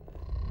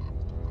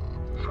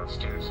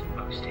 Thrusters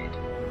boosted.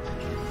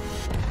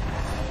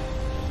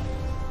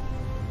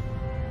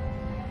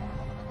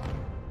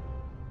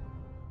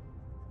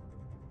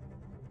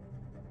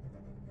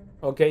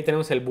 Ok,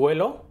 tenemos el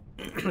vuelo,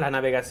 la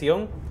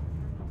navegación.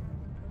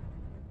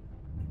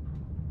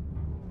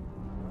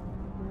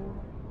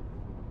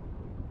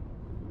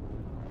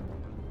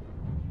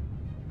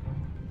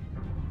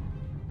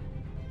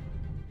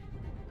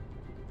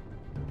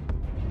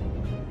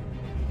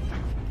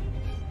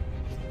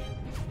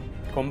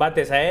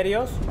 Combates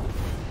aéreos,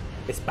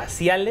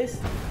 espaciales.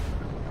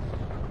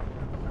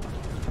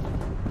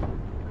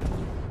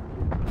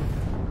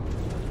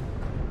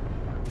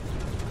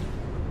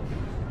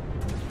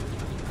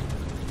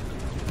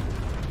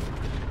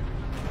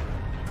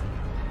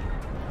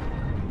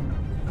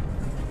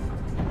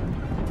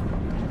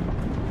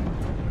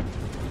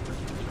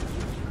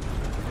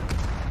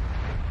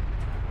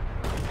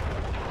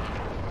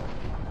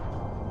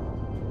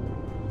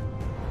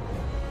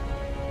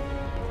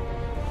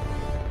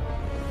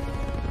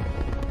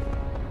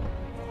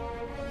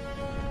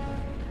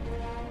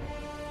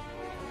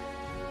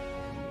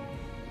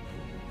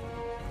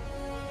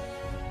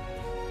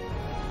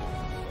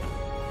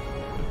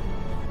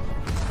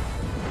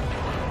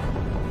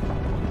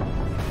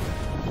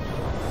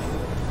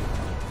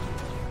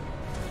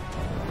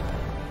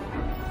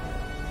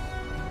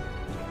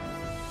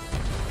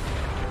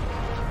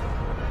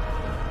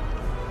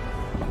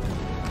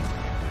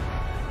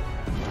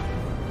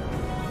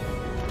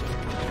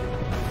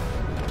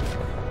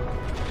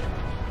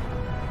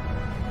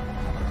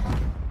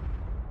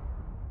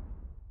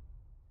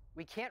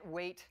 can't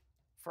wait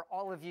for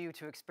all of you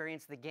to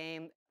experience the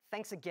game.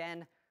 Thanks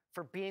again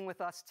for being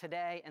with us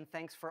today, and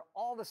thanks for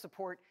all the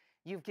support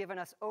you've given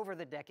us over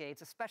the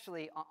decades,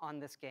 especially on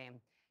this game.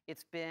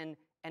 It's been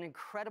an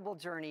incredible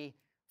journey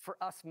for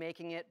us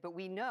making it, but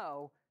we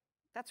know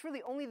that's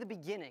really only the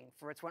beginning,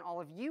 for it's when all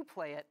of you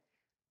play it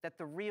that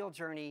the real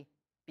journey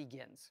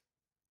begins.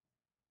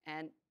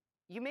 And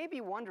you may be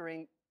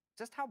wondering,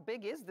 just how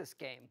big is this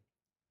game?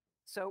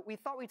 So we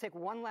thought we'd take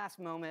one last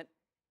moment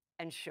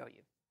and show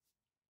you.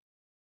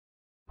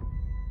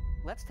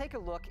 Let's take a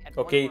look at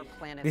Ok, one of our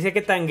planets. dice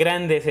que tan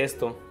grande es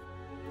esto.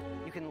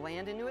 You can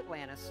land in New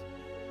Atlantis,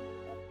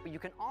 but you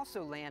can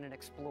also land and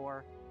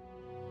explore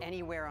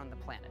anywhere on the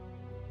planet.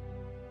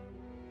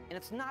 And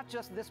it's not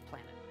just this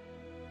planet,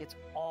 it's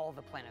all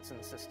the planets in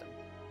the system.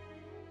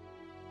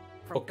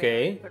 From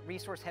Okay. barren but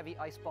resource-heavy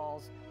ice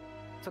balls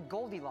to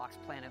Goldilocks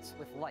planets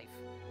with life.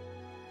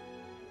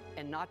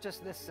 And not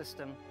just this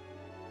system,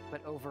 but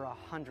over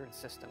 100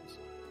 systems.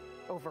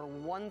 Over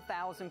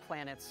 1,000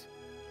 planets,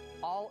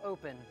 all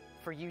open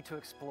for you to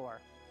explore.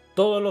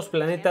 Todos los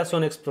planetas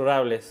son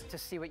explorables. To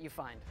see what you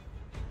find.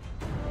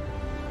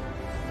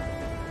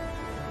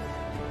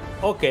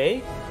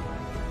 Ok.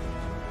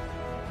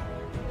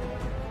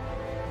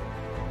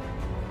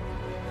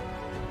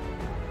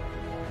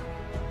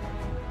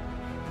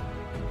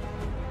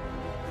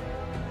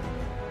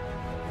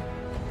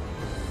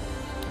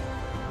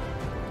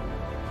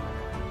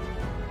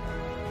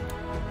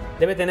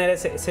 Debe tener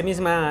esa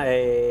misma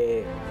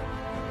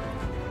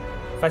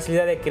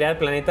facilidad de crear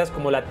planetas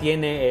como la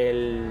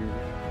tiene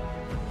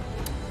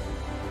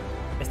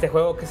este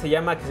juego que se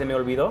llama, que se me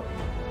olvidó,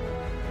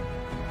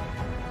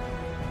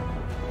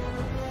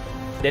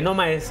 de No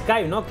Man's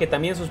Sky, ¿no? Que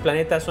también sus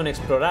planetas son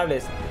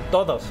explorables,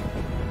 todos,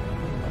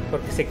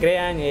 porque se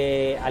crean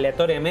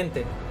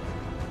aleatoriamente.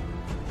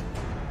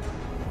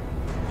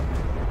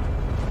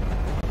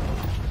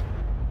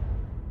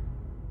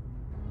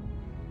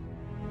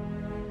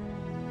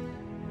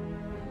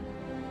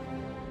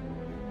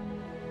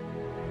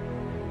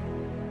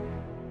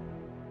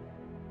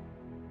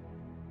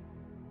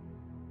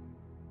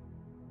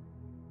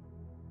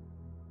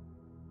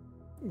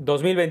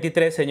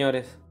 ...2023,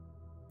 señores.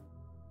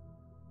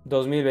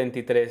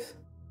 2023.